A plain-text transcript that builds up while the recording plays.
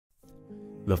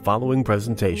The following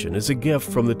presentation is a gift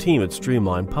from the team at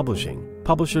Streamline Publishing,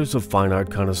 publishers of Fine Art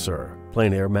Connoisseur,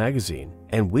 Plein Air Magazine,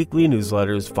 and weekly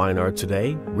newsletters Fine Art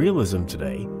Today, Realism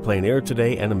Today, Plein Air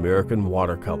Today, and American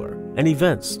Watercolor, and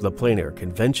events, the Plein Air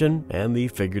Convention and the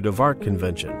Figurative Art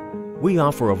Convention. We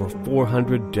offer over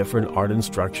 400 different art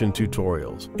instruction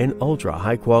tutorials and ultra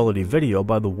high-quality video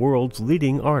by the world's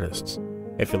leading artists.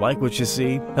 If you like what you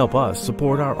see, help us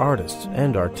support our artists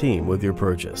and our team with your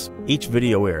purchase. Each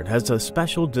video aired has a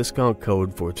special discount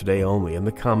code for today only in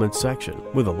the comments section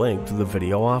with a link to the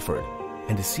video offered.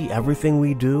 And to see everything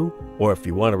we do, or if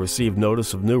you want to receive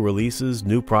notice of new releases,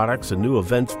 new products, and new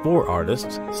events for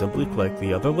artists, simply click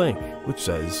the other link, which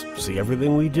says, "See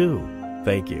everything we do."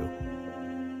 Thank you.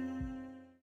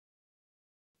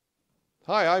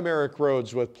 Hi, I'm Eric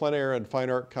Rhodes with Plein Air and Fine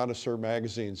Art Connoisseur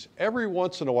magazines. Every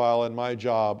once in a while in my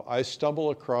job, I stumble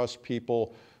across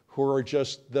people who are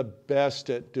just the best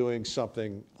at doing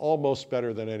something almost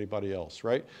better than anybody else,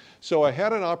 right? So I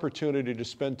had an opportunity to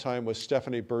spend time with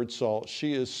Stephanie Birdsall.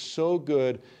 She is so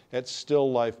good at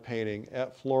still life painting,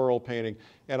 at floral painting.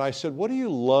 And I said, what do you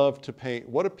love to paint?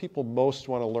 What do people most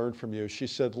want to learn from you? She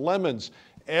said, lemons.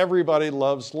 Everybody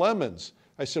loves lemons.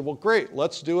 I said, well, great,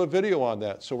 let's do a video on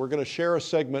that. So we're going to share a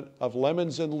segment of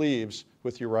lemons and leaves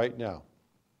with you right now.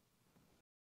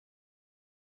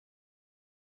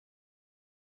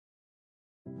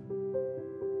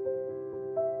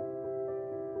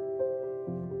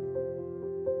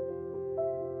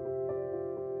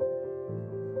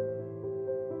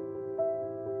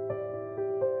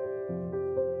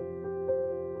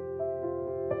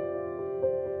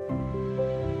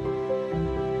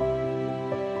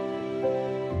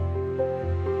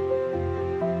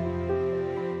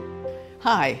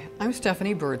 Hi, I'm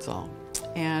Stephanie Birdsall,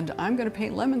 and I'm going to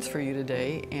paint lemons for you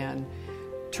today and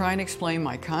try and explain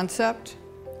my concept,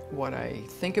 what I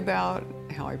think about,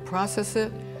 how I process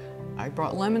it. I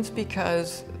brought lemons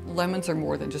because lemons are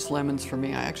more than just lemons for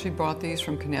me. I actually brought these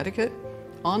from Connecticut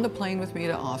on the plane with me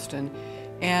to Austin,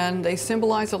 and they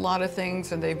symbolize a lot of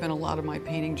things, and they've been a lot of my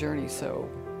painting journey, so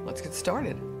let's get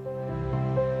started.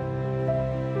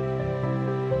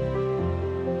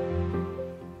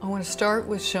 I want to start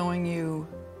with showing you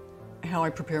how I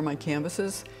prepare my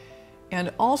canvases,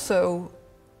 and also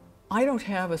I don't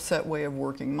have a set way of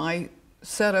working. My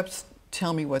setups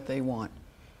tell me what they want.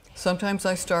 Sometimes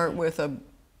I start with a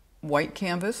white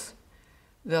canvas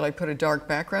that I put a dark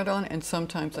background on, and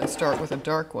sometimes I start with a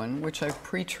dark one which I've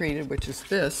pre-treated, which is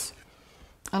this.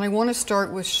 And I want to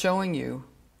start with showing you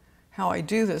how I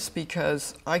do this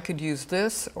because I could use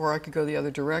this or I could go the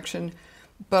other direction.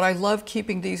 But I love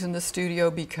keeping these in the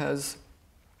studio because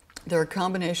they're a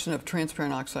combination of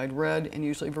transparent oxide red and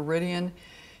usually Viridian.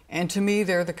 And to me,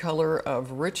 they're the color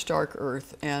of rich, dark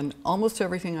earth. And almost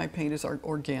everything I paint is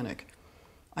organic.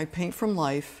 I paint from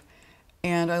life,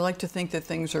 and I like to think that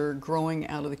things are growing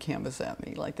out of the canvas at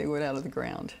me, like they would out of the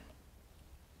ground.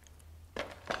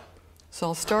 So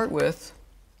I'll start with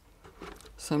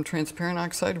some transparent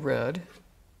oxide red.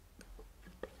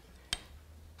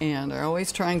 And I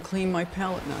always try and clean my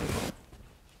palette knife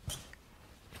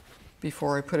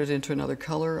before I put it into another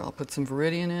color. I'll put some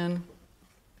Viridian in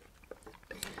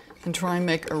and try and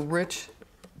make a rich,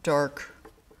 dark,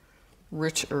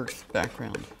 rich earth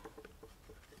background.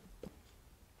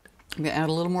 I'm going to add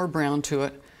a little more brown to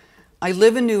it. I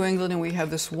live in New England and we have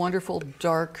this wonderful,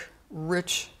 dark,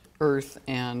 rich earth,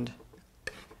 and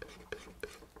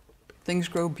things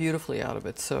grow beautifully out of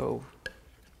it. So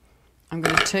I'm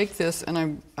going to take this,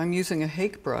 and I'm using a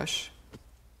hake brush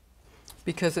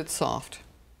because it's soft.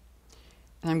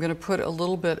 And I'm going to put a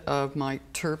little bit of my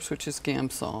terps, which is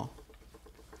Gamsol,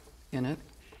 in it.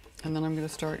 And then I'm going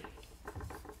to start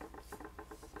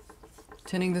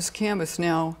tinting this canvas.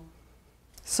 Now,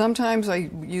 sometimes I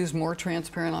use more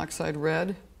transparent oxide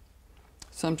red,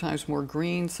 sometimes more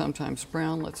green, sometimes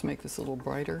brown. Let's make this a little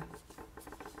brighter.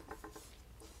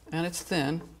 And it's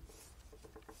thin.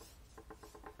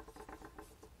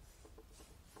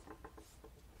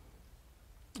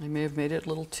 I may have made it a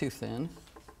little too thin,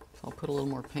 so I'll put a little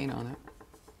more paint on it.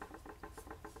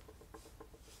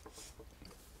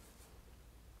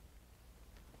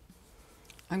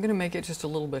 I'm going to make it just a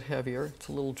little bit heavier. It's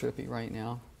a little drippy right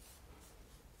now.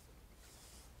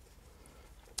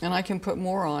 And I can put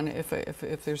more on if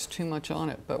there's too much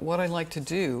on it. But what I like to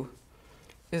do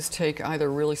is take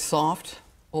either really soft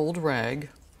old rag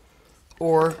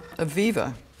or a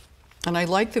Viva. And I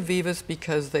like the Vivas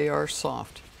because they are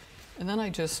soft. And then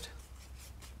I just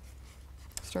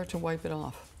start to wipe it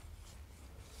off.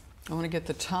 I want to get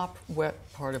the top wet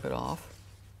part of it off.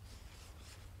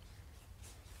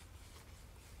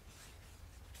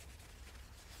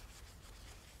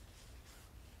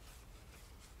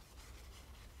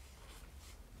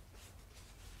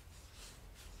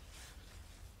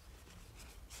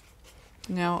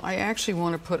 Now I actually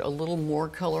want to put a little more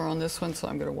color on this one, so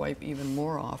I'm going to wipe even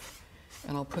more off,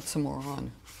 and I'll put some more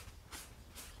on.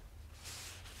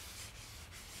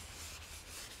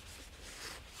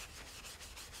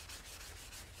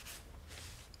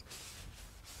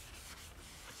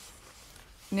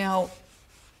 Now,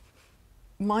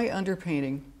 my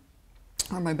underpainting,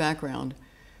 or my background,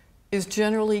 is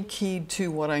generally keyed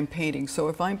to what I'm painting. So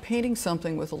if I'm painting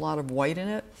something with a lot of white in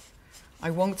it, I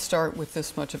won't start with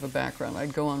this much of a background.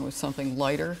 I'd go on with something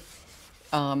lighter.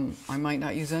 I might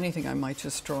not use anything. I might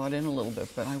just draw it in a little bit,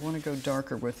 but I want to go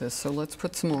darker with this. So let's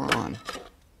put some more on.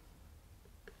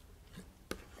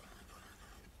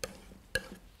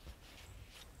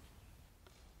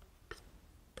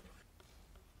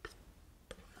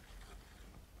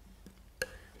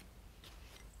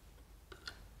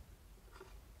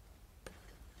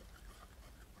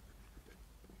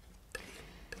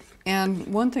 And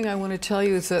one thing I want to tell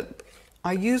you is that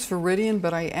I use Viridian,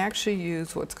 but I actually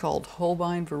use what's called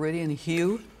Holbein Viridian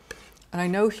Hue. And I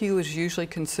know hue is usually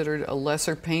considered a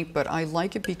lesser paint, but I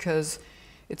like it because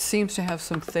it seems to have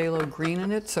some phthalo green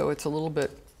in it, so it's a little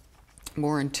bit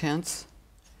more intense.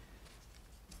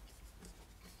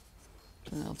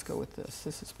 Now let's go with this.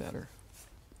 This is better.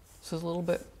 This is a little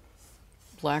bit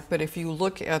black, but if you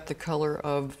look at the color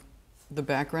of the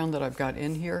background that I've got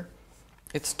in here,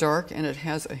 it's dark and it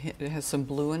has some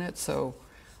blue in it, so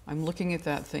I'm looking at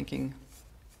that thinking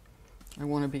I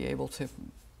want to be able to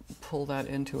pull that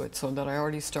into it so that I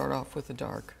already start off with the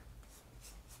dark.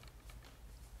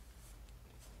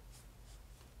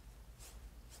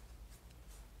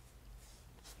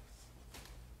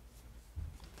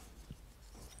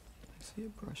 I see a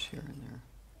brush here and there.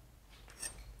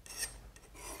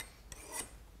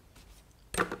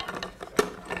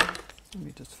 Let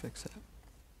me just fix that.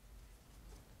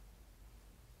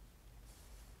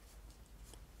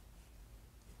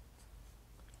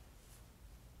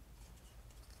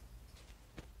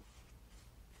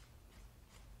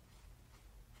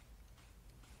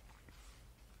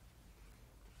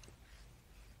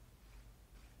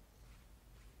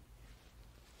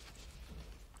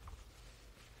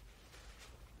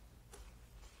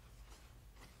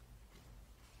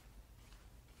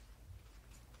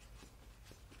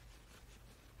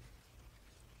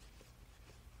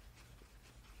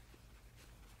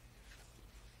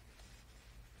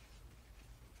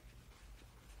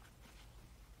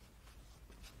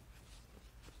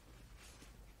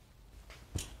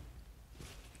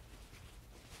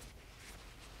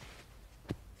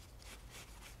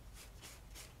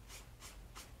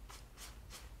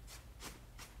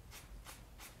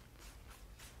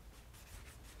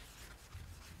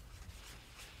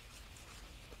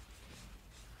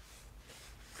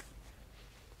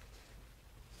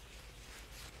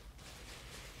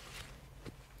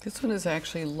 This one is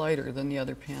actually lighter than the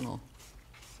other panel.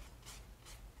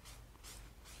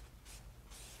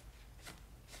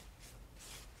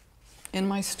 In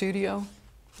my studio,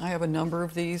 I have a number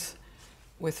of these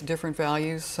with different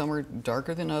values. Some are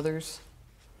darker than others.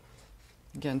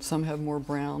 Again, some have more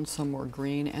brown, some more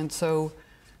green, and so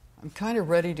I'm kind of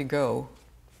ready to go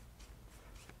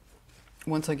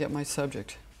once I get my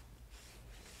subject.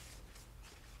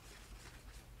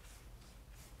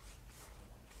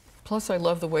 Plus, I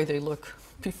love the way they look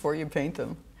before you paint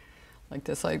them. Like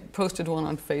this, I posted one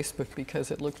on Facebook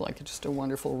because it looked like just a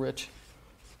wonderful, rich,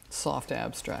 soft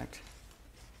abstract.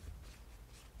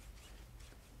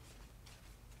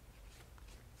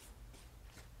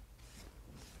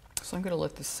 So I'm going to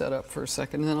let this set up for a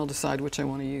second, and then I'll decide which I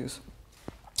want to use.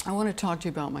 I want to talk to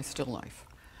you about my still life.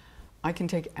 I can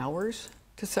take hours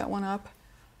to set one up.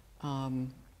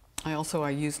 I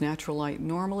use natural light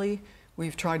normally.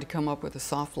 We've tried to come up with a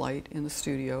soft light in the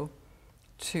studio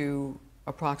to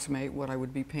approximate what I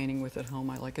would be painting with at home.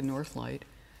 I like a north light.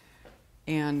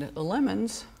 And the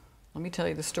lemons, let me tell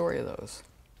you the story of those.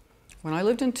 When I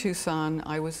lived in Tucson,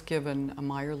 I was given a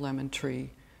Meyer lemon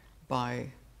tree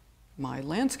by my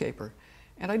landscaper,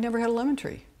 and I'd never had a lemon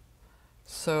tree.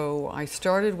 So I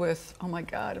started with, oh my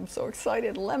God, I'm so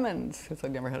excited, lemons, because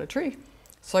I'd never had a tree.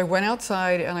 So I went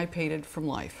outside and I painted from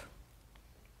life.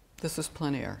 This is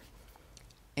Plein Air.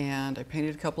 And I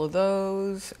painted a couple of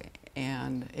those,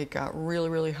 and it got really,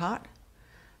 really hot.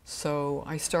 So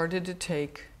I started to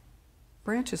take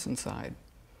branches inside.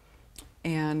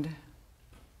 And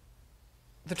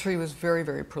the tree was very,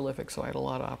 very prolific, so I had a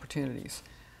lot of opportunities.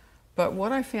 But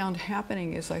what I found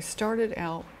happening is I started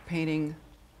out painting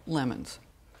lemons.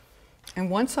 And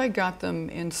once I got them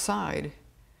inside,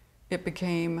 it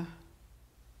became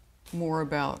more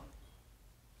about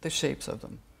the shapes of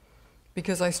them.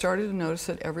 Because I started to notice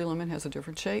that every lemon has a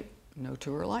different shape, no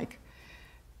two are alike.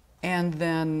 And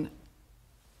then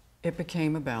it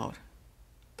became about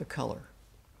the color.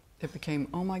 It became,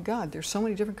 oh my God, there's so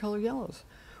many different color yellows.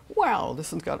 Wow,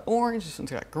 this one's got orange, this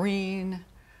one's got green.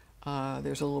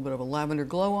 There's a little bit of a lavender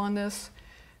glow on this.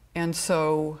 And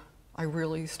so I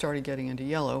really started getting into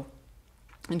yellow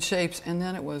and shapes. And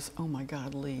then it was, oh my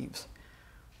God, leaves.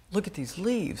 Look at these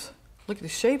leaves. Look at the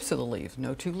shapes of the leaves.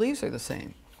 No two leaves are the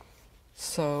same.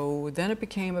 So then it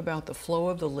became about the flow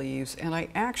of the leaves. And I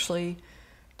actually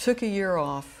took a year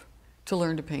off to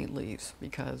learn to paint leaves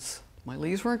because my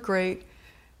leaves weren't great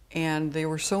and they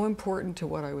were so important to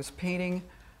what I was painting.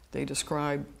 They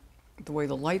described the way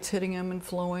the light's hitting them and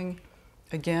flowing.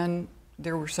 Again,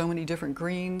 there were so many different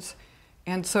greens.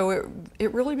 And so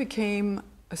it really became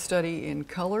a study in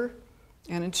color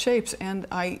and in shapes. And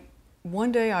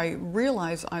one day I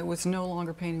realized I was no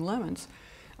longer painting lemons.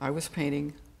 I was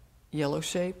painting yellow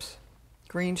shapes,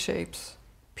 green shapes,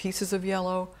 pieces of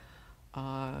yellow,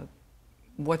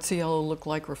 what's the yellow look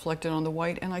like reflected on the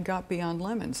white, and I got beyond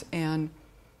lemons. And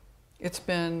it's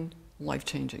been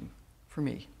life-changing for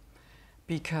me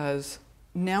because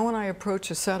now when I approach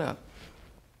a setup,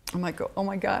 I might go, oh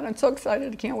my God, I'm so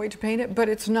excited, I can't wait to paint it, but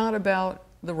it's not about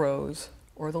the rose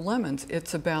or the lemons.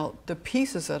 It's about the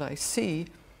pieces that I see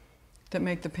that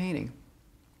make the painting.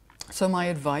 So my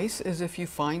advice is if you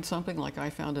find something like I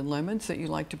found in lemons that you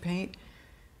like to paint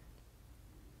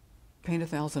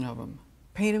 1,000 of them.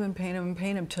 Paint them and paint them and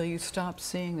paint them till you stop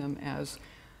seeing them as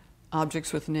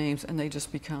objects with names and they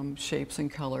just become shapes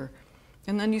and color.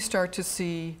 And then you start to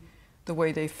see the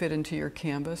way they fit into your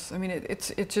canvas. I mean,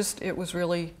 it was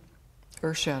really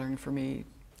earth-shattering for me.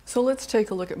 So let's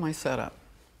take a look at my setup.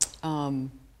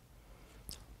 I'm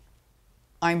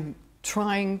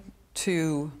trying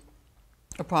to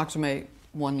approximate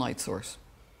one light source,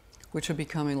 which would be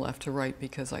coming left to right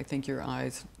because I think your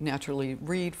eyes naturally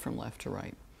read from left to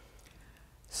right.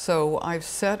 So I've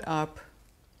set up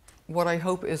what I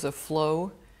hope is a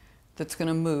flow that's going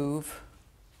to move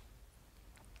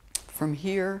from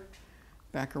here,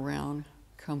 back around,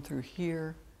 come through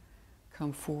here,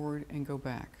 come forward, and go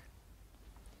back.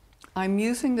 I'm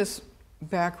using this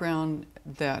background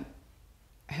that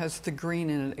has the green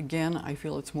in it. Again, I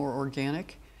feel it's more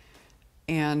organic.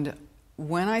 And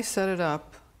when I set it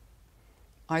up,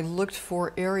 I looked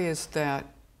for areas that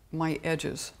my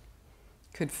edges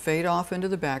could fade off into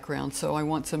the background. So I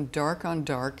want some dark on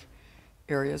dark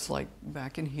areas like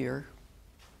back in here.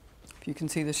 If you can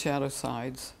see the shadow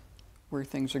sides where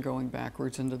things are going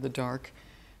backwards into the dark.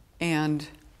 And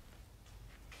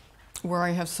where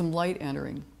I have some light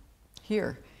entering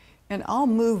here. And I'll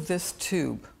move this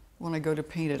tube when I go to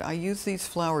paint it. I use these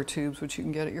flower tubes, which you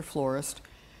can get at your florist,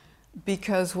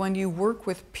 because when you work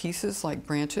with pieces like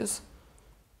branches,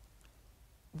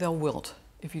 they'll wilt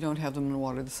if you don't have them in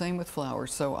water. The same with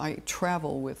flowers. So I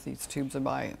travel with these tubes. I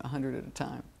buy 100 at a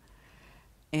time.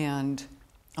 And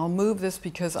I'll move this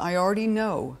because I already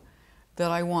know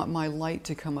that I want my light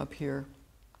to come up here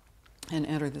and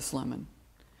enter this lemon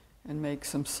and make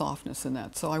some softness in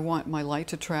that. So I want my light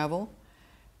to travel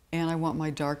and I want my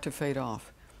dark to fade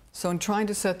off. So in trying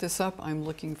to set this up, I'm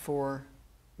looking for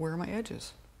where are my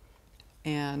edges?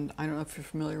 And I don't know if you're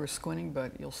familiar with squinting,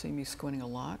 but you'll see me squinting a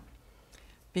lot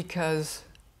because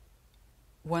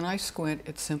when I squint,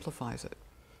 it simplifies it.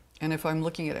 And if I'm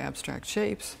looking at abstract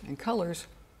shapes and colors,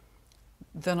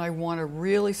 then I want to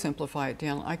really simplify it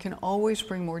down. I can always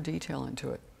bring more detail into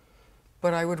it,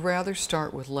 but I would rather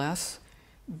start with less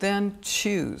than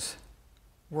choose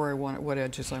where I want, what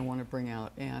edges I want to bring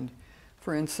out. And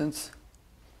for instance,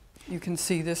 you can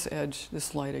see this edge,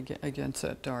 this light against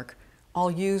that dark.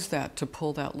 I'll use that to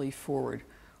pull that leaf forward,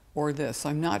 or this.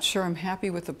 I'm not sure I'm happy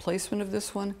with the placement of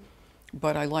this one,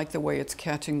 but I like the way it's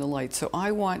catching the light. So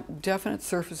I want definite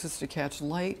surfaces to catch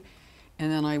light,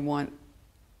 and then I want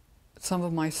some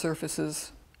of my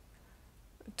surfaces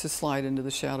to slide into the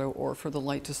shadow or for the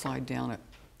light to slide down it.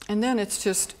 And then it's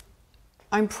just,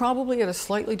 I'm probably at a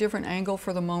slightly different angle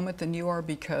for the moment than you are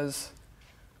because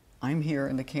I'm here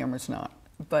and the camera's not,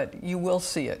 but you will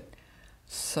see it.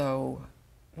 So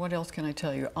what else can I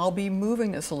tell you? I'll be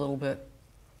moving this a little bit,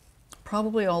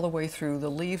 probably all the way through. The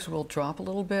leaves will drop a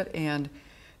little bit, and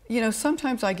you know,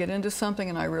 sometimes I get into something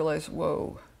and I realize,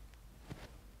 whoa,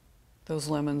 those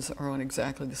lemons are on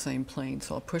exactly the same plane.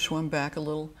 So I'll push one back a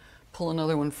little, pull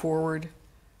another one forward,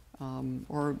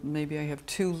 or maybe I have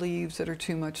two leaves that are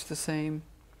too much the same.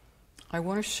 I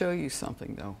want to show you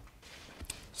something though.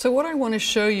 So what I want to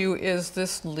show you is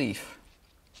this leaf.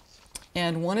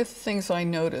 And one of the things I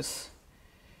notice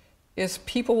is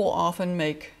people will often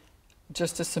make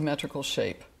just a symmetrical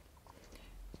shape.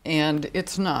 And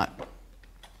it's not.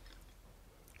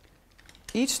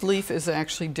 each leaf is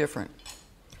actually different.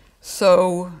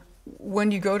 So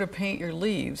when you go to paint your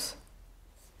leaves,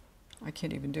 I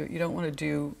can't even do it. You don't want to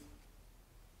do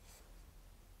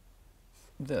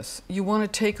this. You want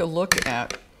to take a look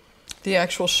at the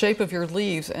actual shape of your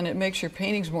leaves, and it makes your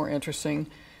paintings more interesting.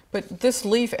 But this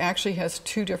leaf actually has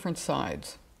two different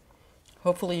sides.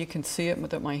 Hopefully you can see it,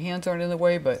 that my hands aren't in the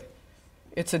way, but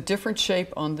it's a different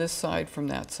shape on this side from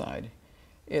that side.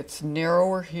 It's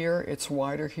narrower here, it's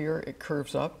wider here, it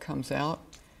curves up, comes out.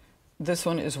 This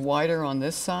one is wider on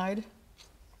this side,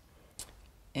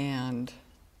 and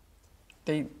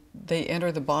they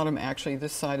enter the bottom. Actually,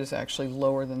 this side is actually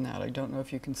lower than that. I don't know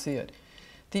if you can see it.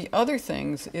 The other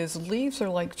things is leaves are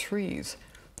like trees.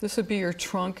 This would be your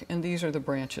trunk, and these are the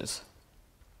branches.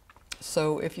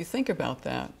 So if you think about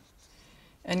that,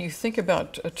 and you think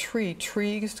about a tree,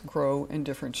 trees grow in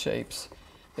different shapes.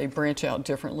 They branch out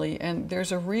differently, and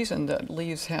there's a reason that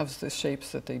leaves have the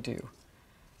shapes that they do.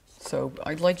 So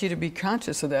I'd like you to be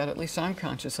conscious of that. At least I'm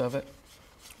conscious of it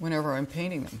whenever I'm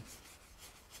painting them.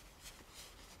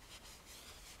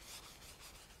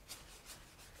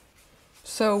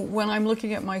 So when I'm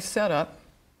looking at my setup,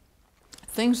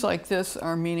 things like this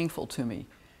are meaningful to me.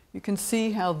 You can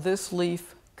see how this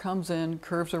leaf comes in,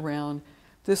 curves around.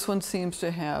 This one seems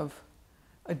to have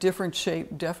a different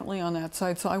shape, definitely on that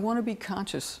side. So I want to be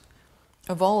conscious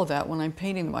of all of that when I'm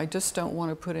painting them. I just don't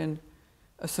want to put in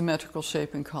a symmetrical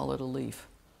shape and call it a leaf.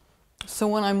 So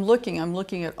when I'm looking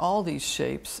at all these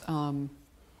shapes. You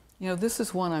know, this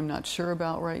is one I'm not sure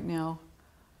about right now.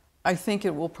 I think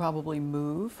it will probably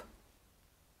move.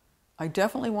 I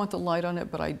definitely want the light on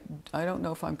it, but I don't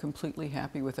know if I'm completely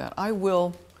happy with that. I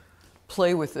will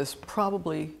play with this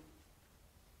probably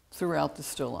throughout the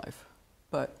still life,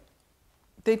 but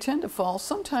they tend to fall.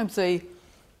 Sometimes they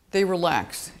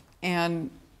relax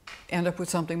and end up with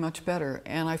something much better.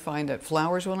 And I find that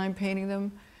flowers, when I'm painting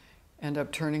them, end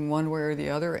up turning one way or the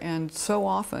other, and so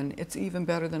often it's even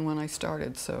better than when I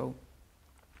started. So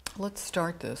let's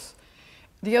start this.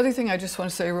 The other thing I just want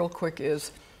to say real quick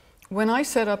is, when I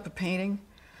set up a painting,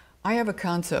 I have a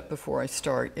concept before I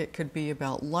start. It could be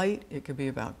about light, it could be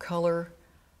about color,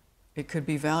 it could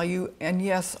be value, and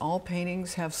yes, all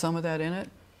paintings have some of that in it.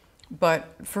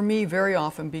 But for me, very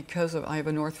often, because I have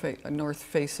a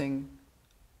north-facing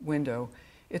window,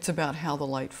 it's about how the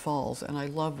light falls, and I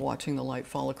love watching the light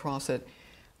fall across it.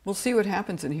 We'll see what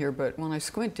happens in here, but when I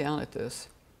squint down at this,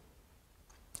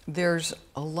 there's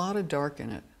a lot of dark in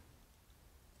it.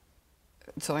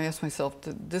 So I asked myself,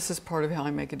 this is part of how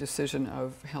I make a decision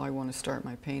of how I want to start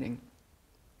my painting.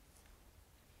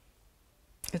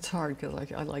 It's hard because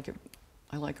I like it.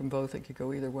 I like them both. It could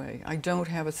go either way. I don't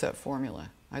have a set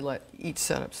formula. I let each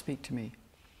setup speak to me.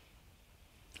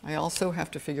 I also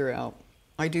have to figure out,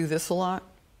 I do this a lot,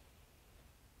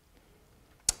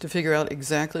 to figure out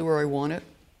exactly where I want it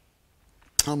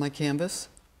on my canvas.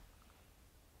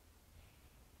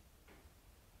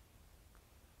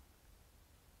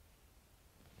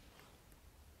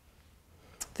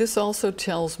 This also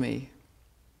tells me,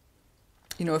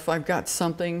 you know, if I've got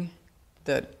something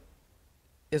that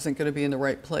isn't going to be in the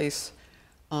right place,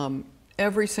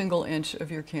 every single inch of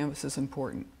your canvas is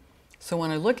important. So when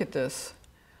I look at this,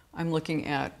 I'm looking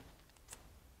at,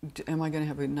 am I going to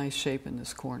have a nice shape in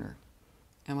this corner?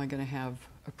 Am I going to have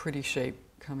a pretty shape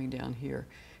coming down here?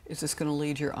 Is this going to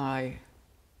lead your eye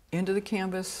into the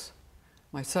canvas,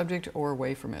 my subject, or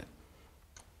away from it?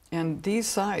 And these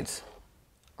sides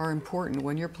are important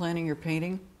when you're planning your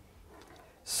painting.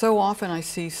 So often I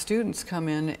see students come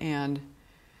in and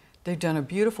they've done a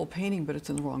beautiful painting, but it's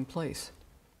in the wrong place.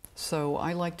 So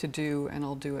I like to do, and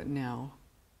I'll do it now,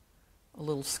 a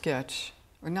little sketch,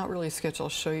 or not really a sketch. I'll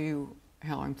show you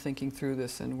how I'm thinking through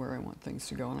this and where I want things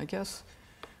to go. And I guess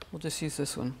we'll just use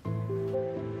this one.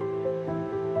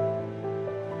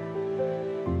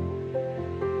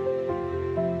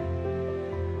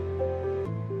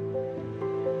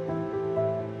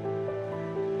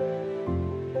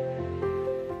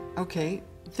 Okay,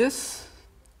 this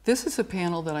is a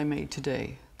panel that I made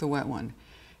today, the wet one.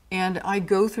 And I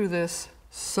go through this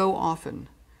so often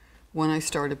when I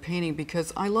start a painting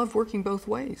because I love working both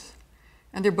ways.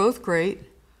 And they're both great.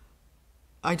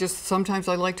 Sometimes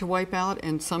I like to wipe out,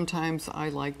 and sometimes I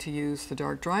like to use the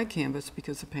dark dry canvas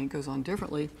because the paint goes on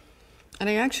differently. And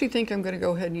I actually think I'm going to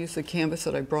go ahead and use the canvas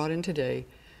that I brought in today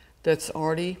that's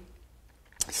already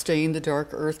stained the dark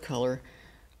earth color,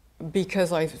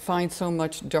 because I find so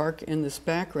much dark in this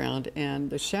background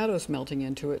and the shadows melting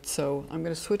into it. So I'm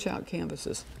going to switch out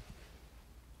canvases.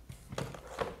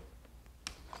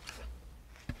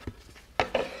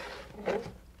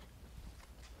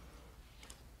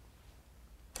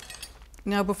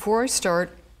 Now before I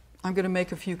start, I'm going to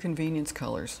make a few convenience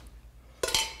colors.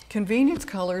 Convenience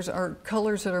colors are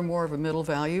colors that are more of a middle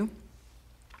value.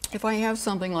 If I have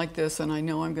something like this and I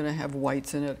know I'm going to have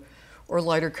whites in it or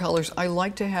lighter colors, I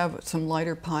like to have some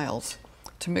lighter piles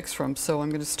to mix from. So I'm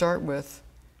going to start with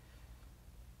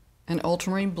an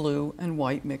ultramarine blue and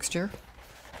white mixture.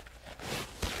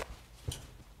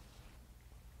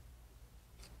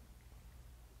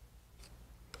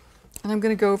 And I'm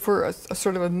going to go for a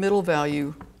sort of a middle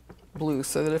value blue,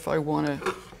 so that if I want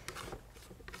to,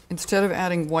 instead of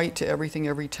adding white to everything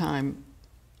every time,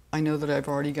 I know that I've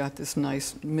already got this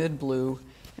nice mid blue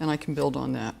and I can build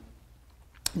on that.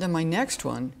 Then my next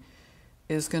one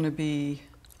is going to be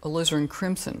alizarin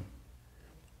crimson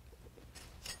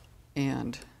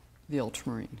and the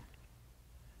ultramarine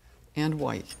and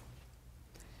white.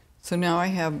 So now I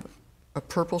have a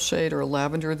purple shade or a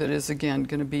lavender that is again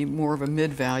going to be more of a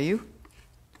mid value.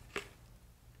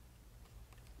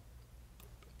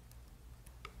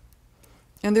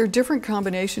 And there are different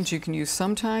combinations you can use.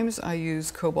 Sometimes I use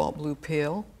cobalt blue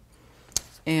pale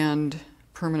and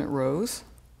permanent rose.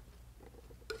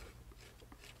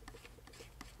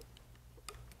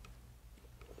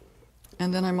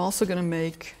 And then I'm also going to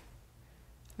make,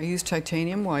 I use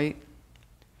titanium white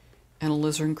and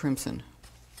alizarin crimson.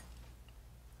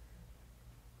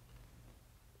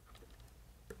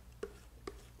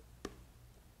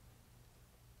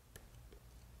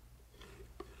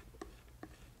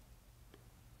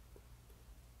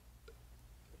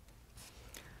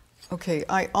 Okay,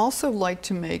 I also like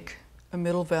to make a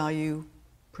middle value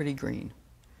pretty green.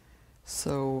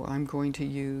 So I'm going to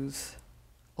use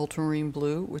ultramarine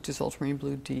blue, which is ultramarine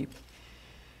blue deep.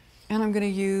 And I'm going to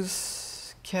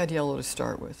use cad yellow to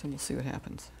start with, and we'll see what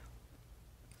happens.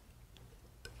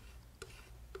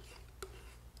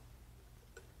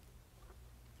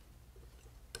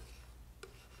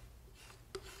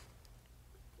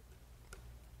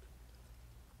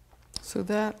 So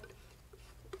that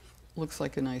looks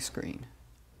like a nice green.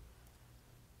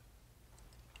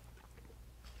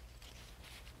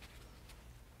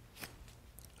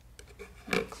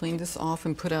 Clean this off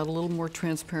and put out a little more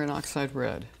transparent oxide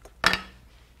red.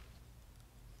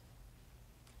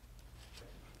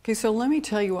 Okay, so let me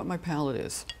tell you what my palette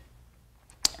is.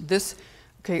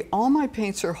 Okay, all my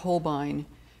paints are Holbein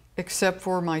except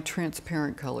for my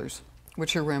transparent colors,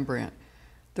 which are Rembrandt.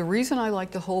 The reason I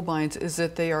like the Holbeins is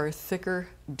that they are a thicker,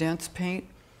 dense paint.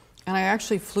 And I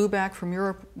actually flew back from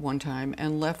Europe one time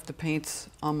and left the paints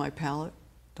on my palette.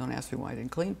 Don't ask me why I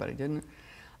didn't clean, but I didn't.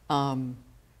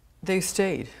 They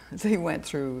stayed. They went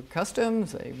through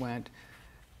customs, they went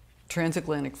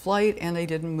transatlantic flight, and they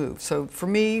didn't move. So for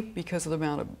me, because of the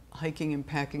amount of hiking and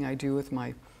packing I do with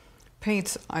my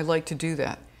paints, I like to do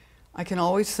that. I can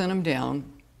always thin them down,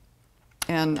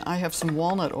 and I have some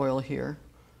walnut oil here,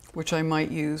 which I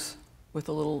might use with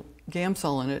a little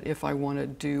Gamsol in it if I want to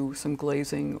do some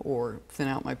glazing or thin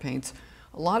out my paints.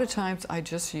 A lot of times I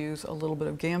just use a little bit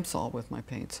of Gamsol with my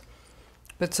paints.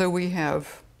 But so we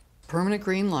have permanent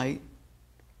green light,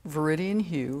 viridian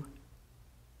hue,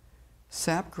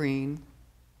 sap green,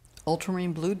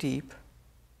 ultramarine blue deep,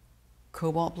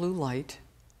 cobalt blue light,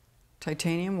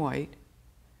 titanium white,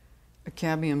 a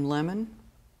cadmium lemon,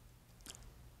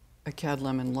 a cad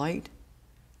lemon light,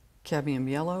 cadmium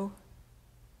yellow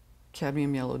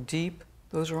deep.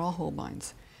 Those are all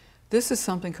Holbeins. This is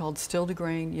something called Still de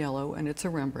Grain yellow, and it's a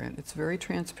Rembrandt. It's very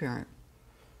transparent.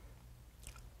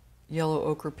 Yellow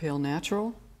ochre pale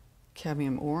natural,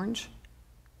 cadmium orange,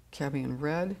 cadmium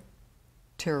red,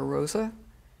 terra rosa.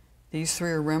 These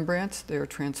three are Rembrandts. They are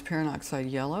transparent oxide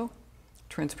yellow,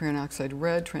 transparent oxide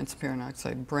red, transparent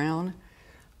oxide brown.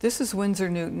 This is Winsor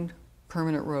Newton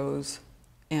permanent rose,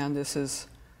 and this is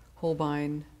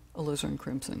Holbein alizarin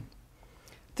crimson.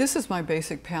 This is my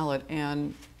basic palette,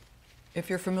 and if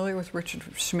you're familiar with Richard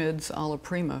Schmid's Alla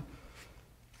Prima,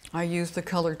 I use the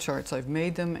color charts. I've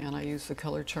made them, and I use the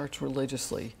color charts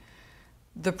religiously.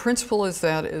 The principle is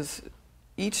that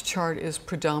each chart is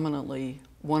predominantly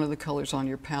one of the colors on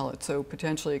your palette. So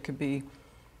potentially it could be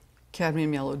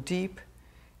cadmium yellow deep,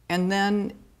 and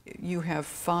then you have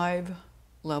 5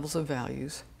 levels of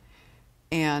values,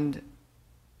 and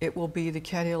it will be the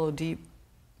cad yellow deep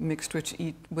mixed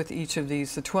with each of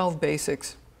these. The 12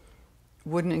 basics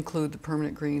wouldn't include the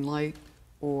permanent green light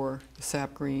or the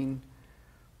sap green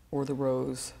or the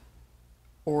rose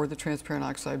or the transparent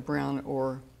oxide brown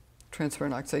or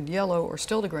transparent oxide yellow or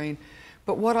Still de Grain.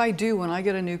 But what I do when I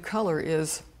get a new color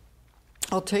is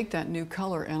I'll take that new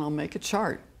color and I'll make a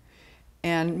chart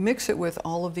and mix it with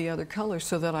all of the other colors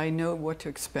so that I know what to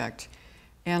expect.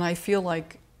 And I feel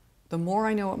like the more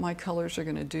I know what my colors are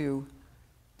going to do,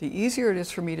 the easier it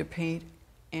is for me to paint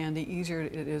and the easier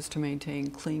it is to maintain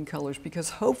clean colors, because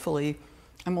hopefully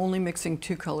I'm only mixing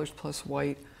 2 colors plus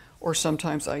white, or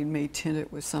sometimes I may tint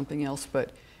it with something else,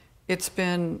 but it's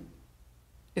been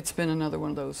another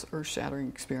one of those earth-shattering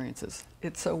experiences.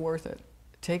 It's so worth it.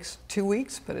 It takes 2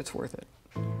 weeks, but it's worth it.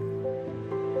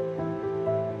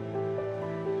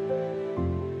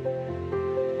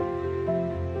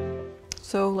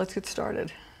 So let's get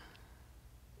started.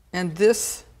 And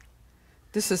this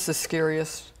is the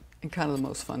scariest and kind of the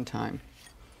most fun time,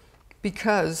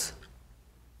 because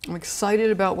I'm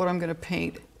excited about what I'm going to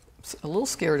paint. I'm a little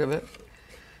scared of it,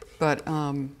 but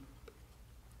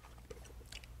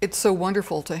it's so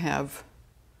wonderful to have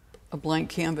a blank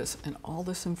canvas and all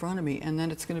this in front of me, and then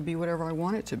it's going to be whatever I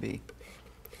want it to be.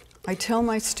 I tell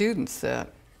my students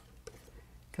that,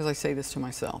 because I say this to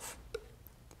myself.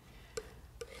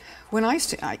 When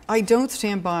I don't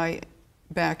stand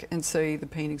back and say the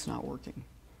painting's not working.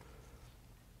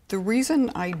 The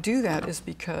reason I do that is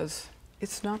because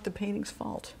it's not the painting's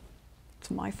fault.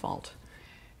 It's my fault.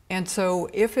 And so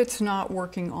if it's not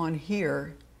working on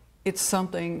here, it's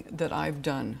something that I've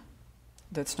done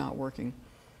that's not working.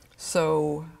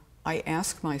 So I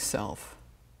ask myself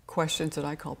questions that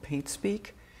I call paint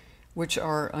speak, which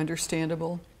are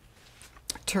understandable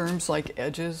terms like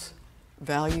edges,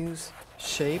 values,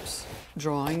 shapes,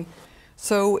 drawing.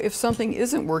 So if something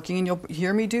isn't working, and you'll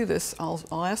hear me do this, I'll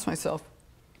ask myself,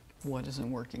 what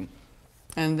isn't working?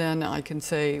 And then I can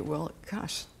say, well,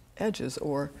 gosh, edges,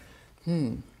 or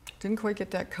didn't quite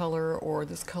get that color, or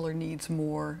this color needs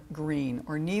more green,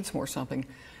 or needs more something.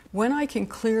 When I can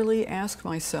clearly ask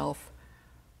myself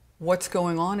what's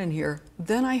going on in here,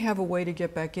 then I have a way to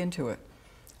get back into it.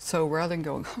 So rather than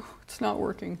going, oh, it's not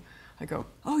working, I go,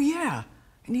 oh yeah,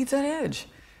 it needs that edge.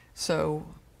 So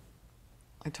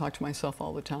I talk to myself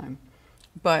all the time.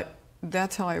 But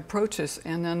that's how I approach this.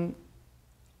 And then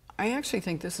I actually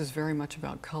think this is very much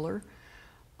about color.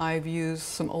 I've used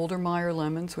some older Meyer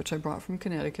lemons, which I brought from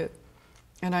Connecticut.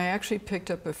 And I actually picked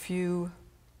up a few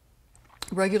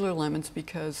regular lemons,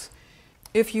 because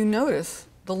if you notice,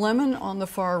 the lemon on the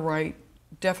far right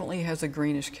definitely has a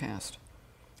greenish cast.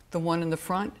 The one in the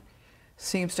front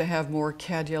seems to have more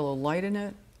cad yellow light in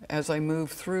it. As I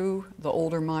move through, the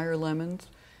older Meyer lemons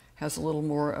has a little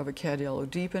more of a cad yellow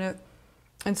deep in it.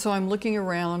 And so I'm looking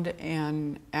around,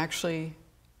 and actually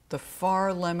the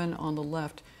far lemon on the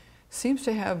left seems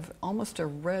to have almost a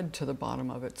red to the bottom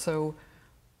of it. So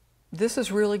this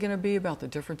is really going to be about the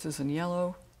differences in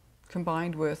yellow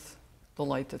combined with the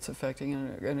light that's affecting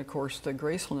it, and of course the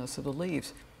gracefulness of the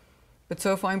leaves. But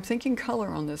so if I'm thinking color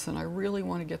on this, and I really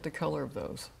want to get the color of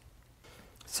those.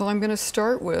 So I'm going to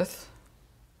start with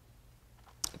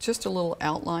just a little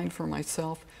outline for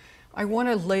myself. I want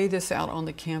to lay this out on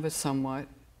the canvas somewhat,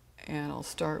 and I'll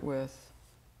start with,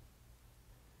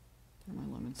 there are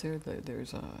my lemons there.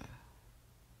 There's a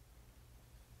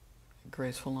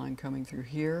graceful line coming through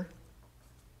here.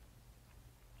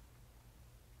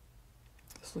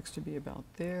 This looks to be about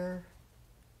there.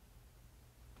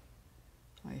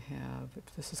 I have,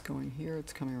 if this is going here,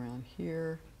 it's coming around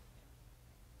here.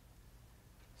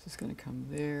 This is going to come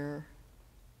there.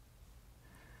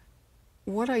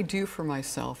 What I do for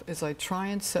myself is I try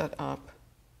and set up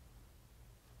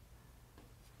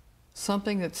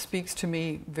something that speaks to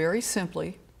me very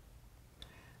simply.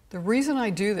 The reason I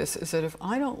do this is that if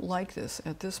I don't like this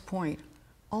at this point,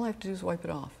 all I have to do is wipe it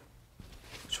off,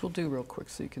 which we'll do real quick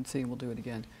so you can see, and we'll do it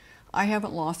again. I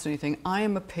haven't lost anything. I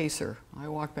am a pacer. I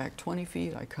walk back 20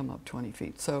 feet, I come up 20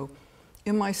 feet. So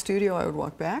in my studio, I would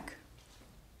walk back.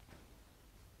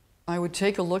 I would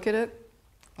take a look at it.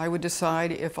 I would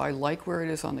decide if I like where it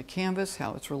is on the canvas,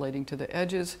 how it's relating to the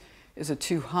edges. Is it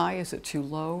too high? Is it too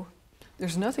low?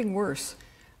 There's nothing worse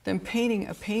than painting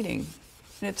a painting,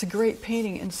 and it's a great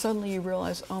painting, and suddenly you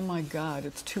realize, oh my God,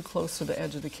 it's too close to the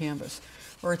edge of the canvas,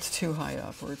 or it's too high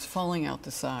up, or it's falling out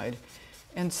the side.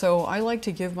 And so I like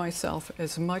to give myself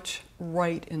as much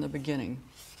right in the beginning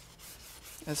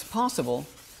as possible,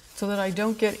 so that I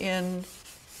don't get in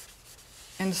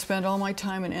and spend all my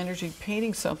time and energy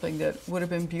painting something that would have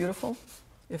been beautiful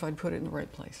if I'd put it in the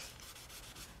right place.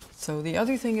 So the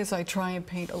other thing is I try and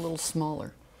paint a little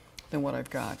smaller than what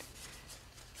I've got.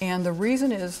 And the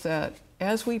reason is that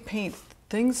as we paint,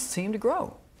 things seem to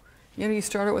grow. You know, you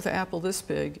start out with an apple this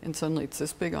big, and suddenly it's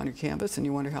this big on your canvas, and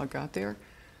you wonder how it got there.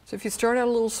 So if you start out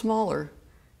a little smaller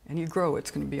and you grow, it's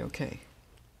going to be okay.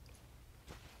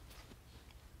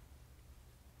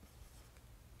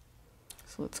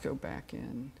 So let's go back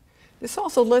in. This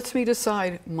also lets me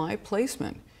decide my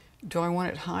placement. Do I want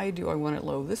it high? Do I want it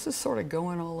low? This is sort of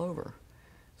going all over.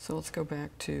 So let's go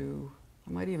back to,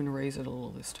 I might even raise it a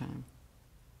little this time.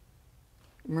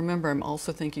 Remember, I'm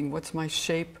also thinking, what's my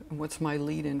shape and what's my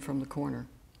lead in from the corner?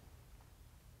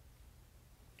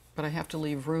 But I have to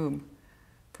leave room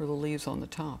for the leaves on the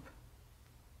top.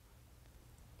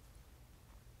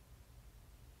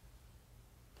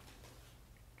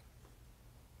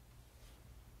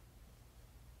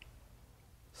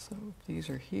 So these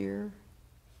are here.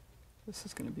 This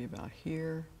is going to be about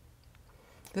here.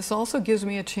 This also gives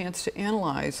me a chance to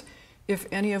analyze if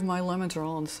any of my lemons are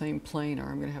all on the same plane, or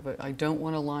I'm going to have I don't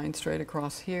want a line straight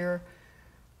across here.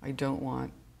 I don't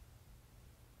want,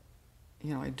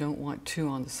 I don't want two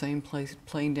on the same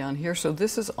plane down here. So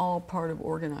this is all part of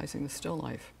organizing the still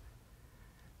life.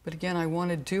 But again, I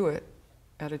want to do it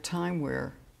at a time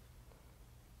where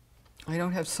I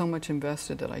don't have so much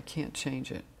invested that I can't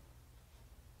change it.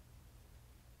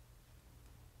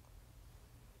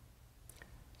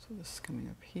 So this is coming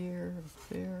up here, up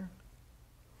there.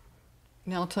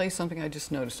 Now I'll tell you something I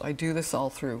just noticed. I do this all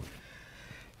through.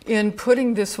 In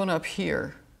putting this one up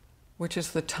here, which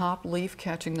is the top leaf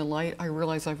catching the light, I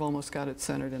realize I've almost got it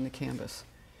centered in the canvas.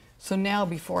 So now,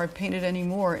 before I paint it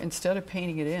anymore, instead of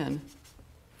painting it in,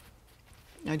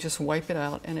 I just wipe it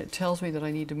out, and it tells me that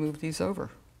I need to move these over.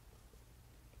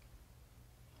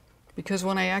 Because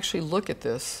when I actually look at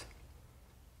this,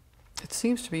 it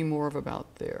seems to be more of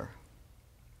about there.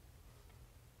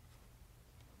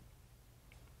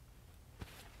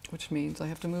 Which means I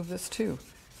have to move this too.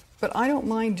 But I don't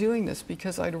mind doing this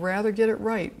because I'd rather get it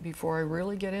right before I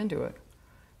really get into it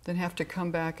than have to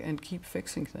come back and keep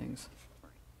fixing things.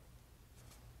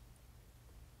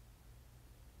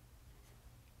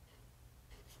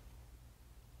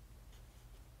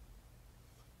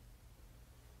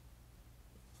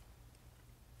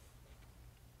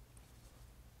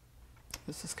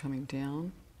 This is coming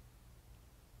down.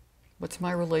 What's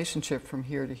my relationship from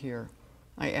here to here?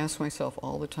 I ask myself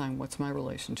all the time, what's my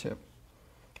relationship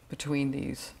between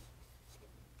these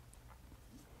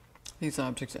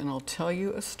objects? And I'll tell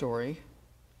you a story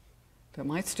that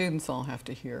my students all have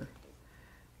to hear.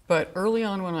 But early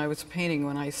on when I was painting,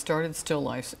 when I started still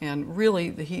lifes, and really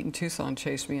the heat in Tucson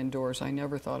chased me indoors, I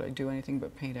never thought I'd do anything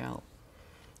but paint out.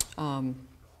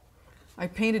 I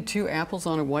painted 2 apples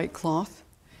on a white cloth,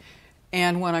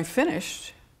 and when I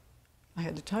finished, I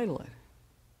had to title it.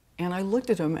 And I looked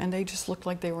at them, and they just looked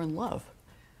like they were in love.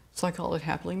 So I called it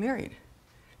Happily Married.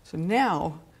 So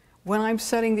now, when I'm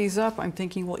setting these up, I'm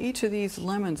thinking, well, each of these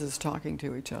lemons is talking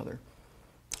to each other.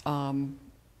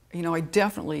 I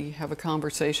definitely have a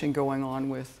conversation going on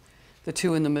with the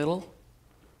 2 in the middle,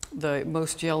 the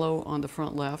most yellow on the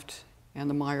front left, and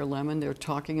the Meyer lemon. They're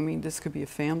talking. I mean, this could be a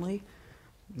family.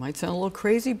 It might sound a little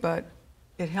crazy, but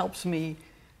it helps me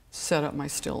set up my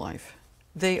still life.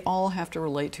 They all have to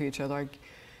relate to each other.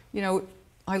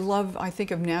 I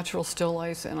think of natural still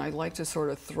lifes, and I like to sort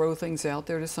of throw things out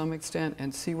there to some extent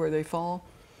and see where they fall.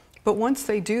 But once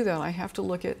they do that, I have to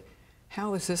look at,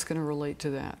 how is this going to relate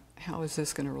to that? How is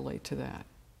this going to relate to that?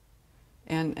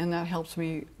 And that helps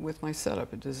me with my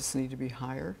setup. Does this need to be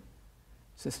higher?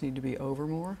 Does this need to be over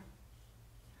more?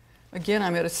 Again,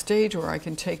 I'm at a stage where I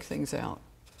can take things out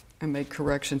and make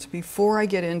corrections before I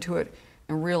get into it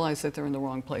and realize that they're in the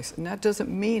wrong place. And that doesn't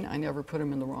mean I never put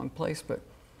them in the wrong place, but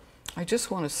I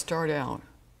just want to start out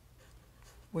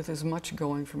with as much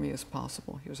going for me as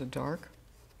possible. Here's a dark.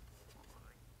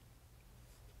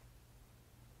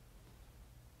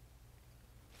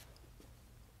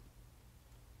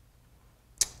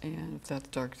 And if that's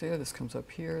dark there, this comes up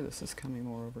here. This is coming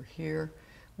more over here.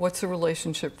 What's the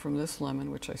relationship from this lemon,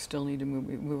 which I still need to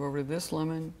move over to this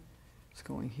lemon? It's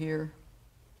going here.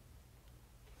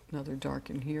 Another dark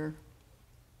in here.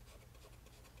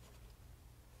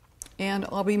 And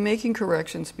I'll be making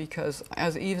corrections because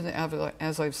even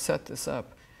as I've set this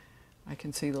up, I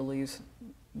can see the leaves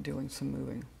doing some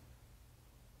moving.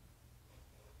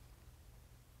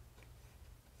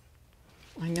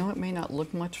 I know it may not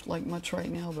look much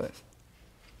right now, but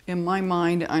in my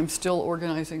mind, I'm still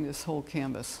organizing this whole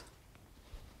canvas.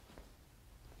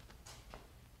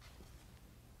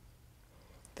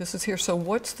 This is here. So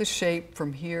what's the shape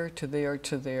from here to there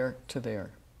to there to there?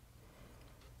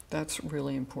 That's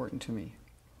really important to me.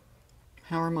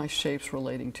 How are my shapes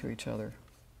relating to each other?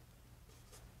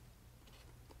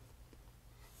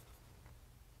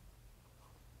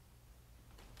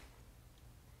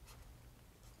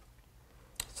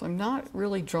 So I'm not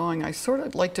really drawing. I sort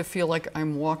of like to feel like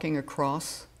I'm walking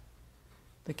across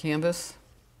the canvas.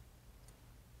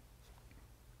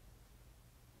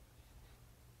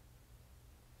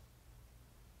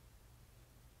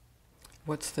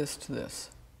 What's this to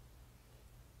this?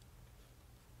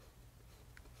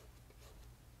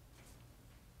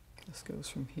 This goes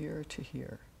from here to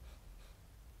here.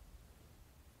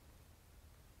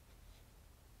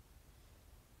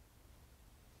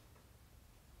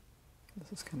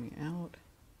 This is coming out,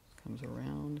 this comes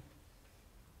around.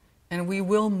 And we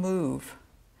will move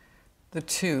the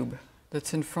tube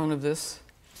that's in front of this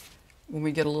when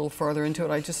we get a little farther into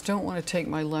it. I just don't want to take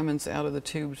my lemons out of the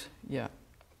tubes yet.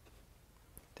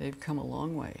 They've come a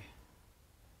long way.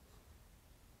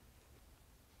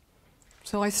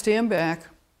 So I stand back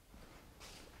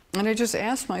and I just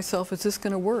ask myself, is this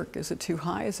going to work? Is it too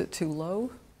high? Is it too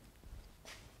low?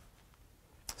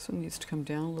 This one needs to come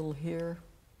down a little here.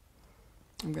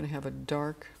 I'm going to have a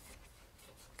dark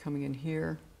coming in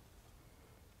here.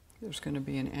 There's going to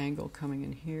be an angle coming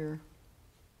in here.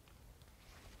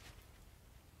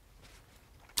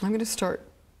 I'm going to start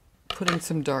putting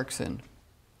some darks in.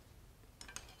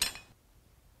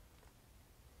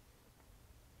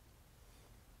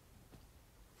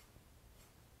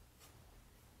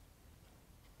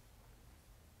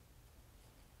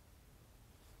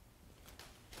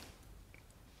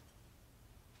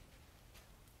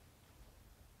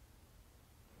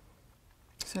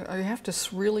 So I have to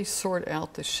really sort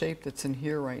out the shape that's in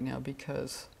here right now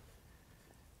because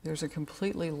there's a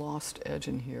completely lost edge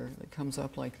in here that comes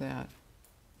up like that.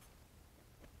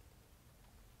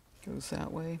 Goes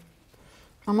that way.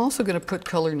 I'm also going to put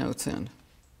color notes in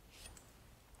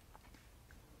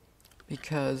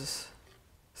because,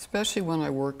 especially when I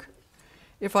work,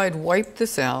 if I had wiped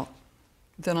this out,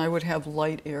 then I would have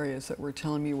light areas that were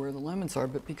telling me where the lemons are,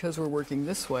 but because we're working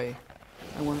this way,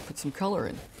 I want to put some color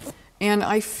in. And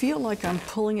I feel like I'm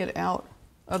pulling it out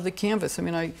of the canvas. I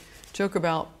mean, I joke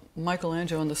about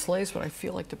Michelangelo and the slaves, but I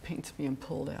feel like the paint's being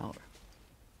pulled out.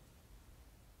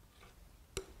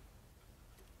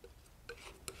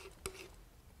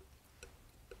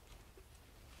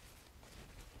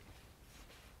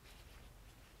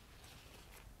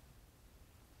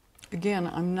 Again,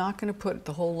 I'm not going to put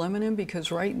the whole lemon in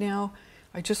because right now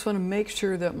I just want to make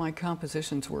sure that my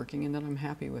composition's working and that I'm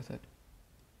happy with it.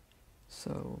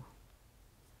 So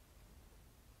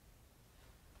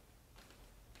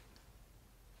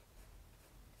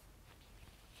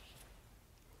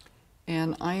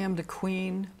and I am the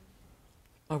queen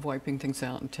of wiping things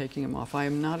out and taking them off. I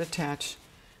am not attached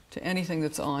to anything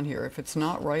that's on here. If it's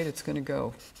not right, it's going to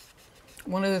go.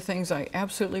 One of the things I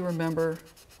absolutely remember,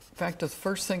 in fact, the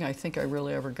first thing I think I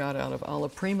really ever got out of Alla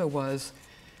Prima was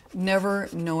never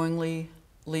knowingly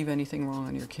leave anything wrong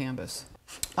on your canvas.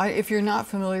 If you're not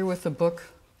familiar with the book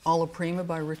Alla Prima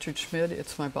by Richard Schmid,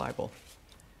 it's my Bible.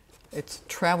 It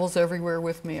travels everywhere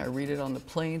with me. I read it on the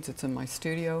planes. It's in my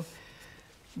studio.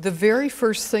 The very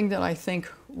first thing that I think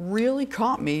really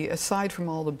caught me, aside from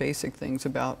all the basic things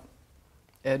about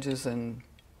edges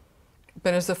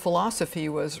but as a philosophy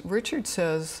was, Richard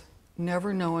says,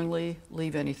 never knowingly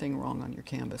leave anything wrong on your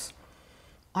canvas.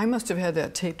 I must have had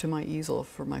that taped to my easel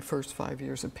for my first 5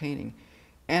 years of painting.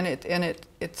 And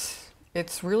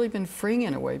it's really been freeing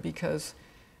in a way because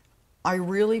I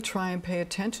really try and pay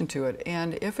attention to it.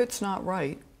 And if it's not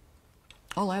right,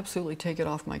 I'll absolutely take it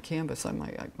off my canvas.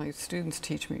 My students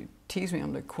tease me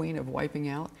I'm the queen of wiping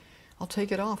out. I'll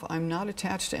take it off. I'm not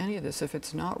attached to any of this. If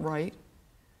it's not right,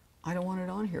 I don't want it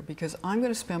on here because I'm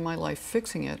going to spend my life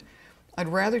fixing it. I'd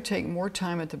rather take more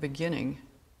time at the beginning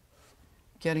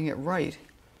getting it right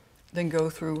than go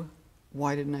through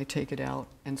why didn't I take it out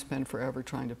and spend forever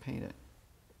trying to paint it.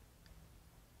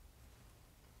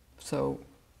 So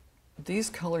these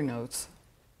color notes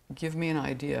give me an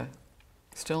idea.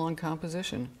 Still on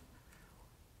composition.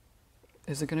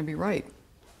 Is it going to be right?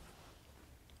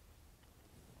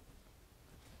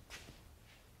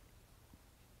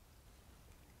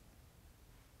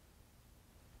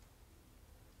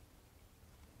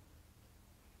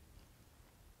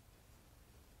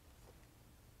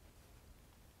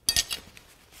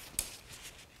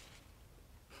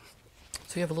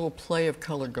 So you have a little play of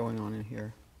color going on in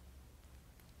here.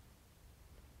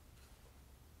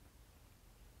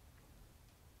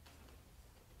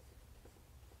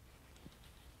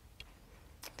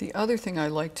 The other thing I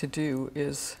like to do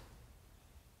is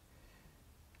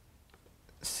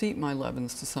seat my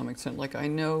lemons to some extent. Like I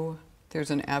know there's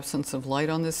an absence of light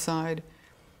on this side,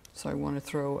 so I want to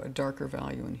throw a darker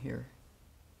value in here.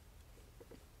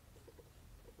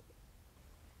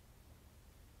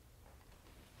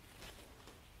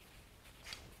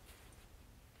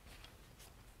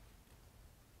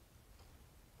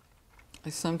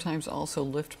 I sometimes also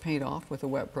lift paint off with a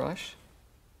wet brush.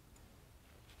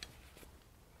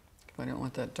 I don't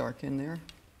want that dark in there.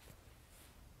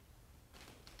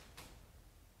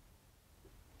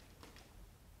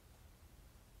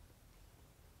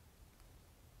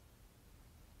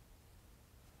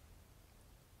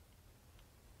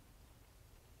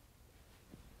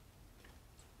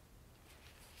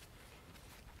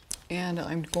 And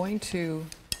I'm going to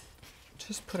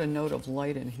just put a note of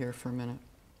light in here for a minute.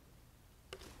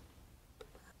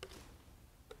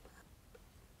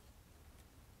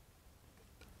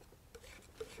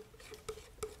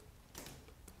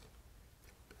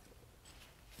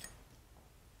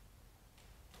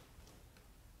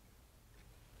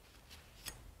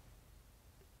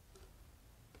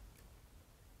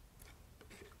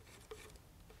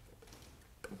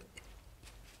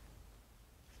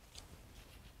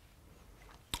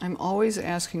 I'm always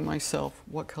asking myself,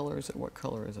 what color is it? What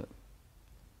color is it?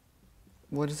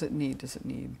 What does it need? Does it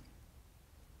need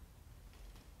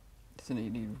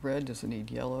red? Does it need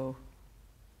yellow?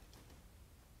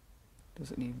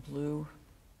 Does it need blue?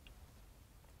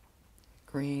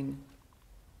 Green?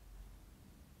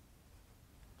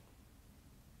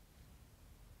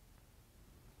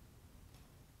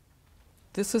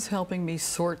 This is helping me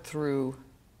sort through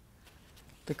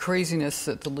the craziness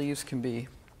that the leaves can be.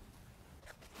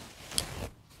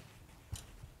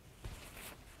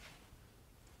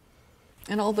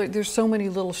 And there's so many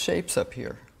little shapes up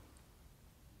here.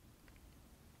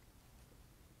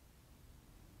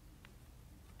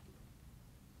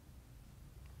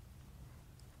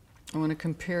 I want to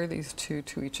compare these two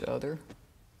to each other.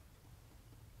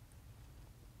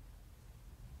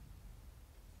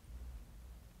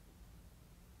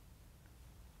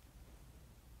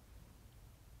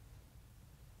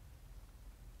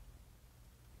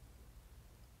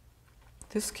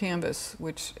 This canvas,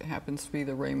 which happens to be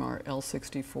the Raymar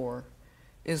L64,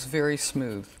 is very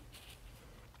smooth.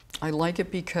 I like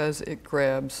it because it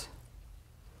grabs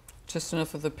just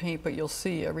enough of the paint, but you'll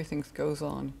see everything goes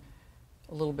on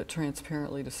a little bit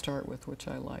transparently to start with, which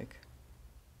I like.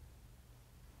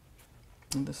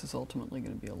 And this is ultimately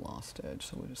going to be a lost edge,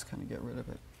 so we'll just kind of get rid of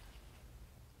it.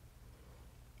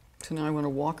 So now I want to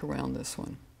walk around this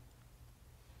one.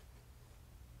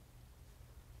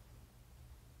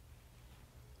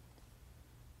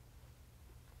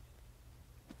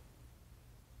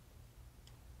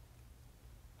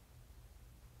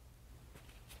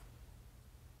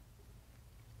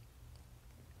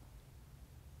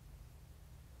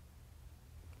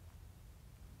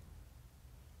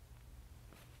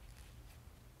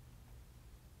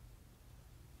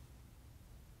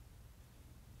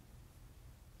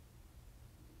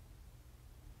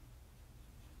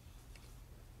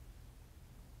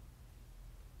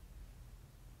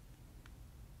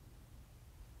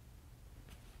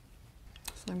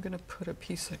 So I'm going to put a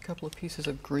couple of pieces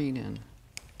of green in.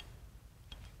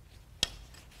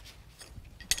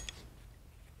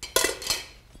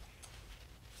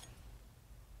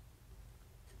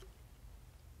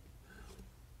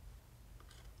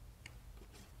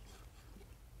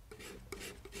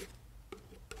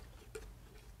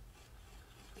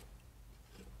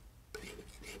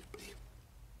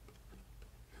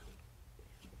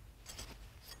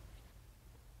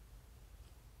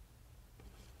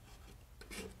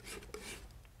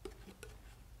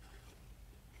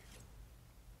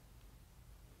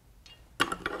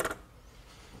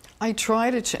 I try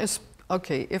to,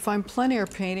 okay, if I'm plein air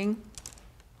painting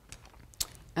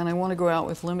and I want to go out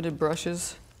with limited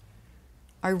brushes,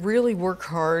 I really work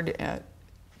hard at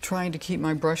trying to keep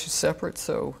my brushes separate,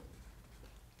 so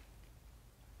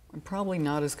I'm probably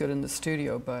not as good in the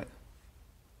studio, but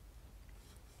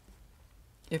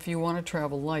if you want to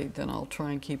travel light, then I'll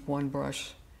try and keep one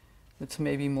brush that's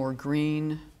maybe more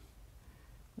green,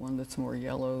 one that's more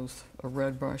yellows, a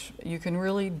red brush. You can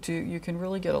really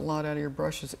get a lot out of your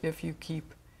brushes if you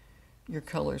keep your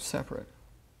colors separate.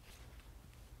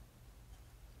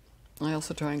 I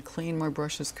also try and clean my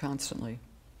brushes constantly.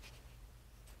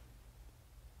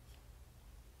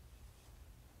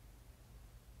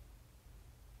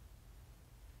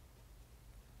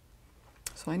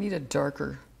 So I need a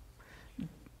darker.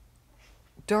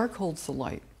 Dark holds the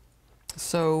light.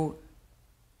 So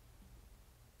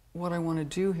what I want to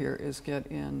do here is get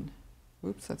in,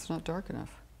 oops, that's not dark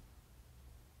enough.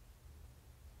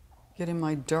 Get in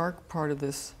my dark part of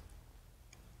this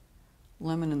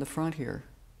lemon in the front here.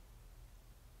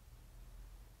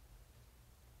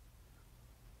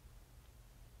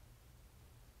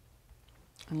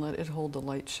 And let it hold the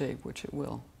light shape, which it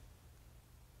will.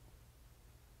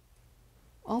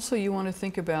 Also, you want to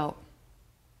think about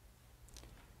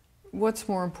what's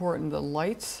more important, the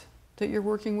lights that you're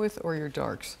working with or your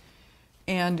darks.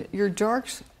 And your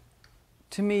darks,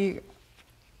 to me,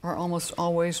 are almost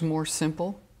always more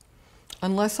simple,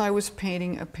 unless I was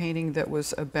painting a painting that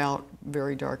was about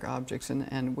very dark objects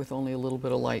and with only a little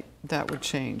bit of light. That would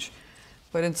change.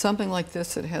 But in something like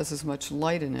this that has as much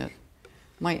light in it,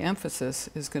 my emphasis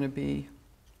is going to be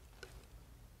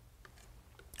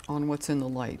on what's in the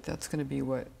light. That's going to be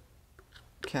what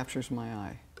captures my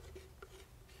eye.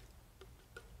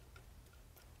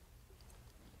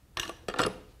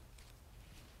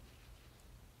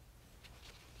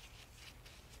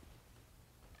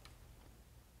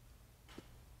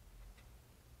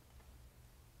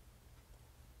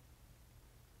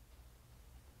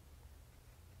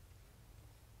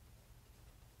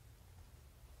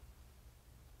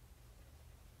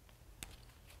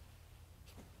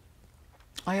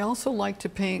 I also like to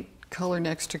paint color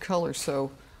next to color,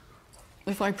 so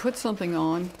if I put something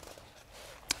on,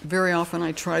 very often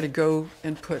I try to go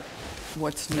and put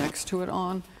what's next to it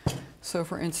on. So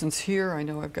for instance here, I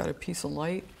know I've got a piece of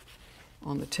light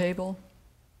on the table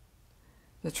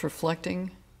that's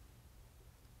reflecting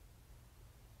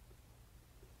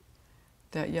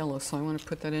that yellow, so I want to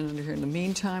put that in under here. In the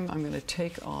meantime, I'm going to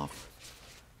take off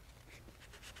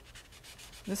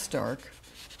this dark,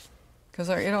 because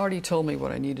it already told me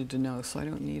what I needed to know, so I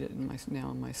don't need it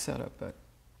now in my setup, but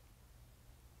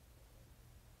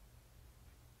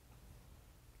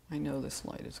I know this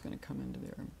light is going to come into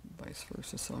there and vice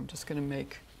versa, so I'm just going to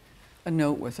make a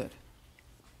note with it.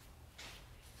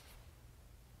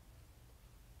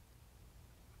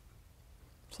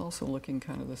 It's also looking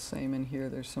kind of the same in here.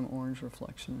 There's some orange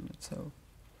reflection in it, so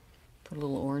put a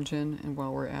little orange in, and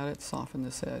while we're at it, soften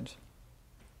this edge.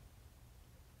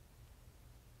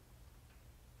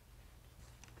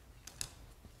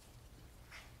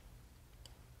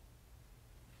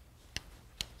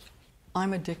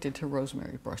 I'm addicted to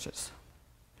rosemary brushes.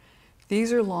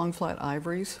 These are long flat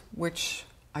ivories, which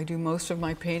I do most of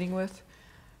my painting with.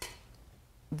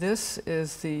 This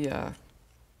is the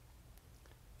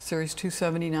Series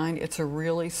 279. It's a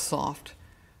really soft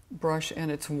brush,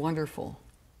 and it's wonderful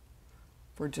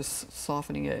for just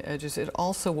softening edges. It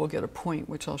also will get a point,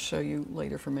 which I'll show you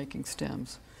later for making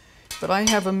stems. But I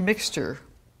have a mixture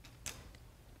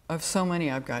of so many.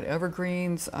 I've got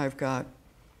evergreens, I've got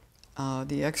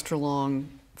the extra long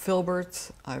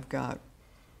filberts, I've got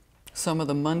some of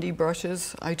the Mundy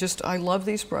brushes. I love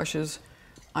these brushes.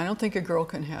 I don't think a girl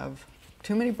can have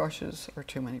too many brushes or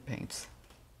too many paints.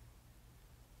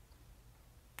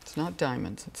 It's not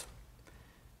diamonds, it's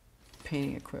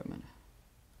painting equipment.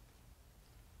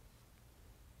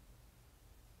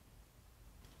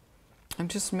 I'm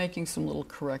just making some little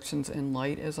corrections in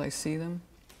light as I see them.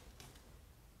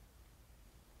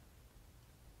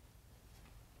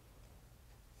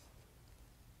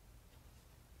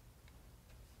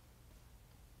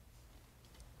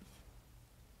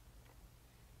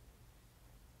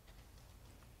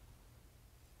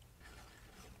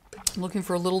 I'm looking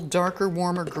for a little darker,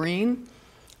 warmer green.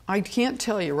 I can't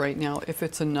tell you right now if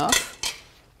it's enough,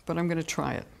 but I'm going to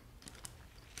try it.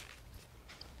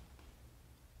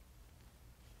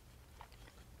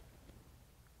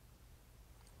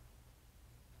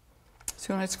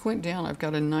 So when I squint down, I've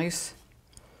got a nice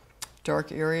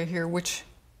dark area here, which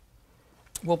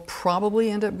will probably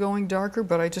end up going darker,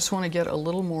 but I just want to get a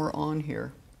little more on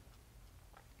here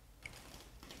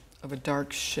of a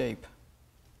dark shape.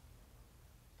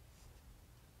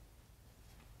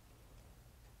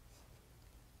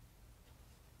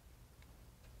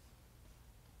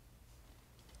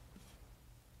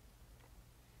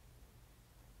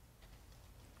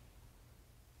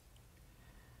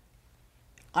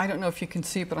 I don't know if you can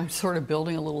see it, but I'm sort of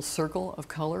building a little circle of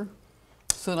color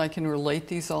so that I can relate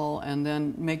these all and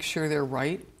then make sure they're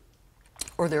right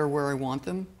or they're where I want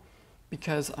them,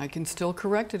 because I can still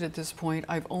correct it at this point.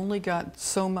 I've only got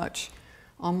so much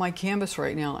on my canvas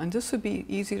right now, and this would be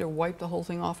easy to wipe the whole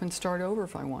thing off and start over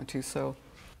if I want to. So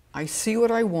I see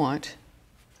what I want,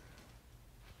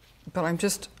 but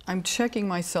I'm checking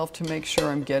myself to make sure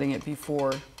I'm getting it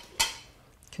before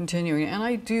continuing. And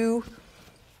I do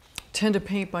tend to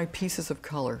paint by pieces of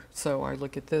color. So I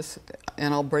look at this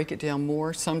and I'll break it down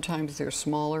more. Sometimes they're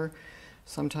smaller,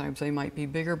 sometimes they might be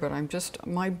bigger, but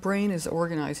my brain is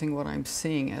organizing what I'm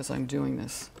seeing as I'm doing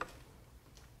this.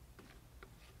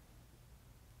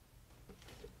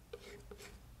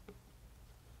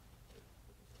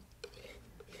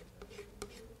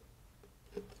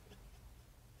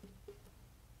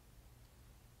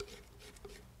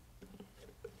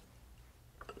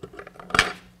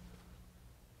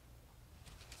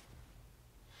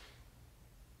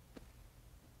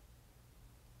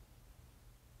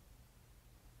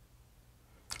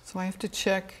 So I have to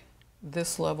check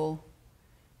this level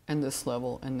and this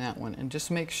level and that one and just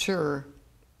make sure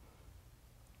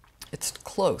it's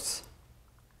close.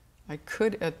 I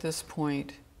could at this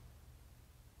point,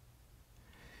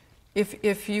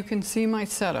 if you can see my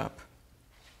setup,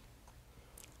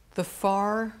 the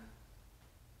far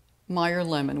Meyer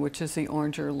lemon, which is the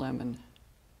oranger lemon,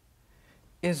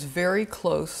 is very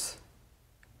close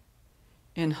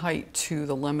in height to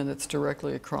the lemon that's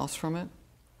directly across from it.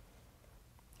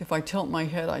 If I tilt my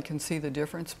head, I can see the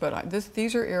difference, but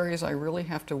these are areas I really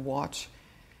have to watch.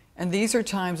 And these are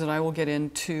times that I will get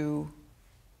into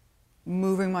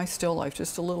moving my still life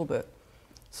just a little bit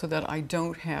so that I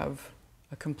don't have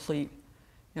a complete,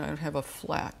 I don't have a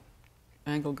flat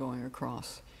angle going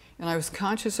across. And I was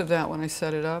conscious of that when I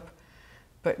set it up,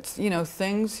 but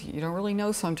things you don't really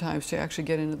know sometimes to actually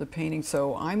get into the painting,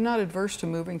 so I'm not adverse to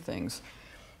moving things.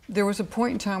 There was a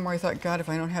point in time where I thought, God, if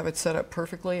I don't have it set up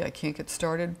perfectly, I can't get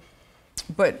started.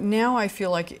 But now I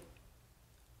feel like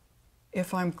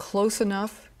if I'm close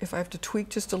enough, if I have to tweak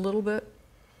just a little bit,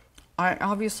 I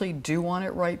obviously do want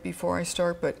it right before I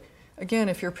start, but again,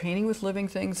 if you're painting with living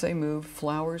things, they move.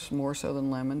 Flowers more so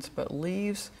than lemons, but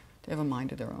leaves, they have a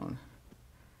mind of their own.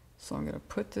 So I'm going to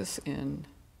put this in,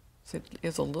 so it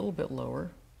is a little bit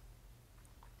lower.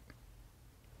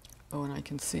 Oh, and I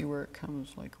can see where it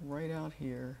comes like right out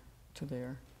here to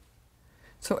there.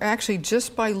 So actually,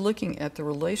 just by looking at the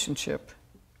relationship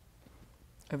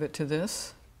of it to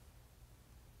this,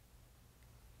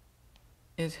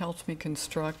 it helps me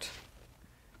construct,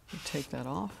 take that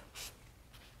off.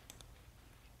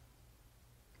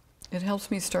 It helps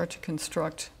me start to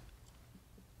construct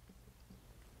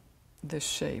this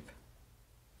shape.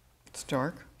 It's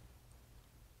dark.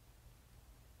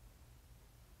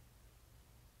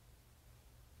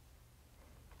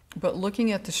 But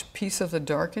looking at this piece of the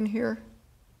dark in here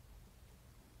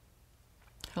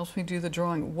helps me do the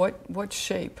drawing. What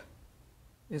shape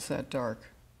is that dark?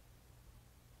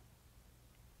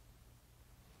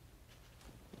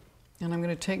 And I'm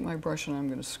going to take my brush and I'm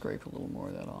going to scrape a little more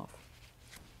of that off.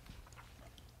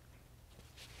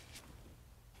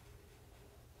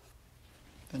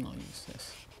 Then I'll use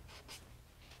this.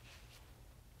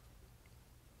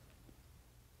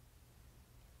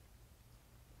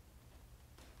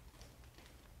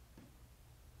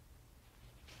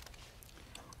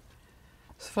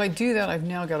 So if I do that, I've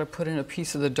now got to put in a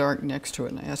piece of the dark next to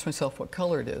it, and I ask myself what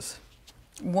color it is.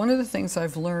 One of the things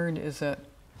I've learned is that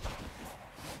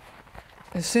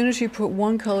as soon as you put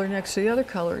one color next to the other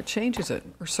color, it changes it,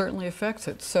 or certainly affects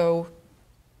it. So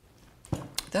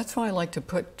that's why I like to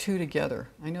put two together.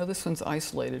 I know this one's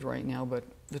isolated right now, but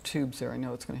the tube's there. I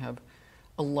know it's going to have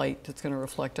a light that's going to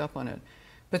reflect up on it.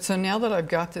 But so now that I've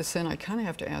got this in, I kind of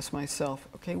have to ask myself,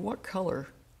 okay, what color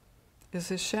is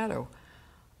this shadow?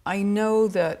 I know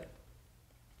that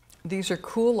these are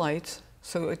cool lights,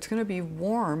 so it's going to be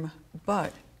warm,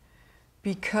 but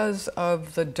because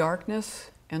of the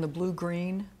darkness and the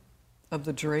blue-green of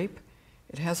the drape,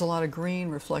 it has a lot of green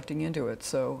reflecting into it,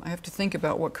 so I have to think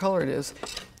about what color it is.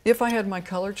 If I had my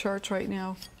color charts right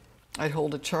now, I'd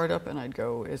hold a chart up and I'd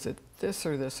go, is it this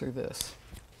or this or this?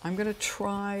 I'm going to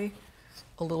try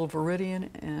a little Viridian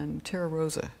and Terra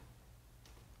Rosa.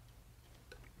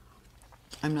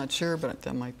 I'm not sure, but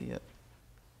that might be it.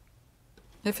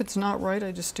 If it's not right,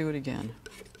 I just do it again.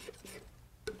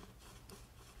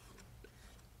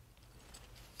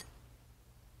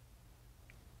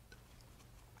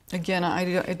 Again,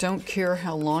 I don't care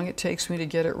how long it takes me to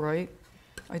get it right.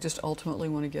 I just ultimately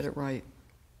want to get it right.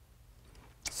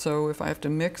 So if I have to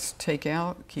mix, take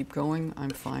out, keep going,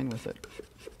 I'm fine with it.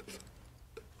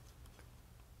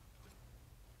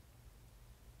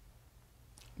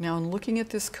 Now, in looking at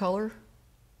this color,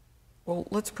 well,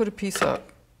 let's put a piece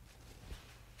up.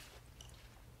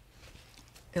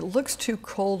 It looks too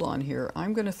cold on here.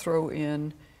 I'm going to throw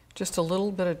in just a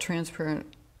little bit of transparent,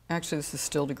 actually this is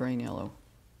still to grain yellow,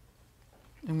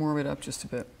 and warm it up just a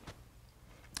bit.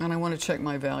 And I want to check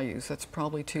my values. That's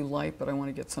probably too light, but I want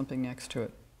to get something next to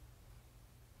it.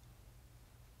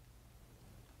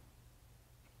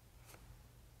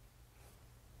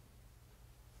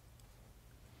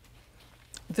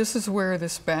 This is where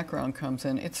this background comes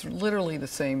in. It's literally the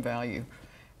same value.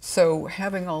 So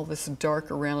having all this dark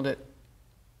around it,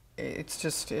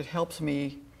 it helps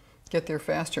me get there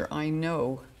faster. I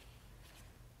know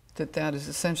that that is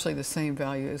essentially the same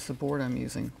value as the board I'm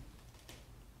using.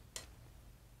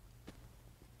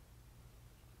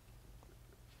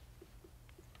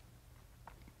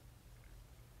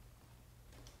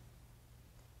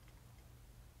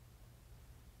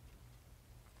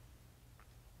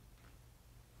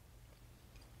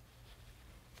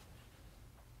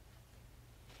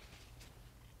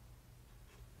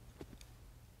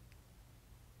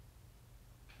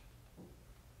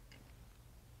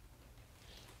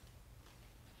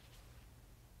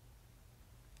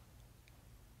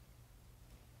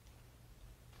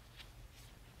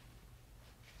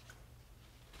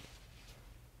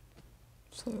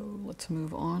 So let's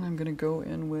move on. I'm going to go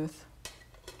in with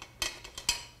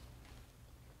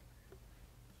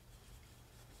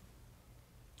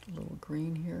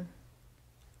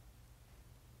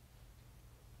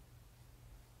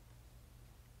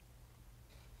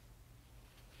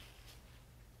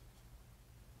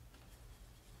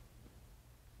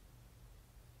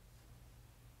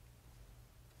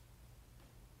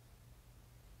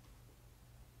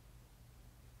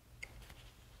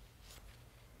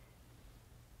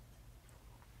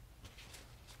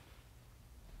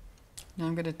Now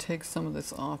I'm going to take some of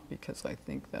this off because I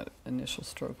think that initial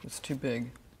stroke was too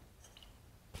big.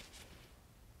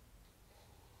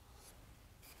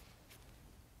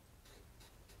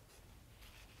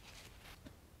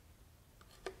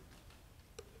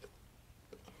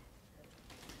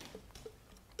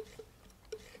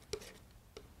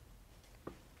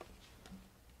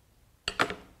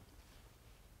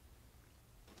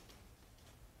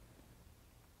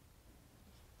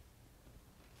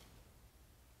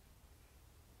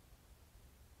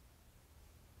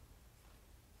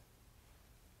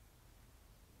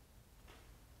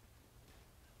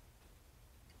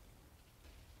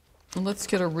 And let's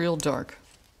get a real dark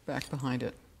back behind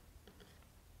it.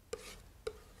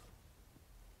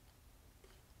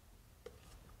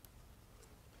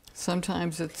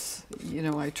 Sometimes it's, you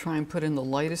know, I try and put in the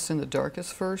lightest and the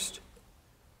darkest first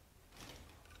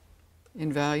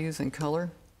in values and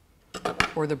color,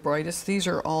 or the brightest. These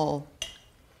are all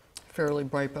fairly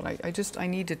bright, but I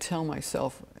need to tell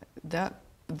myself that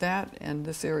and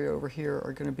this area over here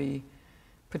are going to be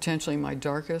potentially my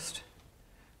darkest.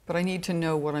 But I need to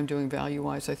know what I'm doing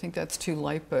value-wise. I think that's too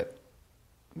light, but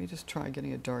let me just try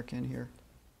getting a dark in here.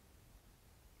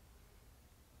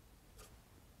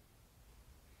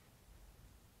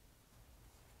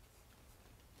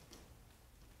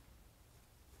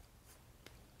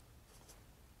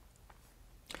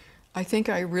 I think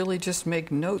I really just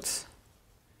make notes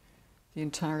the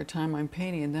entire time I'm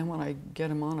painting, and then when I get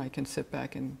them on, I can sit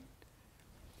back and,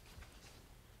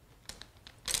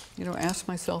 you know, ask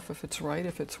myself if it's right,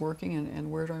 if it's working, and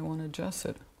where do I want to adjust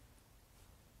it.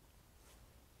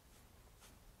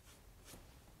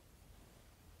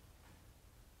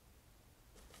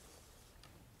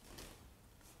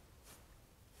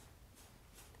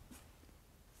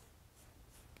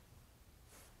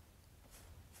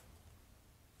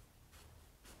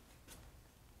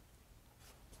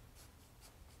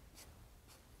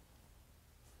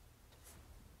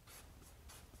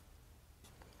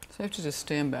 I have to just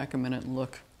stand back a minute and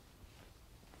look.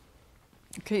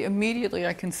 Okay, immediately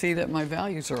I can see that my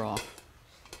values are off.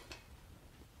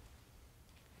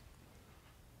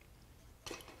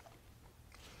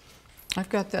 I've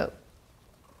got that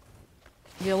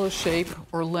yellow shape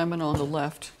or lemon on the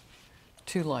left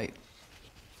too light.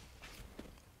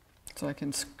 So I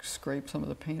can scrape some of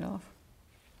the paint off.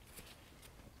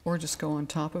 Or just go on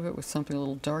top of it with something a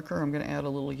little darker. I'm going to add a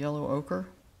little yellow ochre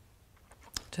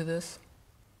to this.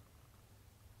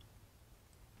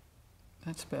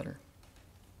 That's better.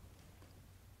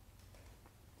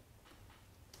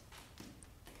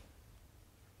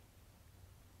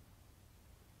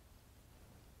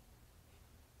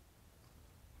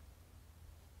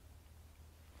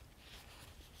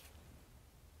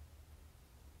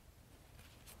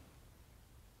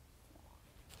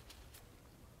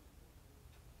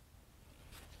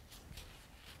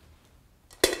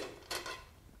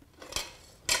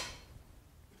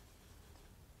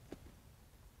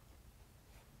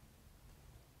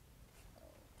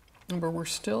 Remember,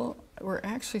 we're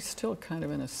actually still kind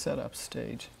of in a setup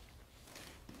stage.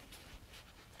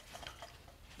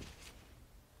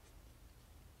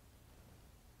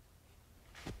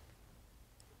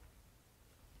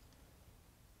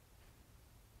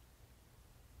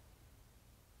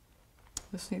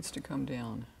 This needs to come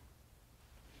down.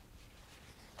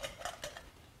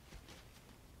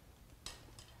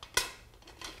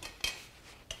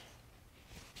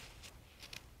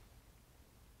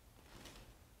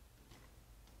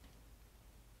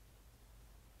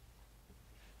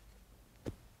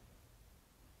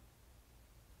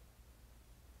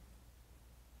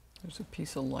 There's a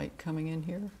piece of light coming in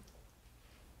here.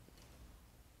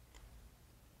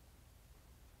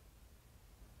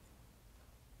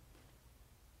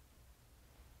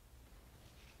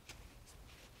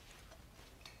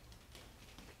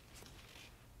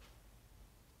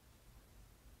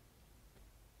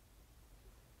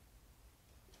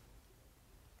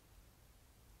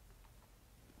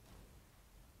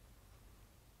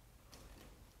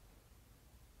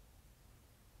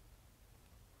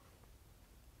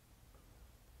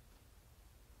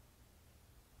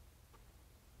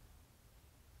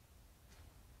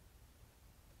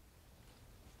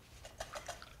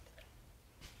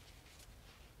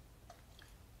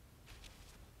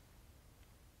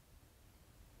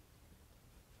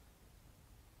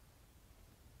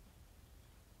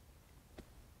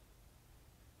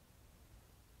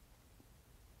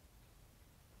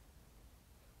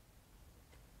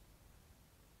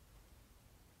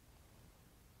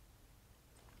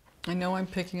 I know I'm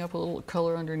picking up a little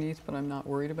color underneath, but I'm not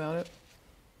worried about it.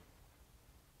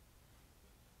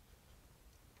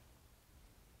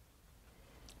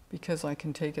 because I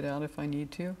can take it out if I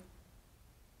need to.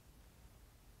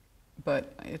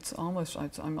 But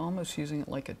I'm almost using it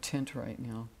like a tint right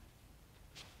now.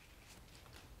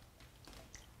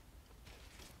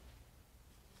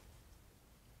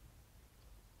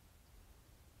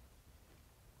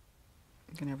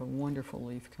 I'm going to have a wonderful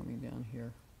leaf coming down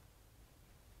here.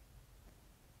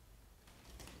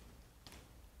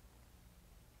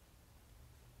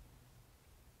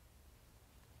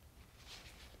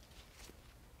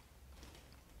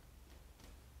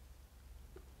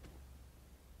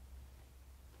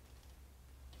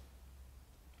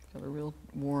 Got a real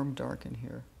warm dark in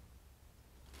here.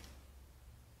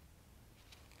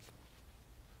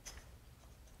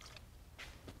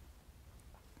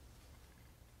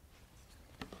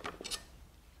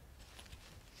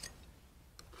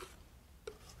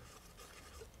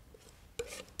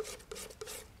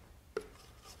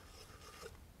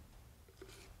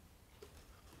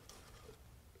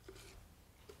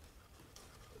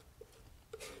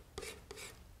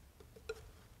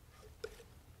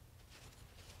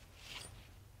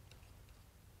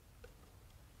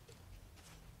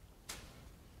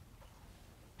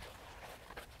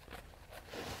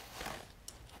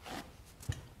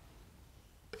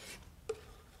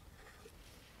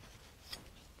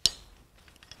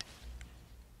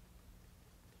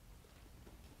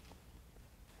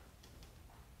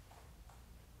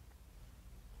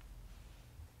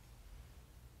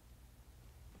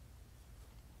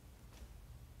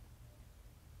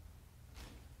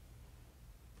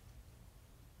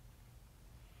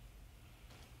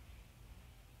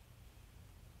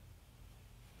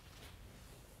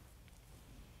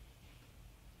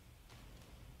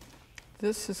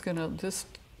 This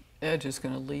edge is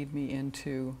gonna lead me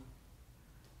into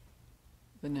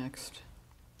the next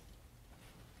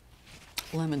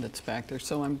lemon that's back there.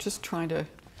 So I'm just trying to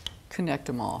connect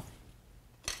them all.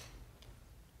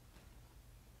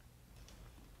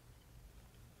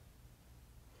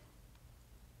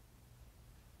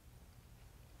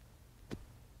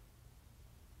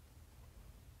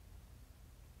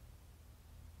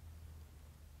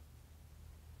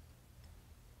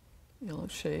 Yellow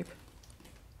shape.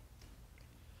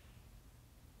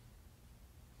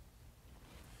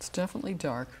 It's definitely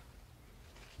dark.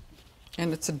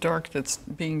 And it's a dark that's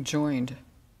being joined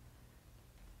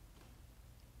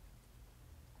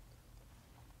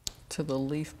to the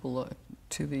leaf below,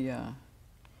 to the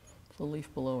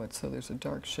leaf below it. So there's a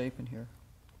dark shape in here.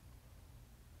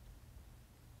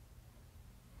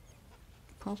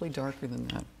 Probably darker than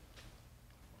that.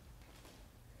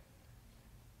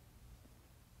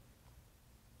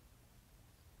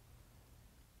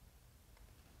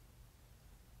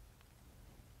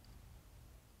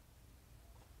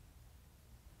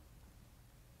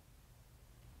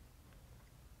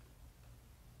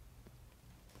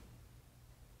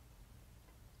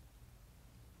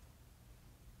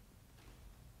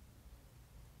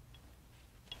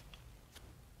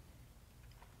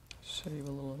 Shave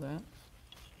a little of that.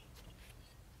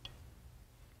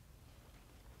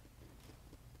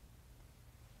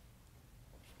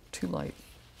 Too light.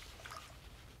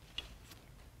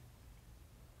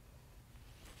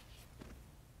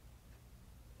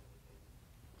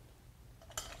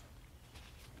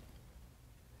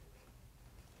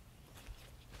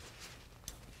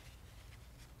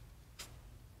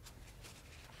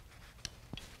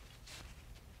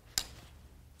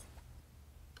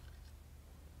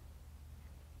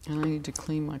 And I need to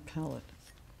clean my palette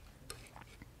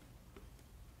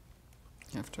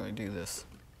after I do this.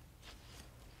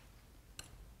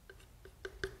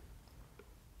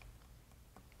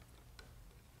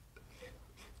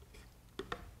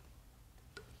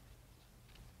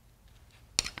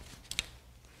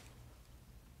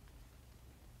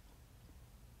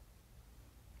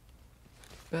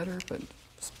 Better, but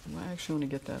I actually want to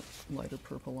get that lighter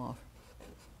purple off.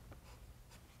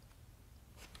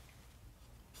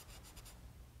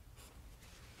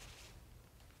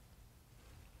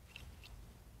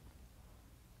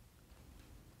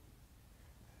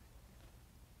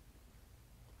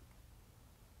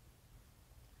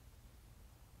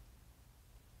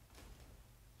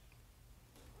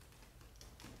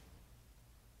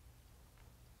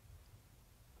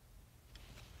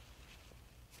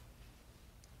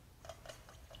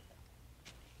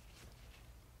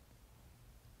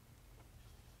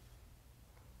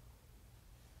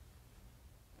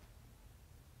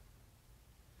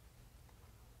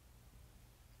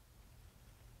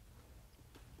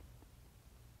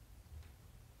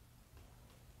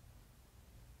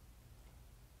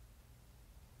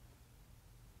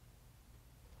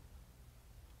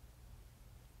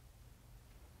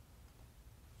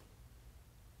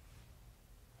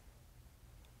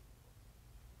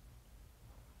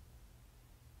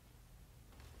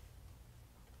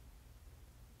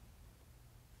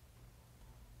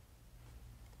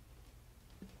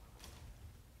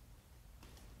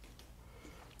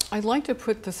 I'd like to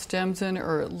put the stems in,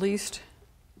 or at least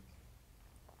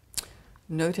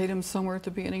notate them somewhere at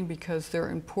the beginning, because they're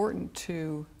important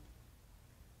to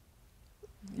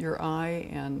your eye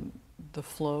and the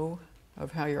flow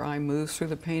of how your eye moves through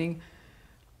the painting.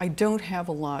 I don't have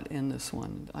a lot in this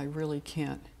one. I really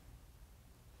can't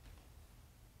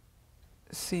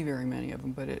see very many of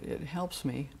them, but it helps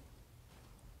me.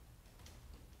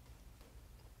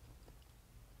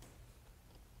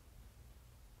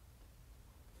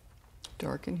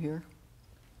 Darken here.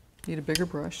 Need a bigger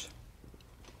brush.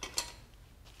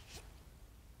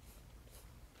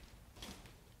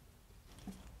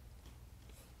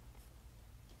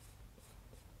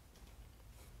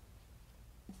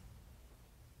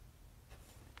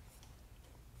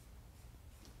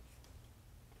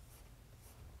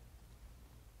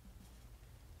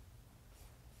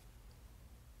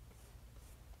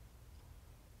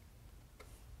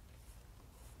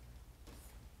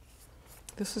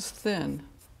 This is thin,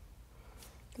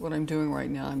 what I'm doing right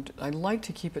now. I like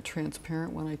to keep it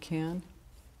transparent when I can.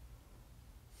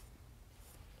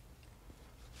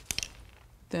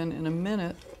 Then in a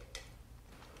minute,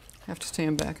 I have to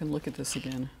stand back and look at this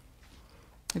again.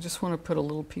 I just want to put a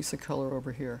little piece of color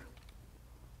over here.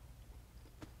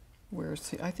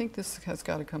 I think this has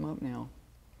got to come up now.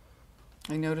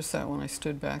 I noticed that when I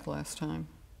stood back last time.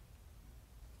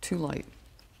 Too light.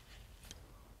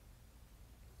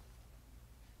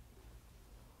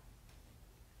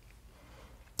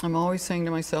 I'm always saying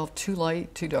to myself, too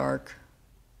light, too dark,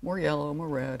 more yellow, more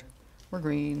red, more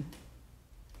green.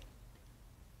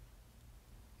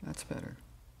 That's better.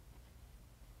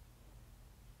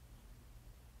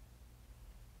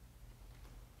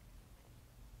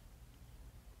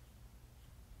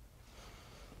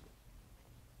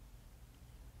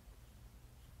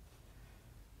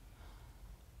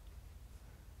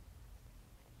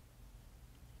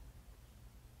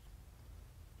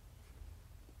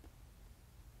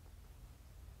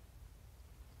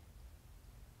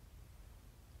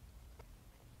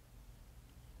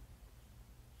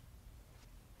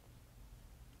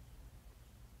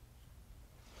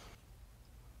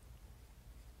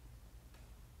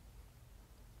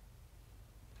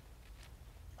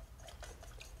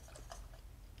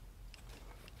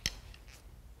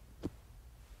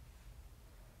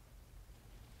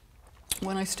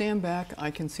 When I stand back,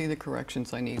 I can see the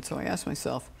corrections I need. So I ask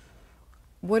myself,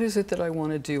 what is it that I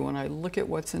want to do? When I look at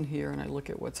what's in here and I look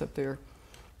at what's up there,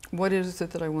 what is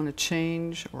it that I want to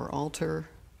change or alter?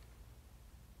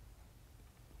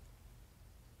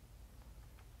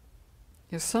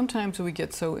 Because sometimes we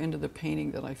get so into the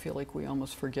painting that I feel like we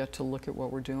almost forget to look at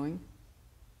what we're doing.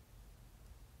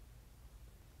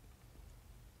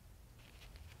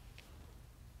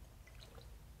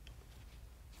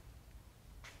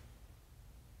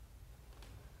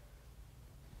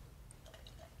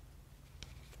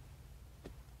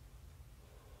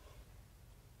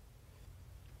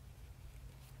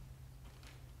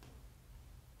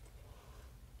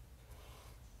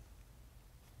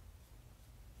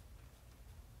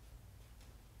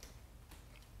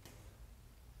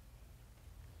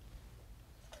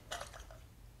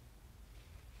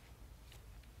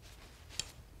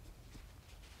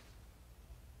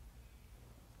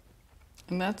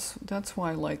 And that's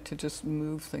why I like to just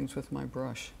move things with my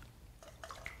brush.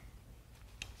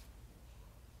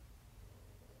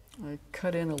 I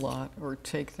cut in a lot or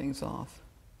take things off.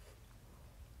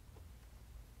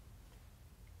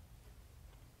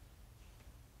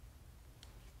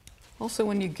 Also,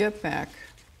 when you get back,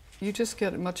 you just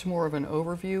get much more of an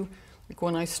overview. Like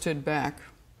when I stood back,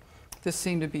 this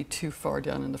seemed to be too far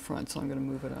down in the front, so I'm going to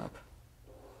move it up.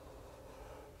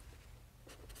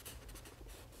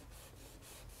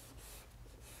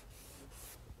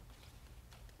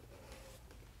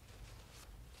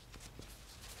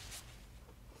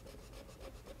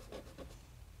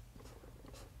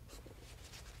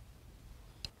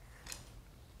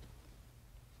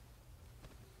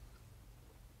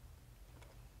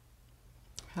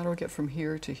 How do I get from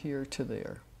here to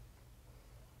there?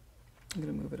 I'm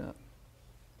going to move it up.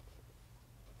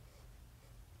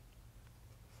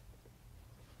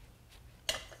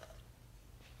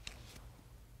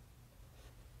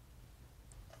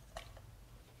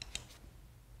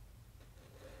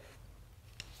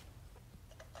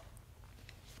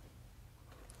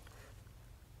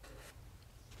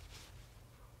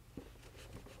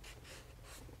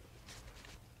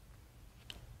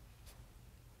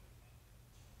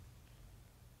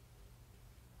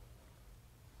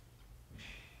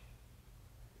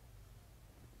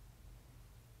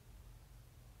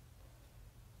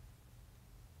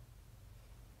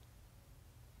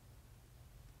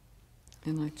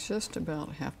 And I just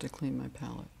about have to clean my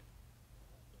palette.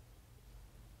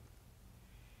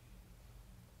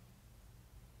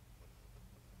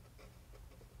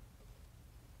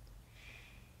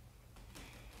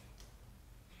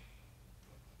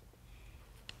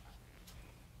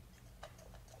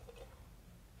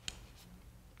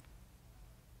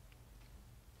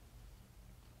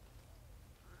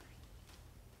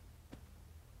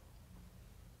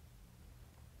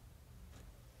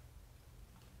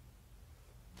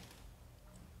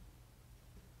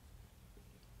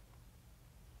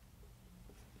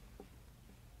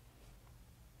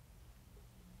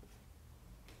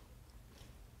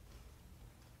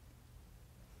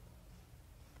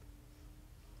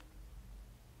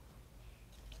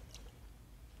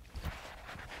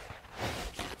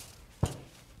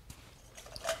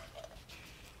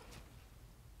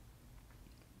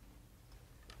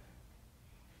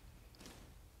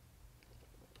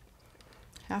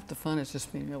 Half the fun is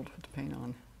just being able to put the paint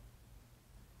on.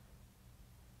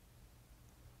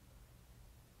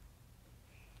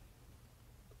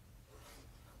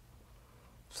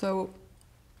 So,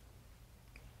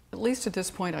 at least at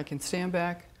this point, I can stand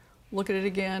back, look at it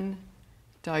again,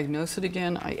 diagnose it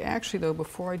again. I actually, though,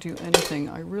 before I do anything,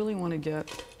 I really want to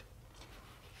get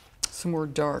some more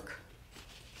dark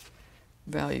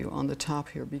value on the top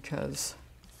here, because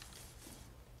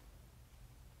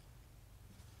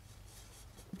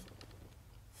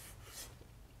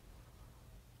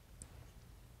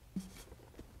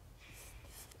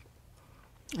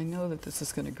I know that this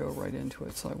is going to go right into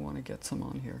it, so I want to get some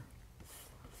on here.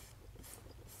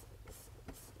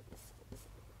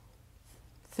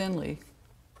 Thinly,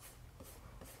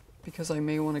 because I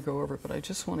may want to go over it, but I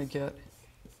just want to get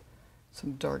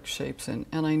some dark shapes in.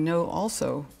 And I know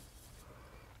also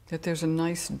that there's a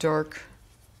nice dark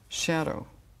shadow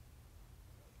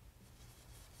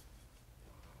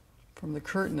from the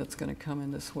curtain that's going to come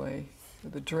in this way, or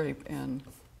the drape, and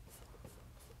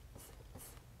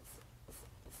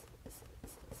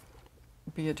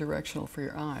be a directional for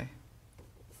your eye.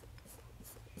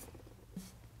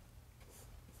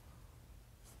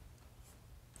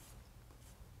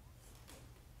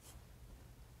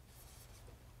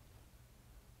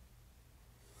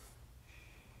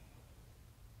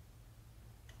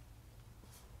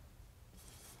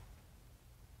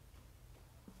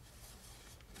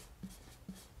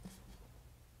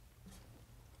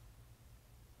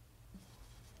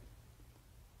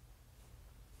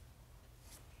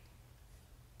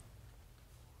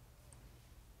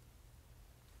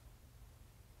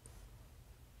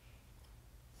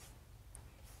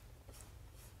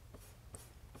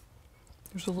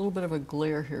 There's a little bit of a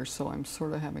glare here, so I'm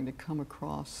sort of having to come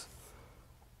across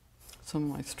some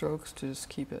of my strokes to just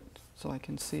keep it so I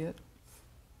can see it.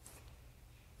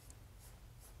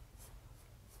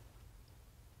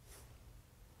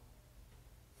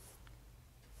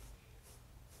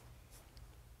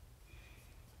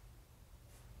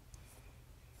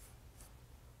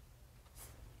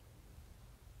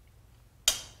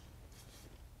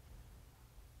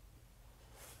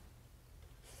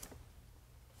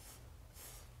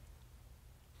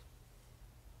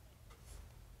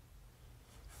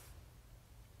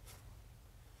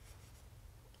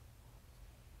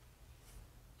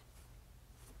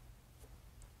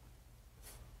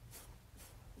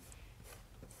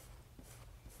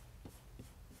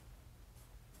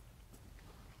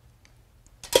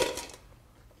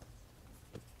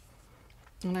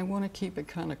 And I want to keep it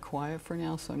kind of quiet for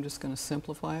now, so I'm just going to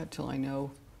simplify it till I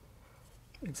know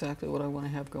exactly what I want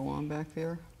to have go on back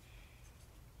there.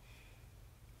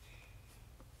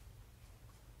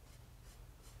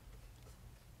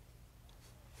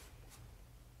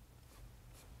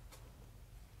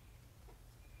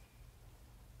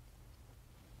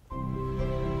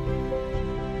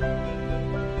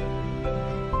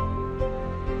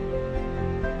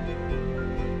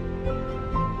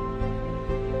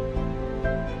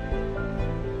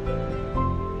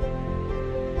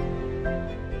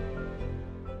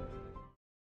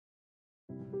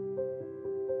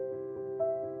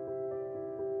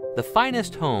 The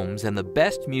finest homes and the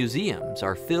best museums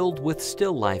are filled with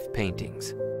still life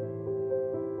paintings.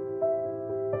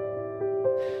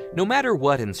 No matter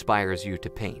what inspires you to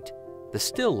paint, the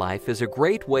still life is a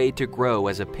great way to grow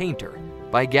as a painter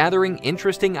by gathering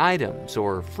interesting items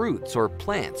or fruits or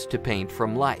plants to paint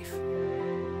from life.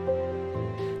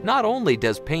 Not only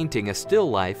does painting a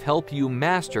still life help you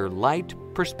master light,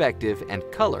 perspective, and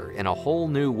color in a whole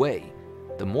new way,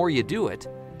 the more you do it,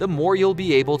 the more you'll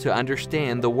be able to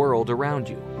understand the world around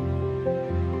you.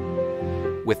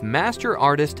 With master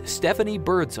artist Stephanie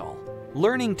Birdsall,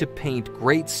 Learning to paint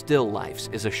great still lifes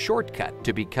is a shortcut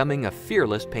to becoming a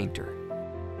fearless painter.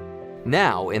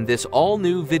 Now, in this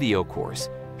all-new video course,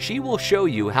 she will show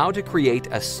you how to create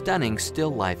a stunning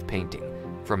still life painting,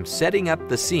 from setting up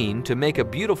the scene to make a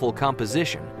beautiful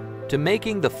composition, to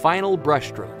making the final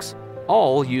brushstrokes,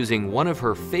 all using one of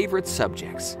her favorite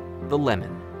subjects, the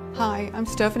lemon. Hi, I'm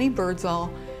Stephanie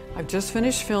Birdsall. I've just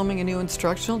finished filming a new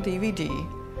instructional DVD.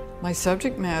 My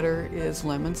subject matter is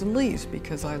lemons and leaves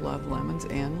because I love lemons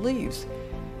and leaves.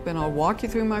 And I'll walk you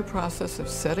through my process of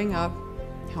setting up,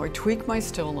 how I tweak my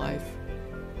still life,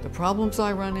 the problems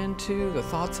I run into, the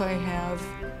thoughts I have,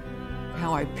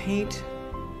 how I paint,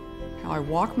 how I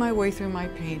walk my way through my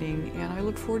painting, and I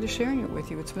look forward to sharing it with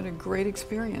you. It's been a great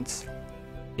experience.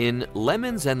 In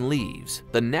Lemons and Leaves,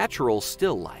 the natural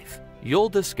still life, you'll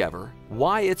discover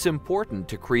why it's important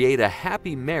to create a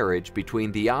happy marriage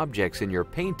between the objects in your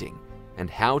painting and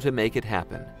how to make it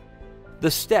happen.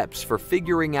 The steps for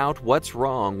figuring out what's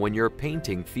wrong when your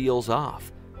painting feels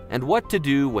off and what to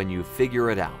do when you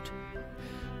figure it out.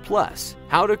 Plus,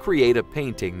 how to create a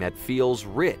painting that feels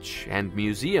rich and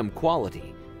museum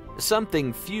quality,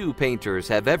 something few painters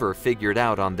have ever figured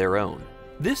out on their own.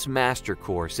 This master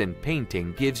course in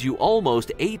painting gives you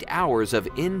almost 8 hours of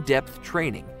in-depth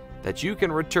training that you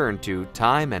can return to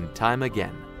time and time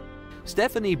again.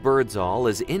 Stephanie Birdsall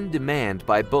is in demand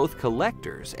by both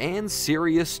collectors and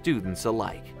serious students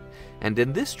alike. And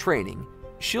in this training,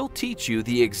 she'll teach you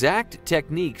the exact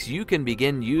techniques you can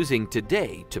begin using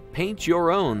today to paint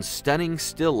your own stunning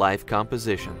still life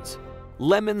compositions.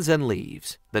 Lemons and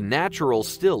Leaves, the natural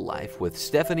still life with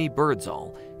Stephanie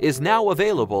Birdsall, is now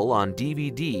available on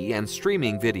DVD and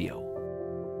streaming video.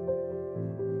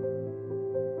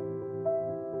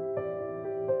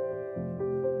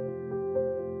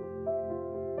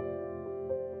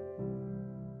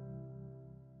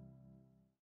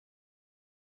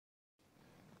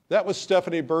 That was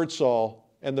Stephanie Birdsall,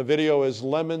 and the video is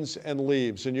Lemons and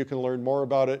Leaves, and you can learn more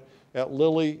about it at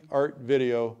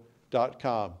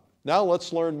lilyartvideo.com. Now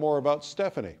let's learn more about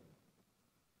Stephanie.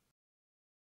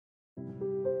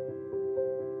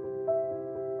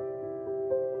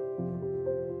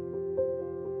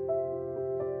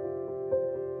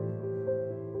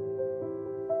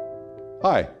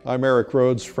 Hi, I'm Eric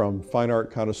Rhodes from Fine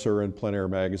Art Connoisseur and Plein Air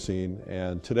magazine,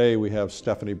 and today we have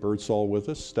Stephanie Birdsall with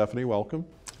us. Stephanie, welcome.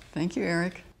 Thank you,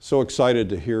 Eric. So excited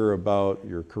to hear about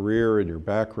your career and your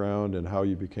background and how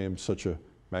you became such a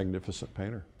magnificent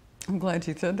painter. I'm glad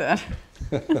you said that.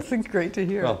 That's great to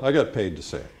hear. Well, I got paid to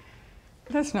say it.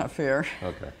 That's not fair.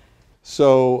 Okay.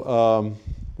 So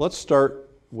let's start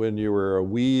when you were a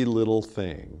wee little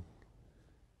thing.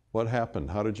 What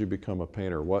happened? How did you become a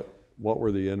painter? What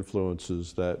were the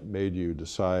influences that made you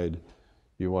decide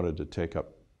you wanted to take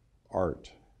up art?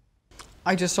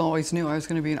 I just always knew I was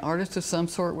going to be an artist of some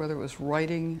sort, whether it was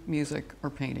writing, music, or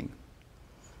painting.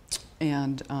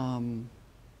 And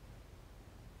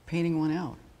painting won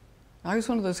out. I was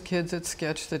one of those kids that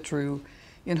sketched, that drew.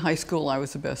 In high school, I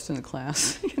was the best in the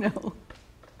class, you know.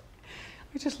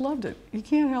 I just loved it. You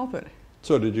can't help it.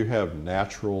 So did you have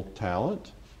natural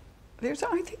talent? I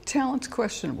think talent's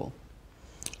questionable.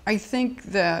 I think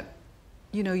that,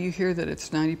 you know, you hear that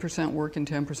it's 90% work and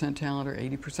 10% talent, or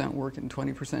 80% work and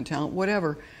 20% talent,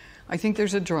 whatever. I think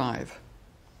there's a drive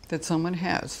that someone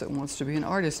has that wants to be an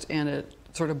artist, and it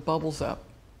sort of bubbles up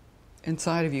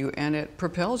inside of you and it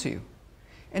propels you.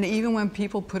 And even when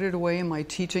people put it away in my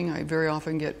teaching, I very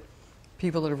often get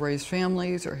people that have raised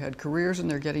families or had careers and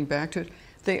they're getting back to it.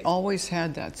 They always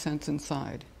had that sense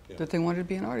inside that they wanted to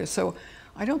be an artist. So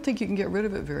I don't think you can get rid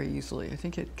of it very easily. I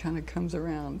think it kind of comes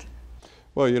around.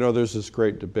 Well, you know, there's this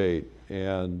great debate,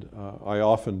 and I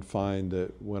often find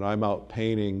that when I'm out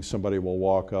painting, somebody will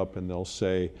walk up and they'll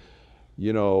say,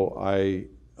 you know, I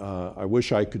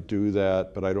wish I could do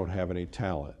that, but I don't have any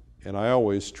talent. And I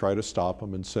always try to stop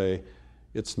them and say,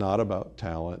 it's not about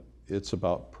talent, it's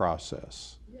about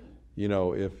process. Yeah. You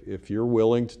know, if you're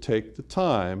willing to take the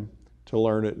time to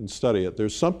learn it and study it.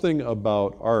 There's something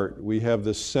about art. We have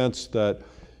this sense that,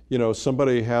 you know,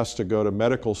 somebody has to go to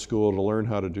medical school to learn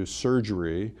how to do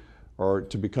surgery or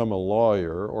to become a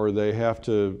lawyer, or they have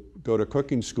to go to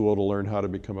cooking school to learn how to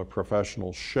become a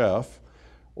professional chef,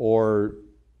 or,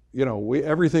 you know,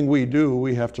 everything we do,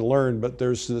 we have to learn, but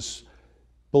there's this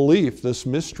belief, this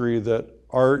mystery that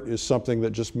art is something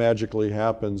that just magically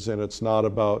happens, and it's not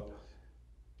about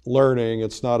learning,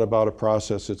 it's not about a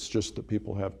process, it's just that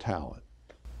people have talent.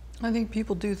 I think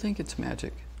people do think it's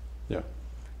magic. Yeah.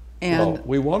 And well,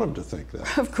 we want them to think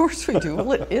that. Of course we do.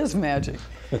 Well, it is magic.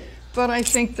 But I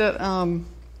think that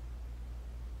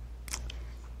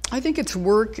I think it's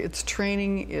work, it's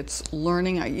training, it's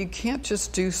learning. You can't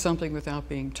just do something without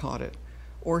being taught it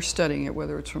or studying it,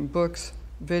 whether it's from books,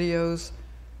 videos,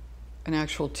 an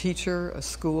actual teacher, a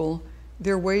school.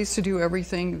 There are ways to do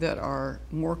everything that are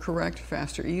more correct,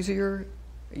 faster, easier.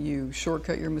 You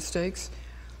shortcut your mistakes.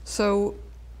 So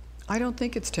I don't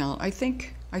think it's talent. I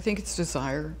think it's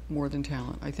desire more than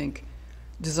talent. I think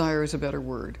desire is a better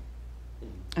word.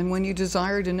 And when you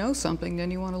desire to know something,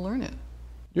 then you want to learn it.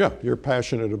 Yeah, you're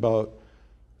passionate about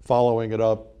following it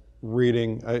up,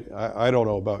 reading. I don't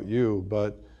know about you,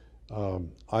 but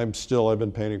I've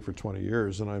been painting for 20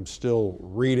 years, and I'm still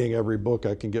reading every book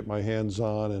I can get my hands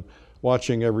on, and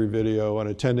watching every video, and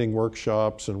attending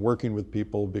workshops, and working with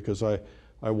people because I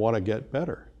want to get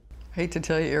better. I hate to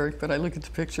tell you, Eric, but I look at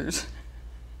the pictures.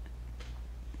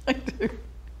 I do.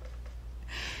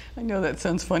 I know that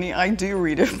sounds funny. I do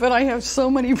read it, but I have so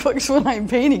many books when I'm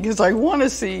painting because I want to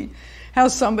see how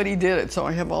somebody did it. So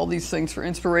I have all these things for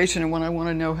inspiration, and when I want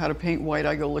to know how to paint white,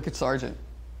 I go look at Sargent.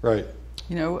 Right.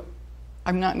 You know,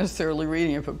 I'm not necessarily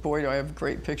reading it, but boy, do I have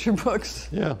great picture books.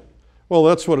 Yeah. Well,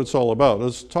 that's what it's all about.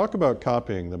 Let's talk about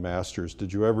copying the masters.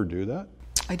 Did you ever do that?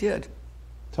 I did.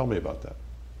 Tell me about that.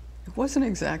 It wasn't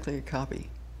exactly a copy,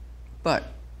 but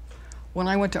when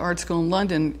I went to art school in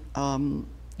London,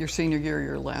 your senior year,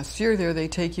 your last year there, they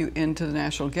take you into the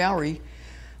National Gallery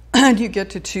and you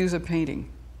get to choose a painting,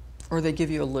 or they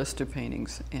give you a list of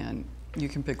paintings and you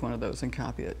can pick one of those and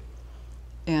copy it.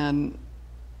 And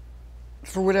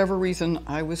for whatever reason,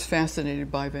 I was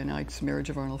fascinated by Van Eyck's Marriage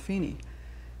of Arnolfini,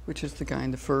 which is the guy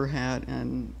in the fur hat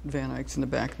and Van Eyck's in the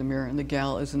back of the mirror and the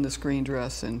gal is in this green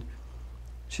dress and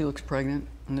she looks pregnant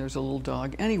and there's a little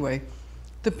dog. Anyway,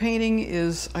 the painting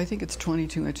is, I think it's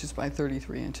 22 inches by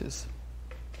 33 inches.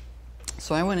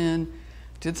 So I went in,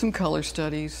 did some color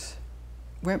studies,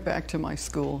 went back to my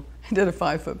school, and did a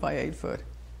 5 foot by 8 foot.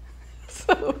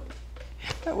 So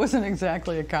that wasn't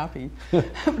exactly a copy.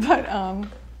 But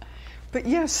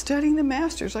yes, studying the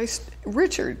masters.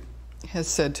 Richard has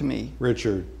said to me.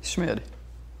 Richard. Schmid.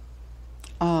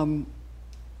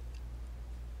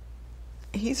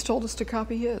 He's told us to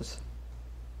copy his,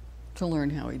 to learn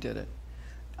how he did it.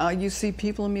 You see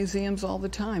people in museums all the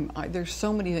time. There's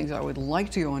so many things I would like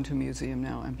to go into a museum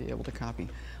now and be able to copy.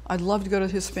 I'd love to go to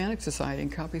the Hispanic Society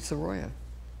and copy Sorolla.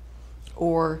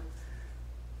 Or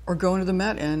go into the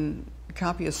Met and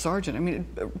copy a Sargent. I mean,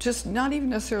 just not even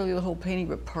necessarily the whole painting,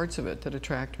 but parts of it that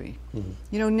attract me. Mm-hmm.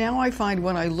 You know, now I find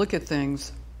when I look at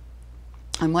things,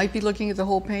 I might be looking at the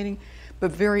whole painting,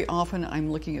 but very often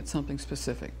I'm looking at something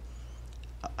specific.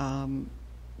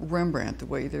 Rembrandt, the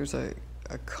way there's a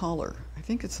collar, I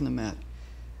think it's in the Met,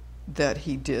 that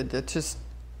he did that just,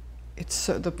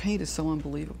 the paint is so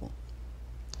unbelievable.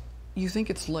 You think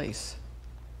it's lace,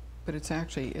 but it's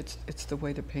actually, it's the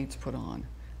way the paint's put on,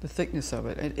 the thickness of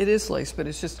it. It is lace, but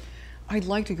it's just, I'd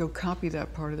like to go copy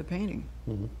that part of the painting.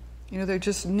 Mm-hmm. You know, they're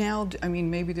just now, I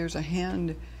mean, maybe there's a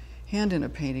hand in a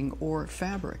painting or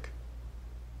fabric.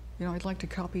 You know, I'd like to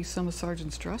copy some of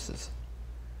Sargent's dresses.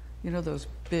 You know, those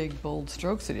big, bold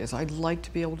strokes it is. I'd like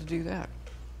to be able to do that.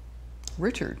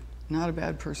 Richard, not a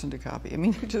bad person to copy. I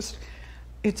mean,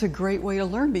 it's a great way to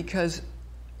learn because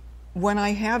when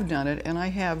I have done it, and I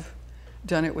have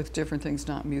done it with different things,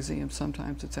 not museums,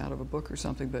 sometimes it's out of a book or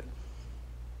something, but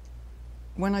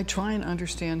when I try and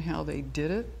understand how they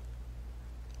did it,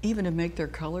 even to make their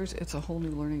colors, it's a whole new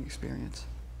learning experience.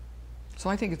 So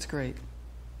I think it's great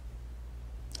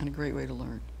and a great way to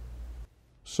learn.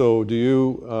 So do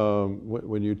you,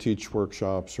 when you teach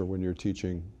workshops or when you're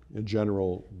teaching in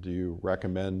general, do you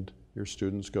recommend your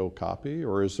students go copy,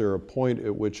 or is there a point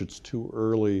at which it's too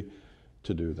early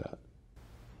to do that?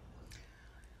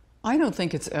 I don't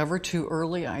think it's ever too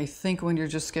early. I think when you're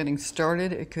just getting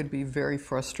started, it could be very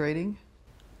frustrating.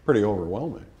 Pretty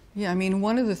overwhelming. Yeah, I mean,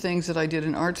 one of the things that I did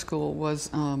in art school was,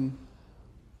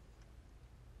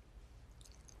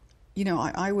 you know,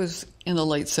 I was in the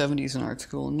late 70s in art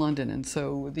school in London, and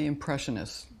so the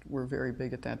Impressionists were very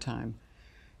big at that time.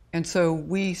 And so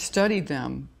we studied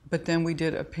them, but then we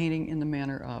did a painting in the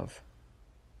manner of.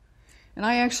 And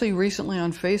I actually recently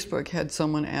on Facebook had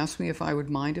someone ask me if I would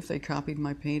mind if they copied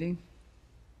my painting.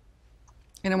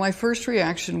 And my first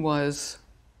reaction was,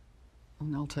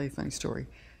 and I'll tell you a funny story,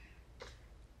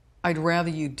 I'd rather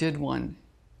you did one,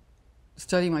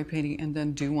 study my painting, and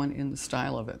then do one in the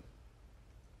style of it.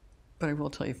 But I will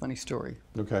tell you a funny story.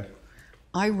 Okay.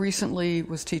 I recently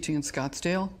was teaching in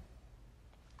Scottsdale,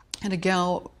 and a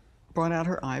gal brought out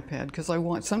her iPad, because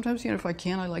sometimes, you know, if I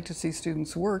can, I like to see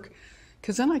students work,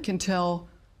 because then I can tell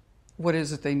what it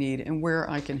is that they need and where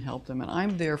I can help them. And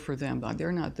I'm there for them.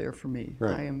 They're not there for me.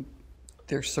 Right. I am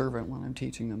their servant when I'm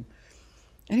teaching them.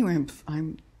 Anyway,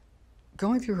 I'm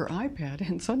going through her iPad,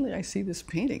 and suddenly I see this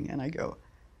painting, and I go,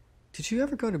 "Did you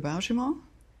ever go to Bauschemont?"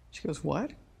 She goes,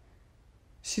 "What?"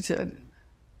 She said,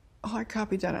 "Oh, I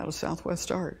copied that out of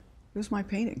Southwest Art. It was my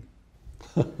painting."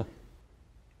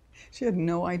 She had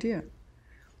no idea.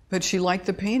 But she liked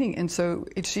the painting, and so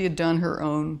she had done her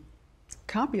own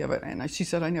copy of it. And she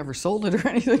said, "I never sold it or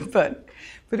anything," but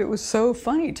it was so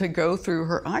funny to go through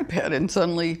her iPad and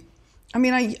suddenly, I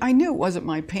mean, I knew it wasn't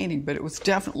my painting, but it was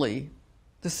definitely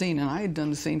the scene, and I had done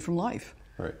the scene from life.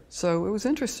 Right. So it was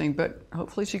interesting, but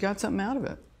hopefully she got something out of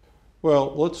it.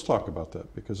 Well, let's talk about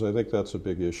that, because I think that's a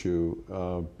big issue,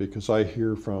 because I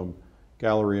hear from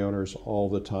gallery owners all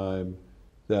the time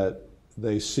that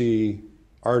they see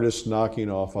artists knocking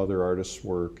off other artists'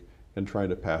 work and trying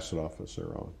to pass it off as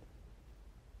their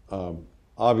own.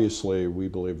 Obviously, we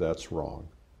believe that's wrong.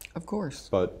 Of course.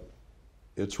 But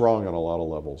it's wrong on a lot of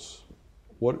levels.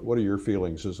 What are your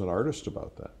feelings as an artist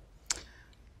about that?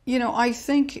 You know, I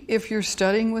think if you're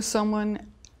studying with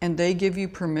someone and they give you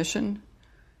permission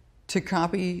to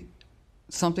copy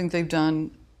something they've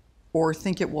done or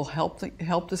think it will help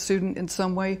the student in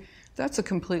some way, that's a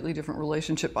completely different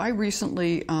relationship. I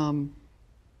recently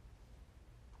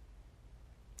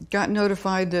got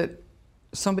notified that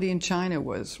somebody in China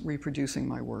was reproducing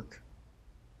my work.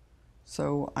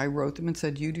 So I wrote them and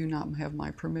said, "You do not have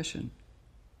my permission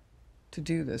to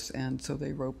do this." And so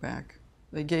they wrote back.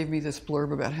 They gave me this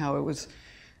blurb about how it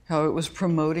was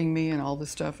promoting me and all this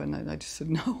stuff, and I just said,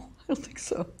 "No, I don't think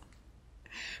so."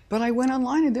 But I went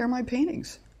online, and there are my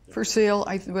paintings for sale.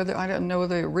 I don't know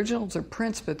whether they're originals or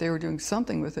prints, but they were doing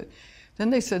something with it. Then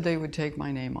they said they would take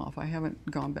my name off. I haven't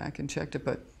gone back and checked it,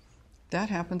 but that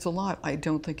happens a lot. I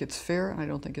don't think it's fair, and I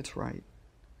don't think it's right.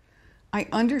 I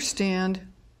understand,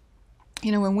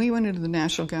 you know, when we went into the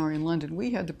National Gallery in London,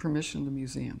 we had the permission of the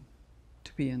museum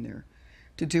to be in there,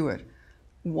 to do it.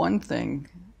 One thing,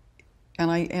 and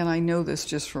I know this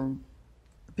just from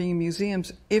being in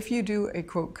museums, if you do a,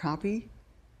 quote, copy,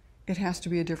 it has to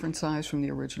be a different size from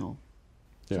the original.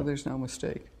 Yeah. So there's no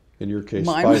mistake. In your case,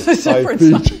 mine was a different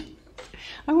size.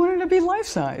 I wanted it to be life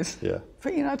size. Yeah.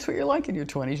 But you know, that's what you're like in your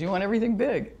 20s. You want everything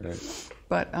big. Right.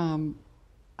 But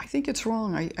I think it's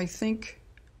wrong. I think,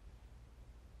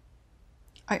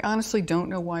 I honestly don't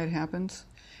know why it happens.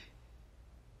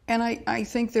 And I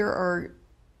think there are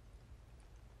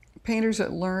painters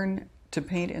that learn to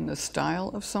paint in the style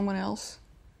of someone else,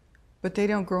 but they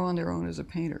don't grow on their own as a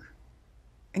painter.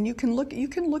 And you can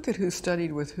look at who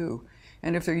studied with who,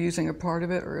 and if they're using a part of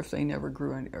it, or if they never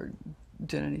grew or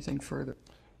did anything further.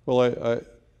 Well,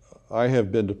 I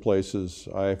have been to places,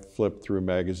 I've flipped through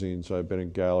magazines, I've been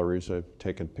in galleries, I've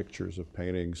taken pictures of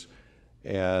paintings,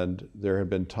 and there have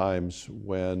been times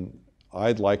when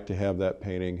I'd like to have that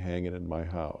painting hanging in my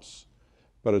house.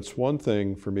 But it's one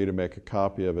thing for me to make a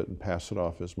copy of it and pass it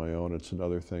off as my own. It's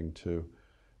another thing to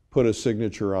put a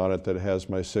signature on it that has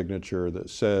my signature that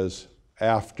says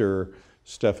after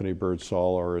Stephanie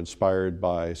Birdsall or inspired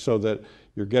by, so that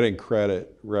you're getting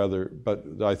credit rather. But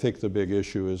I think the big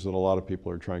issue is that a lot of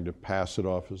people are trying to pass it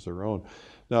off as their own.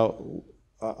 Now,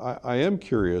 I am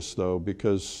curious though,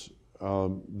 because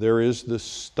there is this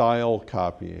style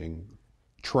copying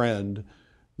trend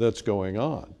that's going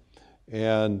on.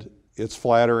 And it's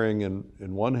flattering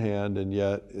in one hand, and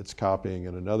yet it's copying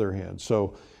in another hand.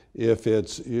 So if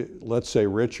it's, let's say,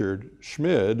 Richard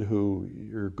Schmid, who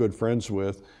you're good friends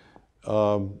with,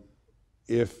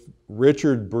 if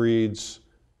Richard breeds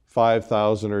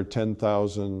 5,000 or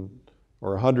 10,000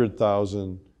 or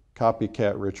 100,000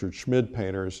 copycat Richard Schmid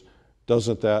painters,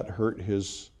 doesn't that hurt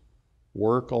his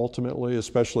work ultimately,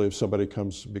 especially if somebody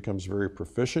becomes very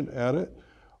proficient at it?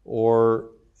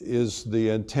 Or is the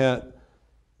intent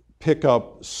pick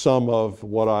up some of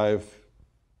what I've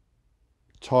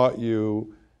taught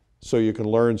you so you can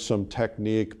learn some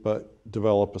technique but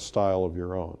develop a style of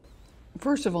your own?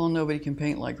 First of all, nobody can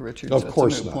paint like Richard. Of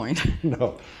course not. That's a point.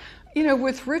 No. You know,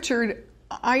 with Richard,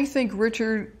 I think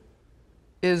Richard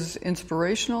is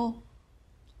inspirational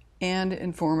and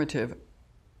informative.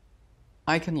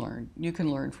 I can learn. You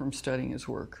can learn from studying his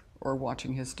work or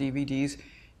watching his DVDs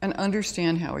and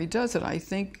understand how he does it. I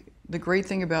think the great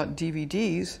thing about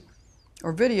DVDs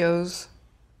or videos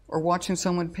or watching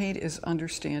someone paint is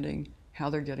understanding how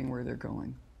they're getting where they're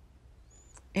going.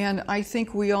 And I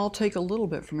think we all take a little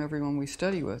bit from everyone we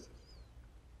study with.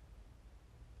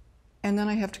 And then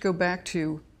I have to go back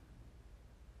to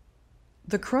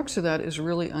the crux of that is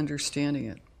really understanding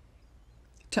it.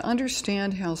 To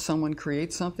understand how someone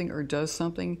creates something or does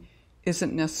something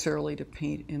isn't necessarily to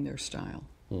paint in their style.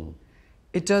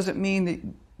 It doesn't mean that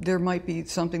there might be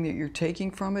something that you're taking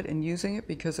from it and using it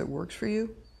because it works for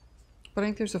you, but I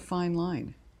think there's a fine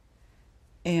line.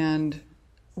 And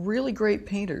really great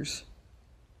painters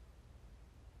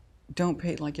don't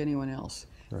paint like anyone else.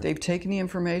 Right. They've taken the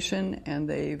information and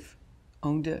they've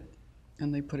owned it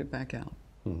and they put it back out.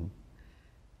 Mm-hmm.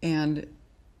 And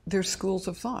there's schools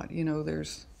of thought. You know,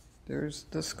 there's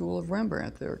the school of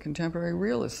Rembrandt. There are contemporary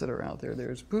realists that are out there.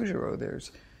 There's Bouguereau.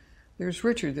 There's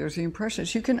Richard. There's the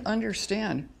Impressionists. You can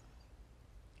understand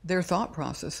their thought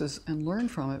processes and learn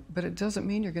from it, but it doesn't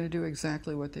mean you're going to do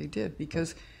exactly what they did,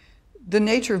 because the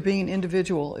nature of being an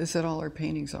individual is that all our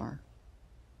paintings are.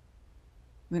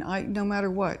 I mean, no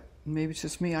matter what, maybe it's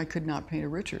just me, I could not paint a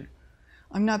Richard.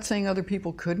 I'm not saying other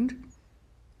people couldn't,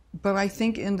 but I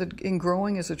think in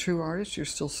growing as a true artist, you're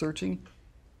still searching.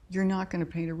 You're not going to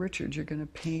paint a Richard. You're going to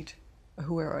paint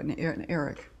an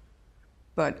Eric.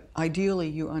 But ideally,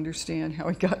 you understand how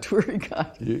he got to where he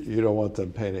got. You don't want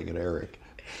them painting an Eric.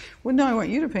 Well, no, I want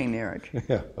you to paint an Eric.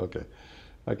 Yeah, okay.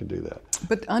 I can do that.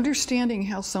 But understanding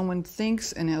how someone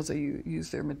thinks and how they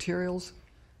use their materials,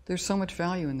 there's so much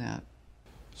value in that.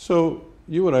 So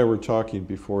you and I were talking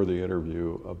before the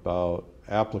interview about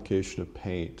application of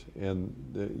paint,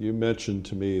 and you mentioned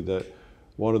to me that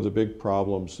one of the big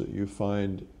problems that you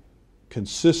find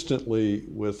consistently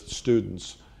with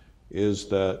students is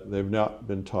that they've not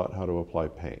been taught how to apply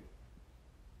paint.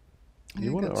 Do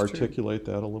you want to articulate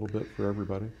that a little bit for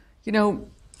everybody? You know,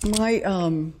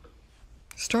 my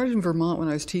started in Vermont when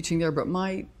I was teaching there, but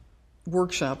my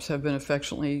workshops have been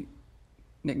affectionately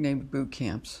nicknamed boot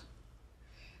camps,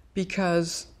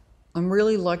 because I'm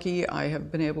really lucky. I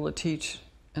have been able to teach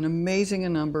an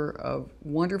amazing number of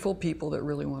wonderful people that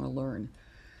really want to learn.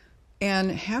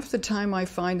 And half the time I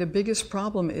find the biggest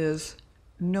problem is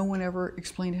no one ever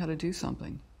explained how to do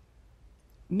something.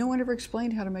 No one ever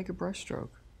explained how to make a brushstroke,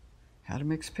 how to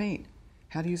mix paint,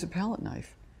 how to use a palette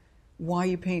knife, why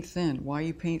you paint thin, why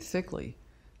you paint thickly,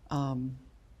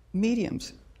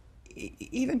 mediums,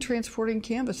 even transporting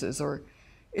canvases, or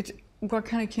what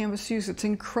kind of canvas to use. It's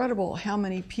incredible how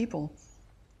many people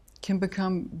can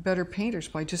become better painters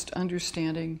by just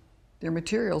understanding their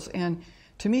materials. And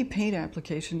to me, paint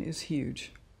application is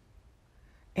huge.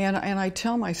 And I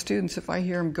tell my students, if I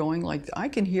hear them going like, I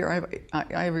can hear,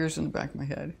 I have ears in the back of my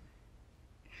head.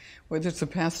 Whether it's a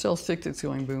pastel stick that's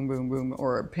going boom, boom, boom,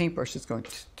 or a paintbrush that's going,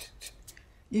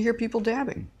 you hear people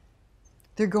dabbing.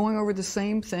 They're going over the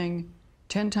same thing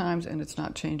 10 times and it's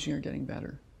not changing or getting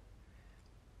better.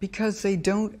 Because they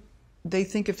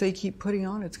think if they keep putting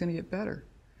on, it's going to get better.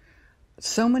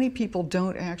 So many people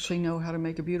don't actually know how to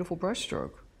make a beautiful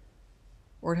brushstroke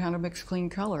or how to mix clean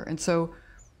color. And so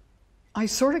I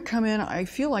sort of come in, I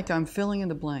feel like I'm filling in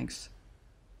the blanks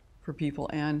for people.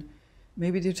 And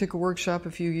maybe they took a workshop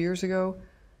a few years ago.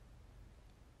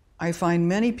 I find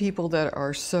many people that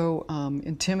are so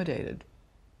intimidated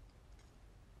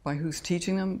by who's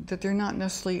teaching them that they're not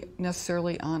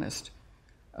necessarily honest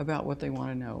about what they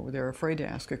want to know. They're afraid to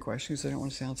ask a question because they don't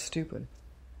want to sound stupid.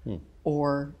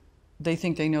 Or they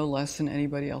think they know less than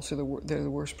anybody else, or they're the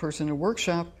worst person in a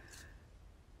workshop.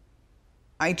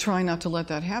 I try not to let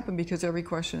that happen, because every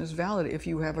question is valid. If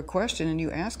you have a question and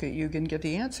you ask it, you can get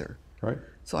the answer. Right.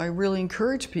 So I really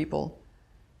encourage people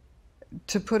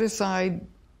to put aside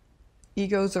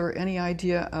egos or any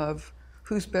idea of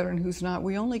who's better and who's not.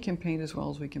 We only can paint as well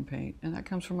as we can paint, and that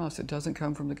comes from us. It doesn't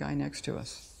come from the guy next to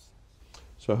us.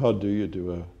 So how do you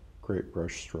do a great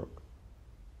brush stroke?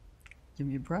 Give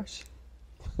me a brush.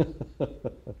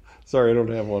 Sorry, I don't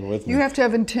have one with me. You have to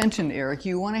have intention, Eric.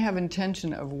 You want to have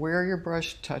intention of where your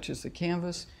brush touches the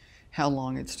canvas, how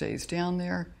long it stays down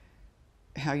there,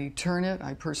 how you turn it.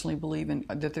 I personally believe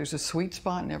that there's a sweet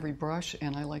spot in every brush,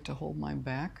 and I like to hold mine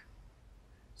back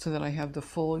so that I have the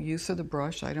full use of the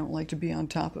brush. I don't like to be on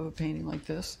top of a painting like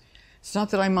this. It's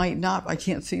not that I might not, I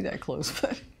can't see that close,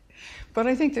 but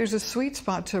I think there's a sweet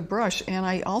spot to a brush. And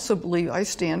I also believe,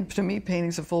 to me,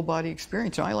 painting's a full body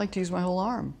experience. So I like to use my whole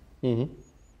arm. Mm-hmm.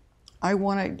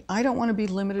 I don't want to be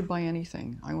limited by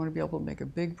anything. I want to be able to make a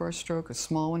big brush stroke, a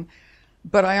small one.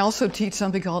 But I also teach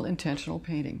something called intentional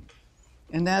painting.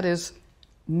 And that is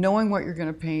knowing what you're going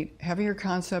to paint, having your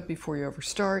concept before you ever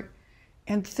start,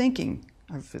 and thinking.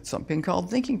 It's something called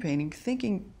thinking painting,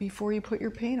 thinking before you put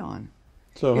your paint on.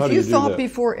 So how do you do that? If you thought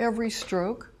before every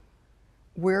stroke,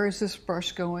 where is this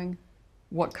brush going?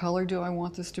 What color do I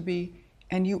want this to be?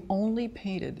 And you only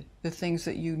painted the things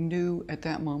that you knew at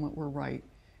that moment were right,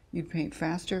 you'd paint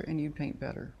faster and you'd paint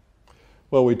better.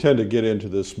 Well, we tend to get into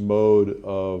this mode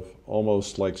of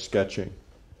almost like sketching.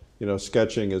 You know,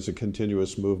 sketching is a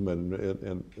continuous movement,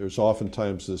 and there's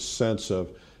oftentimes this sense of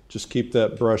just keep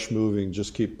that brush moving,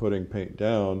 just keep putting paint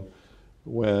down,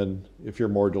 when if you're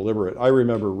more deliberate. I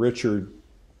remember Richard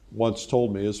once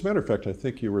told me, as a matter of fact, I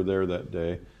think you were there that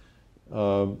day,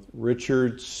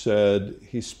 Richard said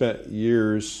he spent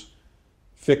years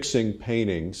fixing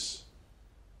paintings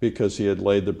because he had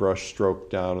laid the brush stroke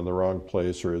down in the wrong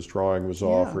place, or his drawing was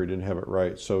off, or he didn't have it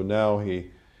right. So now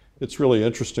it's really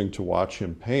interesting to watch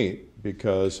him paint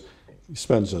because he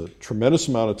spends a tremendous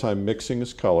amount of time mixing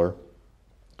his color.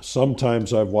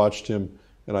 Sometimes I've watched him,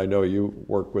 and I know you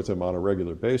work with him on a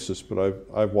regular basis, but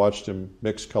I've watched him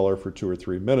mix color for 2 or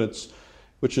 3 minutes,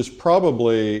 which is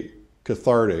probably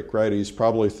cathartic, right? He's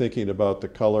probably thinking about the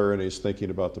color and he's thinking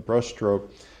about the brush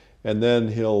stroke, and then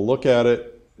he'll look at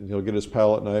it and he'll get his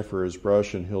palette knife or his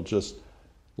brush and he'll just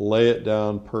lay it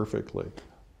down perfectly.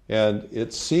 And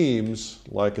it seems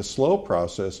like a slow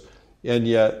process, and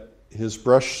yet his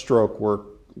brush stroke work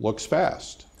looks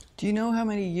fast. Do you know how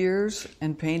many years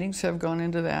and paintings have gone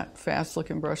into that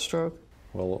fast-looking brush stroke?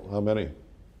 Well, how many?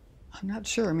 I'm not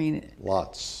sure. I mean,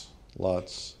 Lots.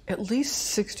 at least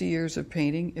 60 years of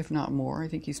painting, if not more. I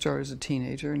think he started as a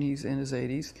teenager and he's in his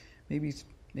 80s,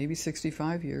 maybe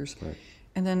 65 years. Right.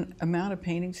 And then amount of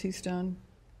paintings he's done,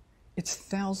 it's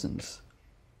thousands.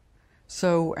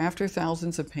 So after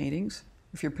thousands of paintings,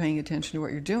 if you're paying attention to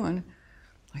what you're doing,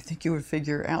 I think you would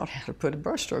figure out how to put a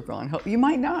brushstroke on. You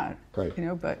might not, right.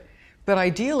 But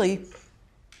ideally,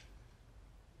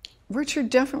 Richard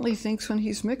definitely thinks when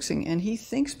he's mixing, and he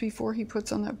thinks before he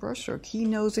puts on that brushstroke. He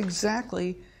knows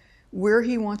exactly where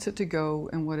he wants it to go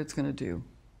and what it's going to do.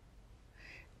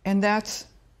 And that's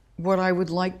what I would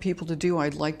like people to do.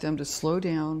 I'd like them to slow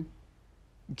down,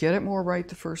 get it more right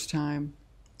the first time,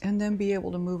 and then be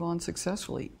able to move on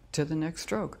successfully to the next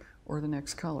stroke or the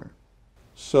next color.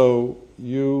 So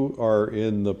you are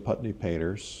in the Putney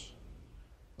Painters.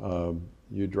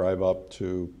 You drive up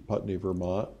to Putney,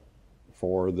 Vermont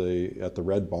at the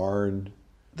Red Barn.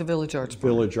 The Village Arts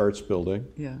Barn. Village Arts Building.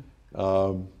 Yeah.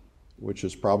 Which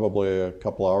is probably a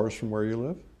couple hours from where you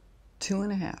live?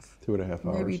 2.5. 2.5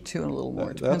 hours. Maybe 2 and a little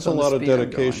more. That's a lot of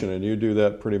dedication, and you do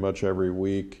that pretty much every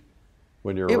week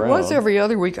when you're around. It was every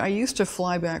other week. I used to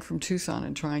fly back from Tucson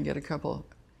and try and get a couple,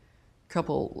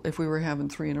 if we were having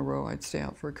 3 in a row, I'd stay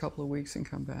out for a couple of weeks and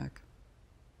come back.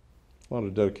 A lot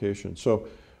of dedication. So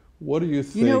what do you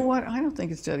think? You know what? I don't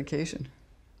think it's dedication.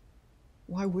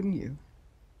 Why wouldn't you?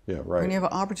 Yeah, right. When you have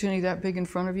an opportunity that big in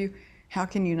front of you, how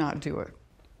can you not do it?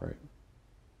 Right.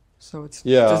 So it's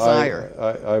desire.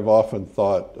 I've often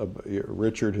thought,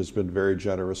 Richard has been very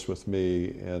generous with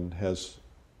me and has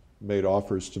made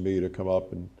offers to me to come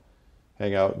up and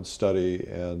hang out and study,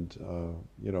 and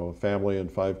a family and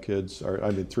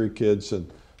 3 kids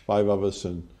and 5 of us,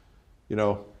 and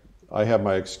I have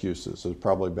my excuses. There's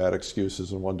probably bad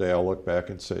excuses, and one day I'll look back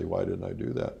and say, why didn't I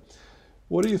do that?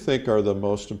 What do you think are the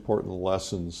most important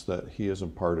lessons that he has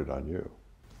imparted on you?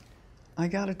 I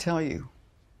got to tell you,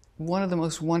 one of the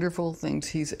most wonderful things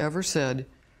he's ever said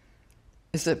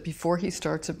is that before he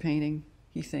starts a painting,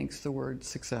 he thinks the word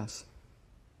success.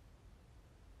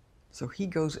 So he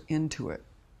goes into it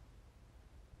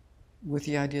with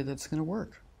the idea that it's going to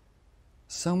work.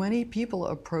 So many people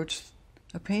approach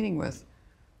a painting with,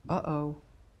 uh-oh,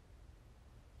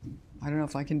 I don't know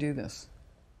if I can do this.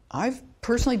 I've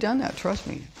personally done that, trust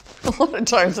me. A lot of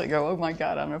times I go, oh my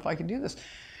God, I don't know if I can do this.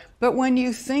 But when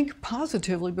you think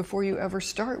positively before you ever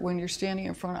start, when you're standing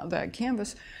in front of that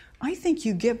canvas, I think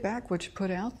you get back what you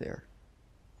put out there.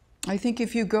 I think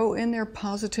if you go in there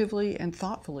positively and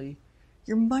thoughtfully,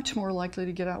 you're much more likely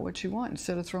to get out what you want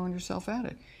instead of throwing yourself at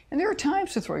it. And there are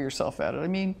times to throw yourself at it. I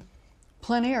mean,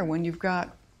 plein air, when you've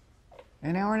got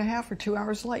an hour and a half or 2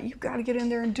 hours light, you've got to get in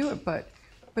there and do it. But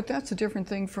that's a different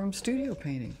thing from studio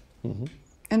painting. Mm-hmm.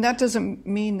 And that doesn't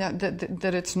mean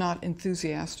that it's not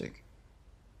enthusiastic.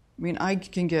 I mean, I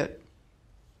can get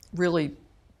really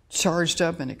charged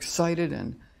up and excited,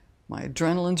 and my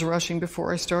adrenaline's rushing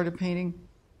before I start a painting.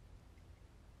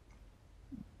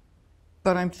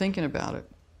 But I'm thinking about it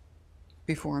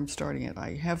before I'm starting it.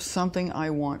 I have something I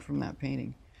want from that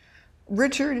painting.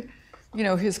 Richard,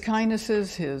 his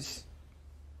kindnesses, his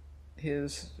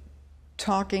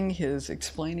talking, his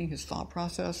explaining, his thought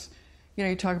process.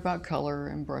 You talk about color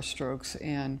and brushstrokes,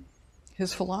 and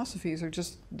his philosophies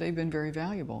they've been very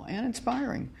valuable and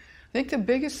inspiring. I think the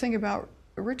biggest thing about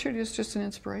Richard is just an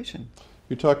inspiration.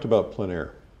 You talked about plein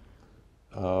air.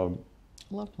 Love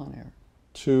plein air.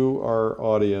 To our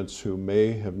audience who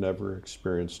may have never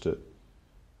experienced it,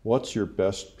 what's your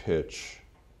best pitch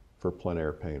for plein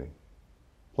air painting?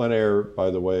 Plein air,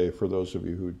 by the way, for those of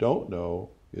you who don't know,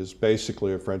 is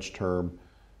basically a French term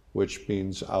which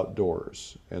means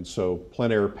outdoors. And so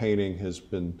plein air painting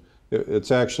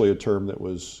it's actually a term that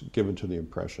was given to the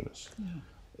Impressionists.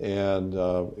 Yeah. And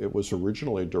it was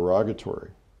originally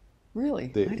derogatory. Really? I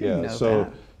didn't know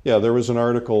that. Yeah, there was an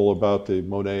article about the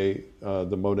Monet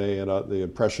and the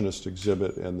Impressionist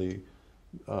exhibit, and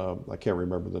I can't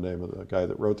remember the name of the guy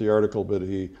that wrote the article, but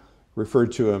he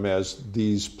referred to him as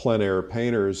these plein air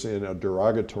painters in a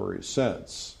derogatory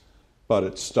sense, but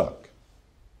it stuck.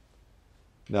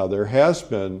 Now there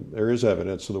is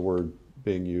evidence of the word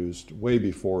being used way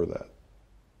before that.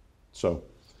 So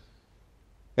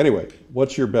anyway,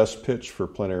 what's your best pitch for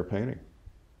plein air painting?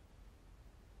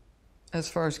 As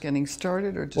far as getting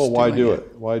started, or just well, why doing do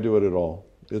it? Why do it at all?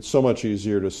 It's so much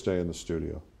easier to stay in the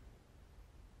studio.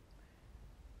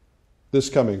 This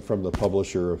coming from the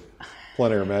publisher of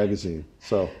Plein Air magazine.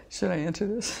 So should I answer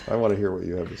this? I want to hear what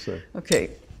you have to say.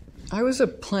 Okay, I was a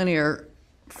plein air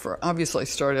obviously I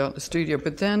started out in the studio,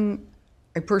 but then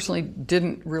I personally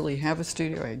didn't really have a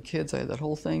studio. I had kids, I had that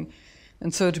whole thing.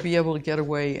 And so to be able to get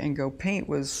away and go paint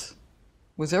was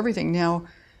everything. Now,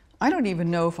 I don't even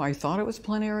know if I thought it was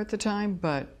plein air at the time,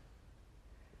 but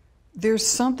there's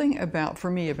something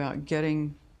for me about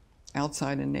getting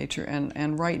outside in nature.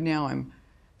 And right now I'm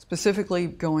specifically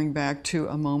going back to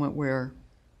a moment where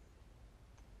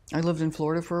I lived in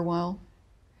Florida for a while,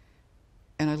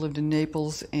 and I lived in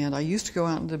Naples, and I used to go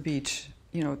out on the beach,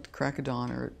 at the crack of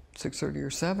dawn or at 6:30 or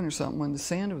 7 or something when the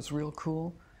sand was real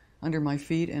cool under my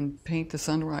feet, and paint the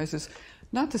sunrises.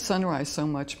 Not the sunrise so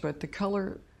much, but the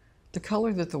color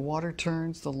that the water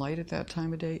turns, the light at that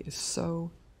time of day is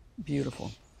so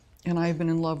beautiful. And I've been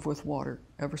in love with water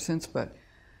ever since, but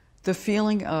the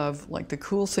feeling of like the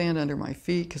cool sand under my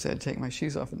feet, because I had to take my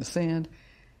shoes off in the sand,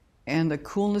 and the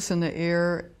coolness in the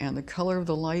air and the color of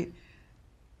the light,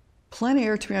 plein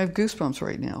air to me, I have goosebumps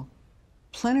right now.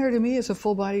 Plein air to me is a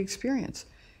full body experience.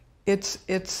 I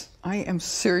am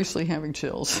seriously having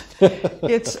chills.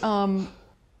 It's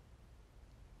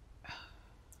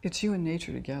you and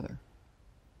nature together.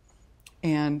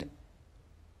 And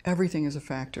everything is a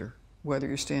factor, whether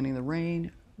you're standing in the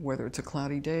rain, whether it's a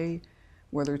cloudy day,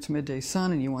 whether it's midday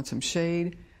sun and you want some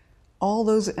shade. All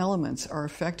those elements are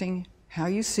affecting how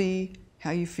you see,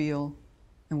 how you feel,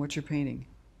 and what you're painting.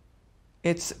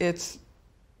 It's a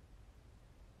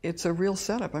real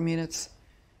setup. I mean,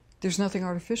 there's nothing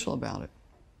artificial about it.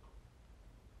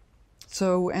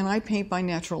 So, and I paint by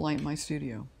natural light in my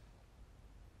studio.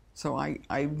 So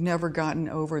I've never gotten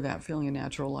over that feeling of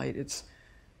natural light.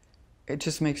 It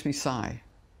just makes me sigh.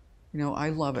 I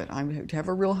love it. I have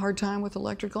a real hard time with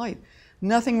electric light.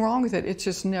 Nothing wrong with it. It's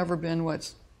just never been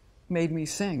what's made me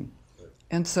sing.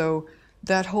 And so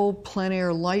that whole plein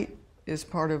air light is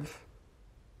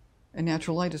and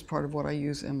natural light is part of what I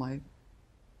use in my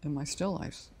still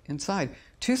lifes inside.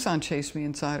 Tucson chased me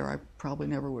inside, or I probably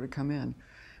never would have come in.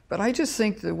 But I just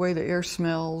think the way the air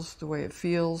smells, the way it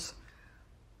feels,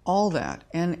 all that,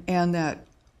 and that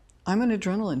I'm an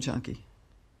adrenaline junkie.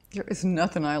 There is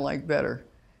nothing I like better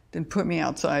than put me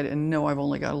outside and know I've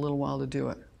only got a little while to do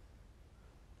it.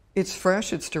 It's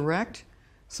fresh, it's direct.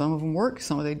 Some of them work,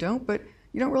 some of them don't, but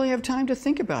you don't really have time to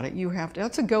think about it.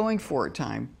 That's a going for it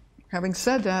time. Having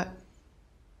said that,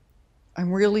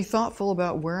 I'm really thoughtful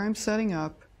about where I'm setting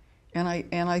up, and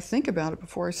I think about it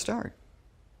before I start.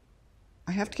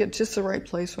 I have to get just the right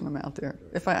place when I'm out there.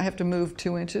 If I have to move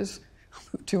 2 inches, I'll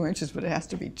move 2 inches, but it has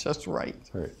to be just right.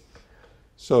 Right.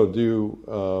 So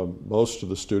do most of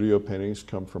the studio paintings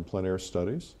come from plein air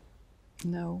studies?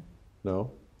 No.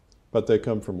 No? But they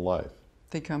come from life?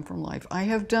 They come from life. I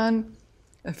have done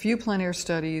a few plein air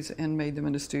studies and made them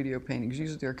into studio paintings.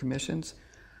 Usually they're commissions.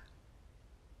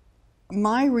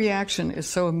 My reaction is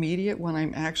so immediate when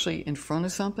I'm actually in front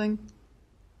of something.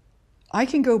 I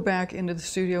can go back into the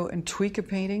studio and tweak a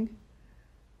painting,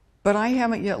 but I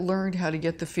haven't yet learned how to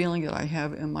get the feeling that I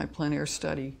have in my plein air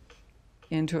study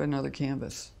into another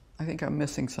canvas. I think I'm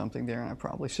missing something there, and I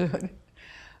probably should.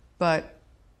 But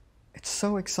it's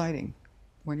so exciting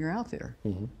when you're out there.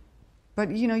 Mm-hmm.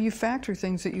 But you factor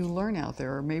things that you learn out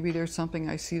there, or maybe there's something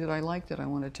I see that I like that I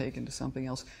want to take into something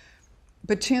else.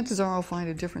 But chances are I'll find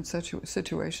a different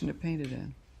situation to paint it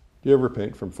in. Do you ever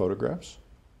paint from photographs?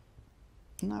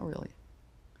 Not really.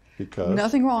 Because?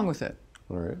 Nothing wrong with it.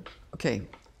 All right. Okay.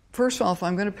 First of all, if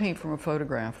I'm going to paint from a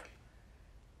photograph,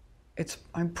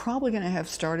 I'm probably going to have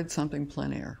started something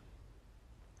plein air.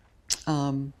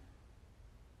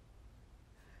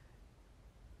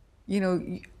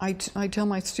 I tell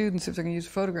my students if they're going to use a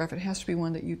photograph, it has to be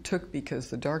one that you took because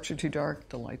the darks are too dark,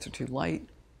 the lights are too light.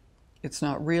 It's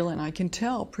not real, and I can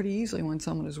tell pretty easily when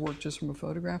someone has worked just from a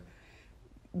photograph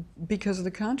because of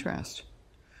the contrast.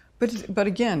 But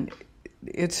again,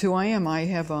 it's who I am. I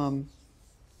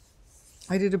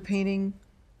did a painting.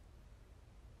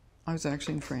 I was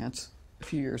actually in France a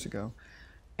few years ago,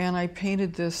 and I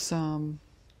painted this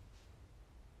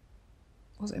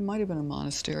it might have been a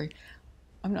monastery.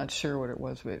 I'm not sure what it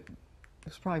was, but it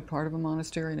was probably part of a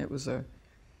monastery, and it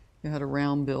had a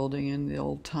round building and the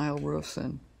old tile roofs,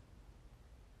 and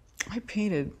I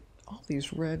painted all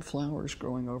these red flowers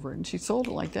growing over it, and she sold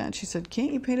it like that, and she said,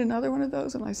 "Can't you paint another one of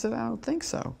those?" And I said, "I don't think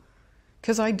so,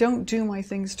 because I don't do my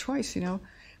things twice, you know."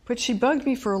 But she bugged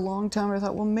me for a long time, and I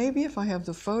thought, well, maybe if I have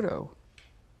the photo,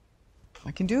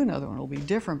 I can do another one. It'll be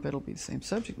different, but it'll be the same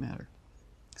subject matter.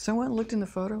 So I went and looked in the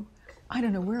photo. I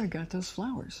don't know where I got those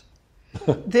flowers.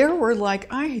 There were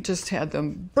I just had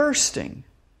them bursting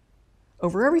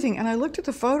over everything. And I looked at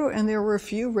the photo, and there were a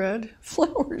few red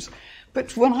flowers.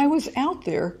 But when I was out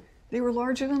there, they were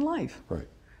larger than life. Right.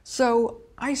 So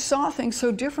I saw things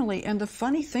so differently. And the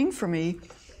funny thing for me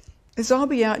is I'll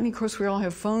be out, and of course we all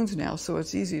have phones now, so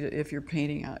it's easy to, if you're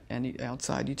painting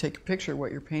outside, you take a picture of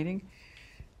what you're painting.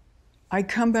 I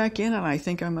come back in, and I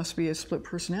think I must be a split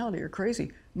personality or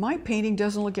crazy. My painting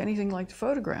doesn't look anything like the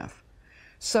photograph.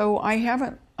 So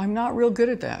I'm not real good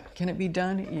at that. Can it be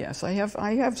done? Yes. I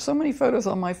have so many photos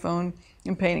on my phone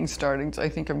and paintings starting, so I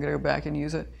think I'm going to go back and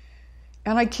use it.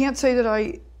 And I can't say that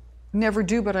I never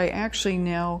do, but I actually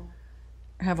now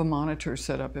have a monitor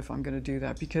set up if I'm going to do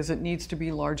that, because it needs to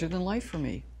be larger than life for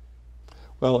me.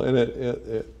 Well,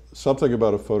 and something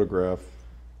about a photograph,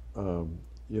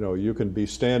 you can be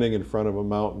standing in front of a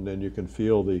mountain and you can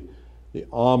feel the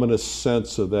ominous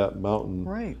sense of that mountain.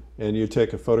 Right. And you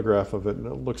take a photograph of it and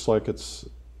it looks like it's,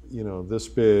 this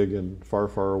big and far,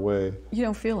 far away. You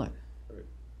don't feel it. Right.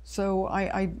 So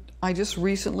I just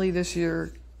recently this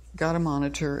year got a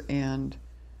monitor, and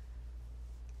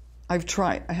I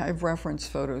have reference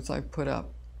photos I've put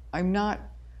up. I'm not,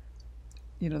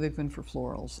 they've been for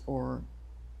florals or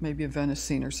maybe a Venice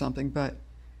scene or something, but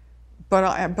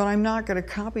I'm not going to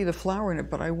copy the flower in it,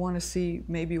 but I want to see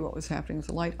maybe what was happening with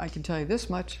the light. I can tell you this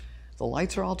much: the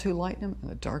lights are all too light in them,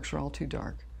 and the darks are all too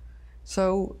dark.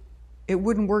 So it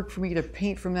wouldn't work for me to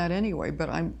paint from that anyway, but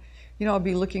I'll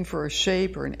be looking for a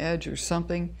shape or an edge or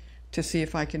something to see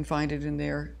if I can find it in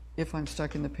there if I'm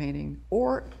stuck in the painting.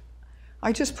 Or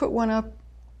I just put one up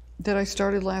that I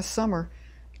started last summer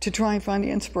to try and find the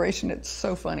inspiration. It's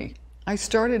so funny. I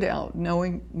started out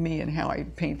knowing me and how I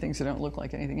paint things that don't look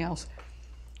like anything else.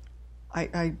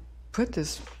 I put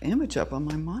this image up on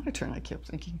my monitor, and I kept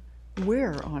thinking,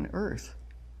 where on earth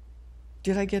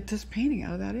did I get this painting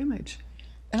out of that image?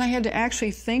 And I had to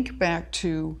actually think back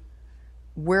to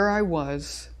where I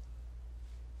was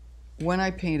when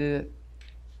I painted it.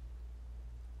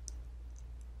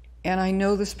 And I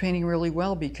know this painting really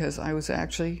well because I was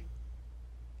actually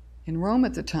in Rome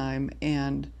at the time,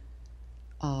 and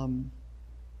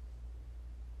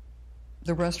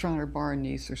the restaurant or bar in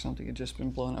Nice or something had just been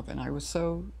blown up, and I was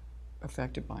so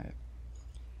affected by it.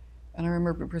 And I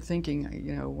remember thinking,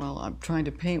 while I'm trying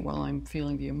to paint, while I'm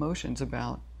feeling the emotions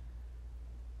about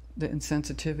the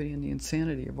insensitivity and the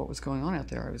insanity of what was going on out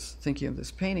there, I was thinking of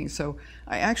this painting. So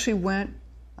I actually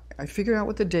I figured out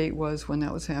what the date was when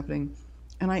that was happening,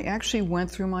 and I actually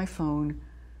went through my phone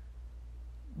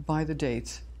by the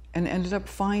dates and ended up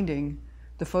finding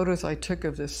the photos I took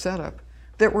of this setup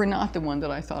that were not the one that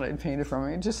I thought I'd painted from.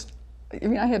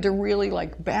 I had to really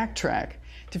backtrack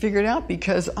to figure it out,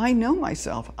 because I know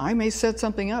myself. I may set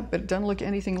something up, but it doesn't look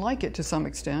anything like it to some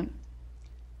extent.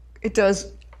 It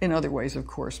does in other ways, of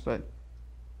course, but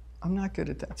I'm not good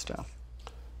at that stuff.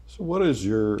 So what is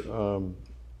your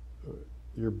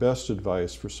best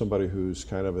advice for somebody who's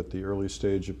kind of at the early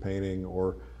stage of painting,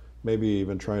 or maybe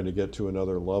even trying to get to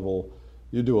another level?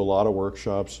 You do a lot of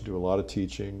workshops, you do a lot of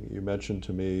teaching. You mentioned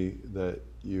to me that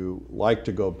you like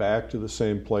to go back to the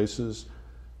same places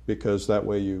because that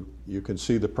way you can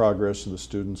see the progress of the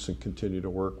students and continue to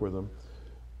work with them.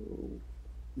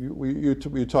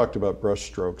 You talked about brush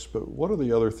strokes, but what are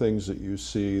the other things that you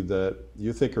see that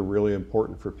you think are really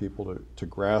important for people to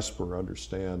grasp or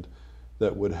understand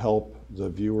that would help the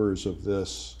viewers of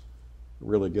this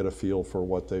really get a feel for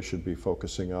what they should be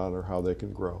focusing on or how they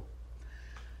can grow?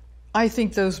 I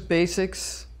think those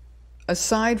basics,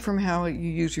 aside from how you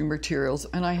use your materials,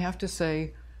 and I have to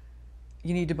say,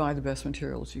 you need to buy the best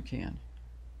materials you can.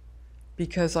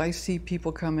 Because I see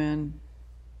people come in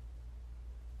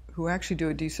who actually do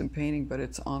a decent painting, but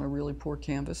it's on a really poor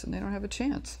canvas, and they don't have a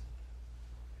chance.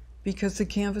 Because the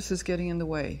canvas is getting in the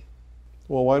way.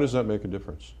 Well, why does that make a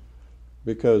difference?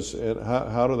 Because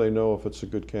how do they know if it's a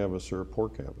good canvas or a poor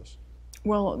canvas?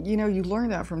 Well, you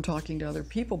learn that from talking to other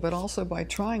people, but also by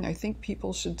trying. I think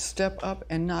people should step up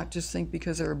and not just think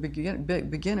because they're a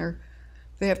beginner,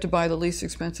 they have to buy the least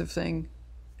expensive thing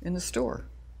in the store.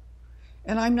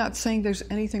 And I'm not saying there's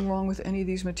anything wrong with any of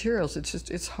these materials. It's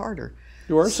just, it's harder.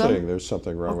 You are saying there's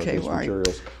something wrong with these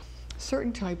materials.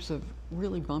 Certain types of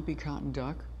really bumpy cotton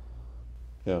duck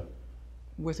Yeah.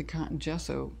 with a cotton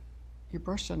gesso, your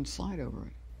brush doesn't slide over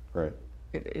it. Right.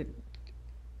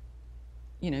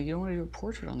 You know, you don't want to do a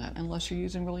portrait on that unless you're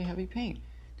using really heavy paint.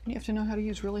 Then you have to know how to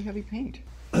use really heavy paint.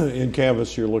 In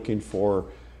canvas, you're looking for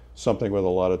something with a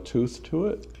lot of tooth to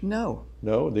it? No.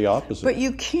 No, the opposite. But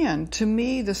you can. To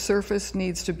me, the surface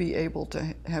needs to be able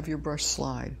to have your brush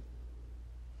slide.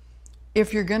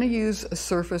 If you're going to use a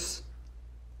surface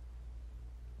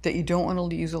that you don't want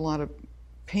to use a lot of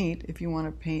paint, if you want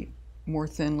to paint more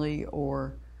thinly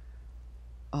or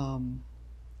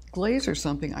glaze or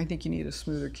something, I think you need a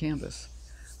smoother canvas.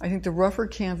 I think the rougher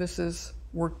canvases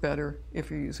work better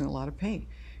if you're using a lot of paint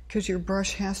because your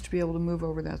brush has to be able to move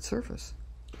over that surface.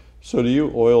 So do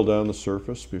you oil down the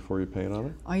surface before you paint on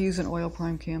it? I use an oil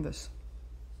prime canvas.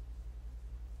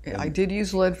 I did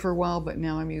use lead for a while, but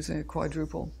now I'm using a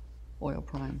quadruple oil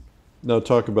prime. Now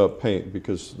talk about paint,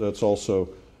 because that's also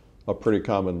a pretty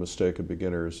common mistake of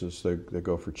beginners is they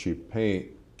go for cheap paint.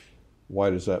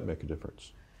 Why does that make a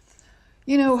difference?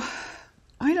 You know,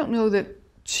 I don't know that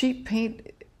cheap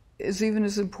paint is even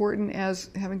as important as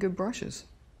having good brushes.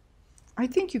 I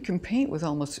think you can paint with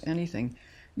almost anything.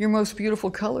 Your most beautiful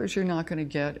colors you're not going to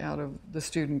get out of the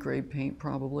student grade paint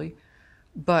probably,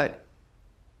 but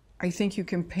I think you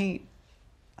can paint.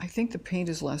 I think the paint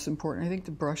is less important. I think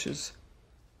the brushes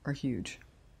are huge.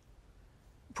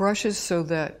 Brushes so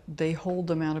that they hold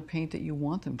the amount of paint that you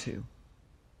want them to.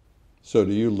 So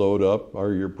do you load up,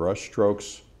 are your brush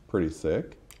strokes pretty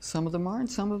thick? Some of them are and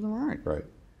some of them aren't. Right.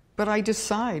 But I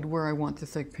decide where I want the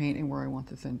thick paint and where I want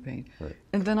the thin paint. Right.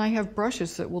 And then I have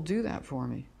brushes that will do that for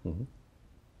me. Mm-hmm.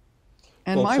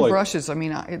 And well, my like, brushes, I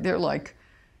mean, they're like,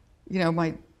 you know,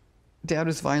 my dad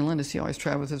was a violinist. He always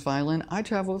traveled with his violin. I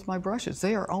travel with my brushes.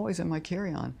 They are always in my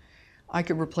carry-on. I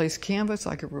could replace canvas,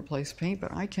 I could replace paint,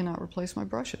 but I cannot replace my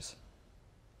brushes.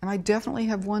 And I definitely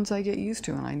have ones I get used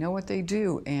to, and I know what they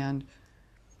do, and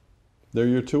they're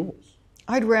your tools.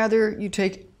 I'd rather you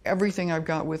take everything I've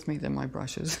got with me than my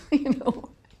brushes. You know,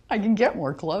 I can get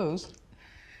more clothes.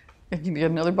 I can get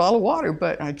another bottle of water,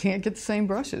 but I can't get the same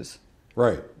brushes.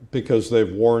 Right, because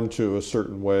they've worn to a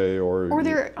certain way, or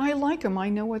I like them. I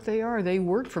know what they are. They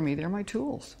work for me. They're my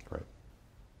tools. Right.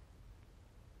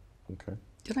 Okay.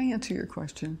 Did I answer your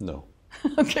question? No.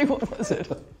 Okay, what was it?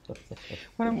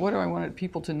 What do I want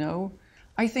people to know?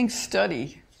 I think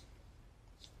study.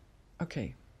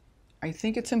 Okay. I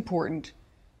think it's important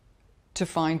to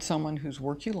find someone whose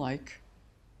work you like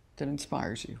that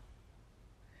inspires you.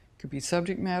 It could be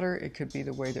subject matter, it could be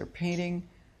the way they're painting,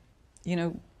 you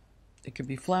know, it could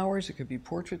be flowers, it could be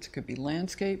portraits, it could be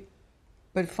landscape,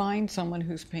 but find someone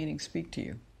whose paintings speak to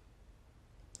you.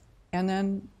 And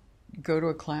then go to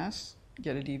a class,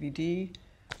 get a DVD.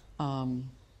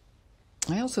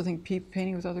 I also think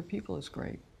painting with other people is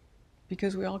great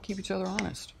because we all keep each other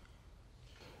honest.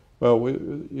 Well,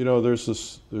 you know, there's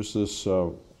this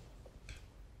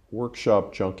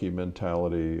workshop junkie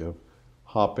mentality of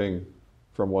hopping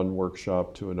from one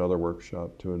workshop to another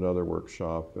workshop to another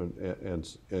workshop,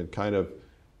 and kind of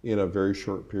in a very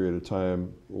short period of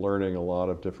time learning a lot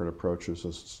of different approaches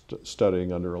and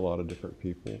studying under a lot of different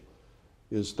people.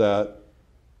 Is that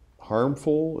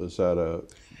harmful? Is that a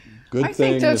good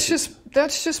thing? I think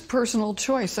that's just personal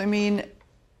choice. I mean,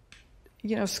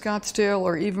 you know, Scottsdale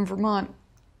or even Vermont,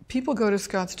 people go to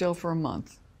Scottsdale for a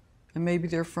month, and maybe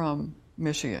they're from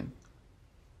Michigan.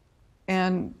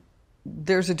 And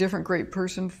there's a different great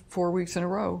person 4 weeks in a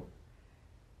row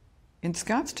in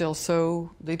Scottsdale,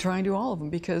 so they try and do all of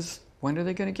them because when are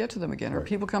they going to get to them again? Right. Or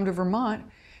people come to Vermont,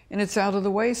 and it's out of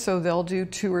the way, so they'll do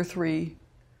 2 or 3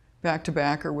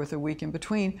 back-to-back or with a week in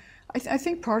between. I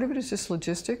think part of it is just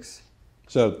logistics.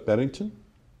 Is that Bennington,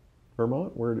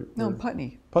 Vermont? No,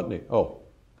 Putney. Putney, oh.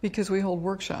 Because we hold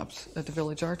workshops at the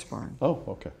Village Arts Barn. Oh,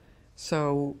 okay.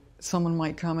 So someone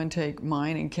might come and take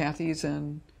mine and Kathy's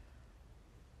and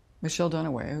Michelle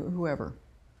Dunaway, whoever.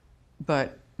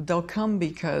 But they'll come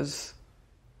because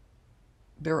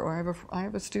I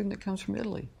have a student that comes from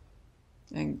Italy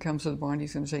and comes to the barn.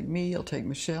 He's going to take me, he'll take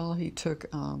Michelle. He took,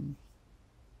 I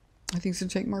think he's going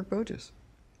to take Mark Boges.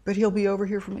 But he'll be over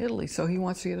here from Italy, so he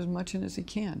wants to get as much in as he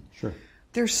can. Sure.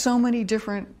 There's so many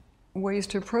different ways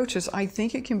to approach this. I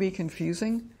think it can be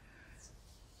confusing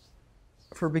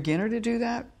for a beginner to do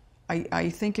that. I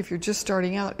think if you're just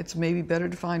starting out, it's maybe better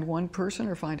to find one person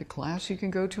or find a class you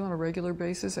can go to on a regular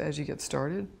basis as you get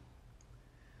started.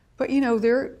 But you know,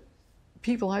 there are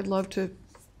people I'd love to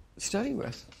study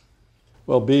with.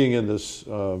 Well, being in this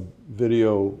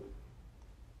video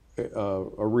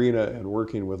arena and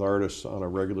working with artists on a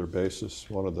regular basis,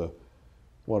 one of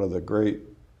the great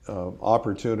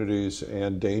opportunities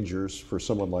and dangers for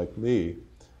someone like me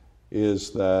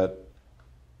is that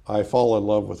I fall in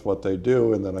love with what they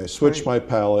do, and then I switch my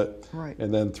palette,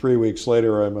 and then 3 weeks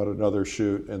later I'm at another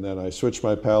shoot, and then I switch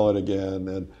my palette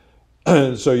again,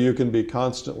 and so you can be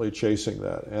constantly chasing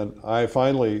that. And I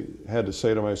finally had to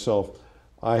say to myself,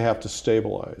 I have to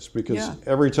stabilize, because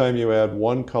every time you add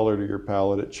one color to your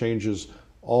palette, it changes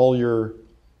all your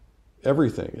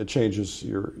everything. It changes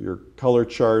your color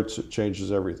charts, it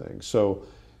changes everything. So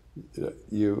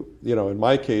you know, in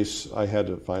my case, I had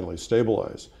to finally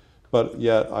stabilize. But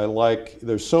yet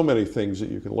there's so many things that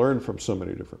you can learn from so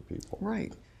many different people.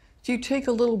 Right. So you take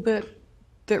a little bit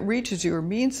that reaches you or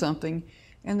means something,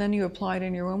 and then you apply it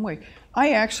in your own way.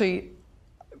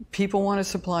 People want a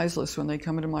supplies list when they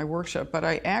come into my workshop, but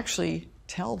I actually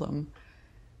tell them,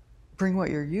 bring what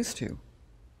you're used to.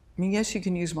 I mean, yes, you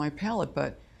can use my palette,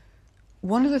 but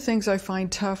one of the things I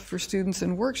find tough for students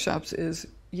in workshops is,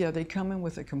 they come in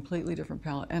with a completely different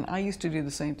palette. And I used to do the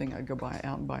same thing. I'd go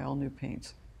out and buy all new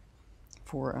paints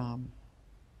for,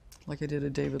 like I did a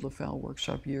David LaFell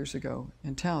workshop years ago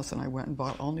in Taos, and I went and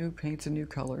bought all new paints and new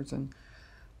colors.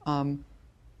 And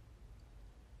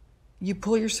you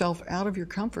pull yourself out of your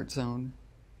comfort zone,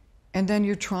 and then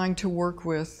you're trying to work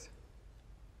with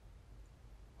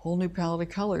a whole new palette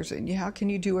of colors. And how can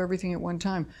you do everything at one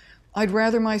time? I'd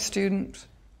rather my students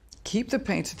keep the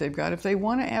paints that they've got. If they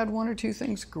want to add one or two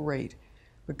things, great.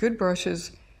 But good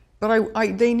brushes. But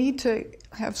they need to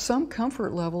have some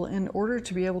comfort level in order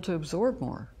to be able to absorb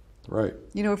more. Right.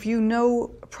 You know, if you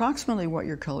know approximately what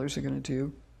your colors are going to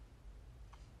do,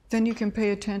 then you can pay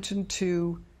attention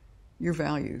to your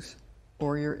values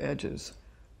or your edges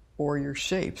or your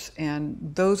shapes.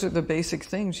 And those are the basic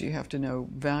things you have to know: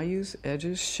 values,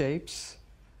 edges, shapes,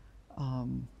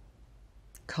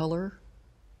 color.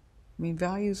 I mean,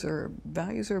 values are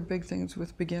big things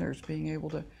with beginners. Being able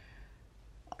to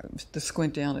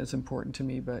squint down is important to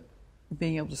me, but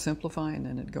being able to simplify and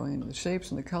then going into the shapes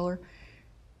and the color.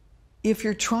 If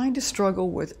you're trying to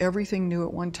struggle with everything new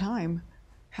at one time,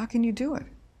 how can you do it?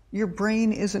 Your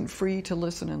brain isn't free to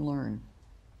listen and learn.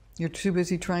 You're too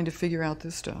busy trying to figure out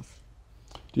this stuff.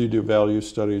 Do you do value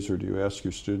studies, or do you ask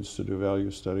your students to do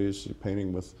value studies? You're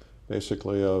painting with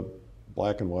basically a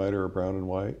black and white or a brown and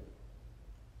white?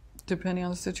 Depending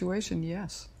on the situation,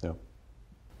 yes. Yeah.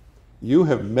 You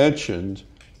have mentioned,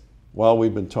 while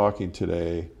we've been talking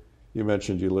today, you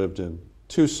mentioned you lived in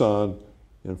Tucson,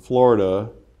 in Florida.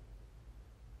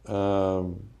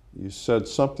 You said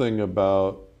something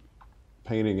about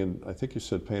painting I think you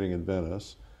said painting in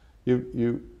Venice.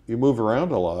 You move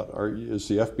around a lot. Is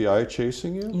the FBI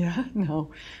chasing you? Yeah,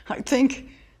 no. I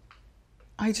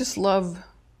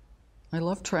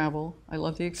love travel. I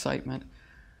love the excitement.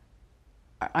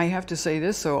 I have to say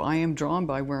this, though, I am drawn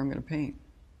by where I'm going to paint.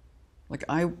 Like,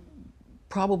 I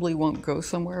probably won't go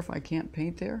somewhere if I can't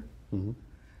paint there. Mm-hmm.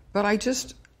 But I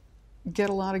just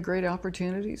get a lot of great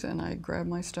opportunities, and I grab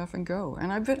my stuff and go.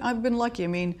 And I've been lucky. I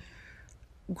mean,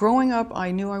 growing up,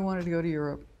 I knew I wanted to go to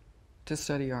Europe to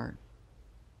study art.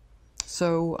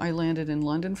 So I landed in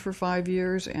London for 5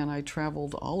 years, and I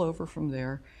traveled all over from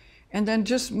there. And then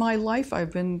just my life,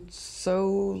 I've been so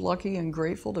lucky and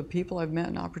grateful to people I've met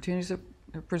and opportunities that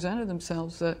have presented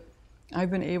themselves that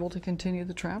I've been able to continue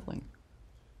the traveling.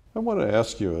 I want to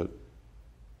ask you a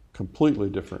completely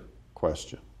different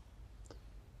question.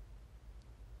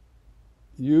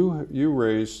 You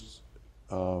raised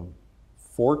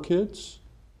 4 kids?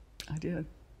 I did.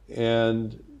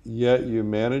 And yet you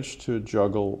managed to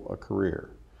juggle a career.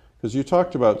 Because you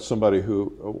talked about somebody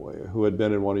who had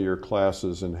been in one of your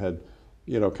classes and had,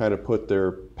 kind of put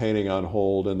their painting on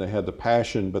hold, and they had the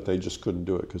passion, but they just couldn't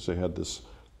do it because they had this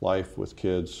life with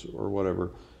kids or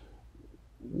whatever.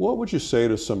 What would you say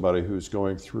to somebody who's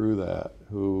going through that,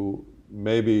 who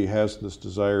maybe has this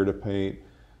desire to paint?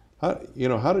 How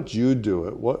did you do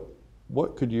it?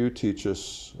 What could you teach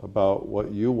us about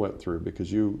what you went through?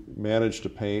 Because you managed to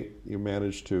paint, you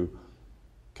managed to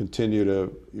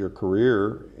continue your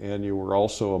career, and you were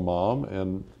also a mom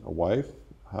and a wife.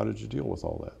 How did you deal with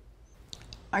all that?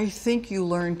 I think you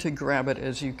learn to grab it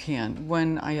as you can.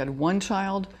 When I had one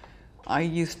child, I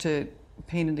used to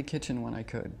paint in the kitchen when I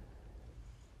could.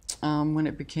 When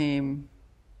it became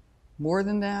more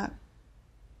than that,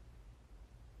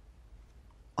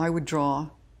 I would draw,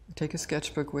 take a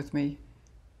sketchbook with me,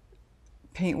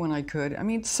 paint when I could. I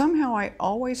mean, somehow I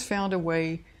always found a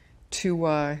way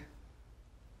to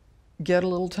get a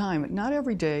little time. Not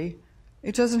every day.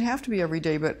 It doesn't have to be every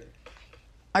day, but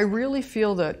I really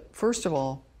feel that, first of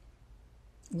all,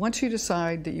 once you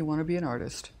decide that you want to be an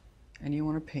artist and you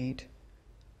want to paint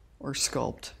or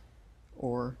sculpt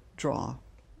or draw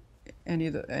any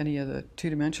of the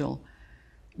two-dimensional,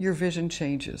 your vision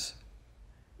changes.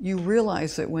 You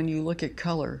realize that when you look at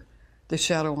color, the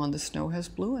shadow on the snow has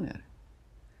blue in it.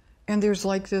 And there's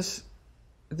like this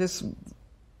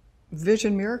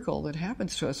vision miracle that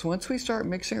happens to us. Once we start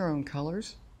mixing our own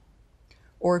colors,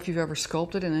 or if you've ever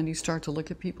sculpted and then you start to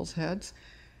look at people's heads,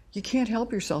 you can't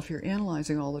help yourself. You're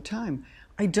analyzing all the time.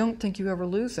 I don't think you ever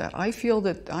lose that. I feel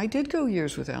that I did go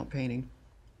years without painting,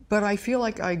 but I feel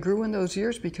like I grew in those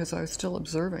years because I was still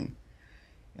observing.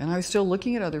 And I was still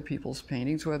looking at other people's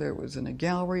paintings, whether it was in a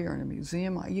gallery or in a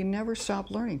museum. You never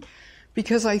stop learning,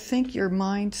 because I think your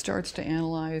mind starts to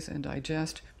analyze and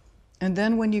digest. And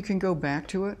then when you can go back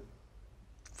to it,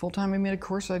 full-time, I mean, of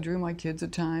course, I drew my kids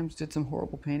at times, did some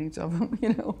horrible paintings of them,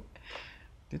 you know.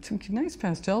 Did some nice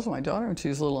pastels with my daughter when she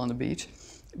was little on the beach.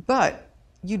 But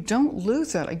you don't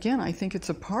lose that. Again, I think it's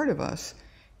a part of us.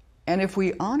 And if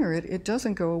we honor it, it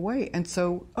doesn't go away. And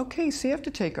so, okay, so you have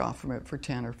to take off from it for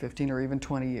 10 or 15 or even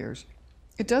 20 years.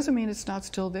 It doesn't mean it's not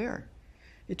still there.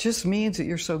 It just means that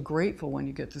you're so grateful when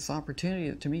you get this opportunity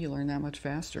that, to me, you learn that much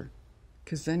faster.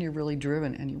 Because then you're really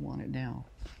driven and you want it now.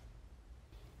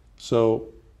 So,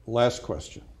 last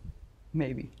question.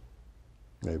 Maybe.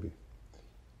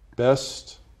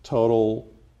 Best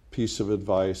total piece of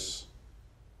advice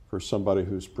for somebody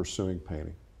who's pursuing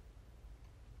painting?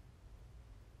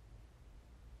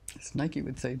 As Nike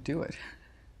would say, do it.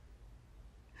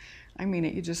 I mean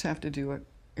it, you just have to do it.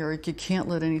 Eric, you can't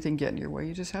let anything get in your way.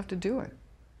 You just have to do it.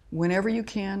 Whenever you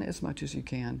can, as much as you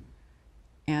can,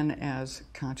 and as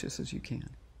conscious as you can.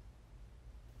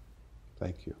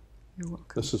 Thank you. You're welcome.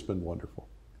 This has been wonderful.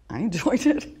 I enjoyed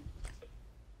it.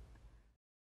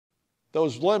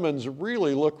 Those lemons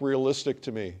really look realistic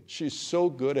to me. She's so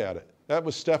good at it. That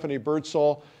was Stephanie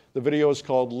Birdsall. The video is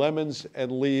called Lemons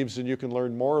and Leaves, and you can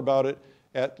learn more about it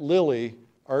at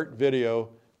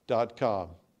lilyartvideo.com.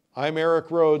 I'm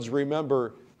Eric Rhodes.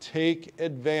 Remember, take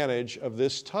advantage of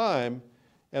this time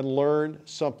and learn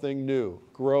something new.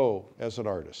 Grow as an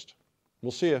artist.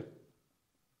 We'll see you.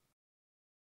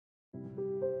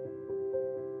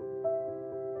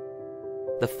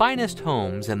 The finest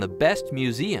homes and the best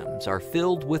museums are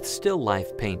filled with still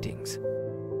life paintings.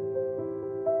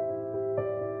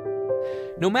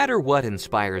 No matter what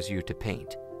inspires you to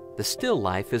paint, the still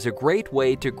life is a great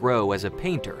way to grow as a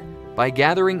painter by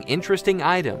gathering interesting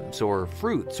items or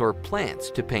fruits or plants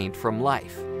to paint from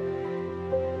life.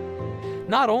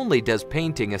 Not only does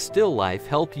painting a still life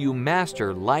help you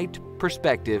master light,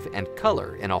 perspective, and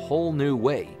color in a whole new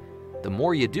way, the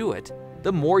more you do it,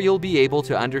 the more you'll be able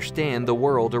to understand the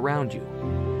world around you.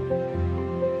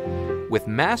 With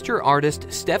master artist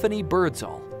Stephanie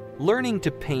Birdsall, learning to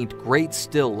paint great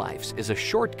still lifes is a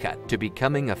shortcut to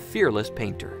becoming a fearless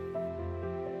painter.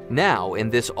 Now, in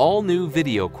this all-new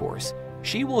video course,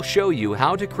 she will show you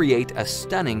how to create a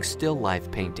stunning still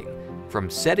life painting, from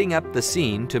setting up the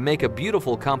scene to make a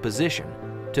beautiful composition,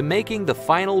 to making the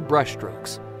final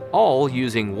brushstrokes, all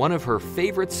using one of her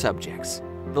favorite subjects,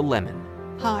 the lemon.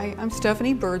 Hi, I'm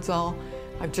Stephanie Birdsall.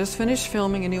 I've just finished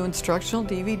filming a new instructional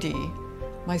DVD.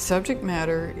 My subject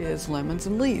matter is lemons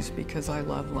and leaves because I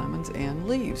love lemons and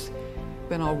leaves.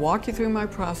 Then I'll walk you through my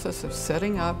process of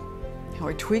setting up, how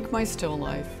I tweak my still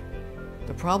life,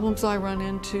 the problems I run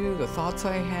into, the thoughts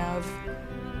I have,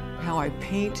 how I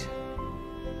paint,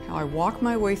 how I walk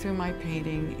my way through my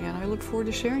painting, and I look forward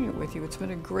to sharing it with you. It's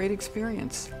been a great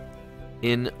experience.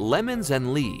 In Lemons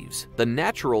and Leaves, the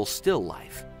natural still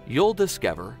life, you'll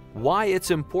discover why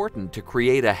it's important to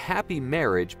create a happy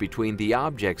marriage between the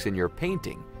objects in your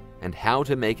painting and how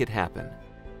to make it happen.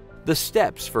 The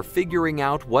steps for figuring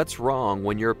out what's wrong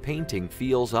when your painting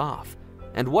feels off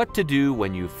and what to do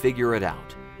when you figure it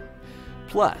out.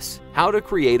 Plus, how to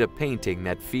create a painting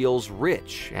that feels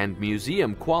rich and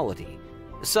museum quality,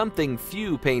 something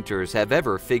few painters have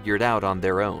ever figured out on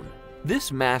their own.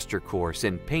 This master course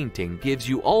in painting gives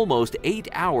you almost 8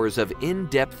 hours of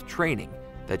in-depth training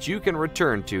that you can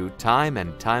return to time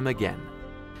and time again.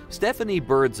 Stephanie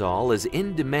Birdsall is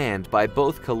in demand by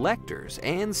both collectors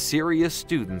and serious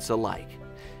students alike.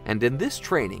 And in this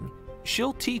training,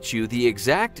 she'll teach you the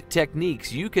exact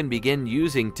techniques you can begin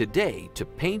using today to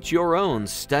paint your own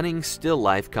stunning still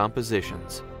life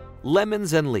compositions.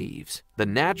 Lemons and Leaves, the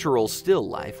natural still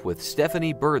life with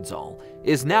Stephanie Birdsall,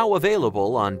 is now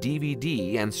available on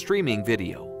DVD and streaming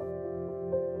video.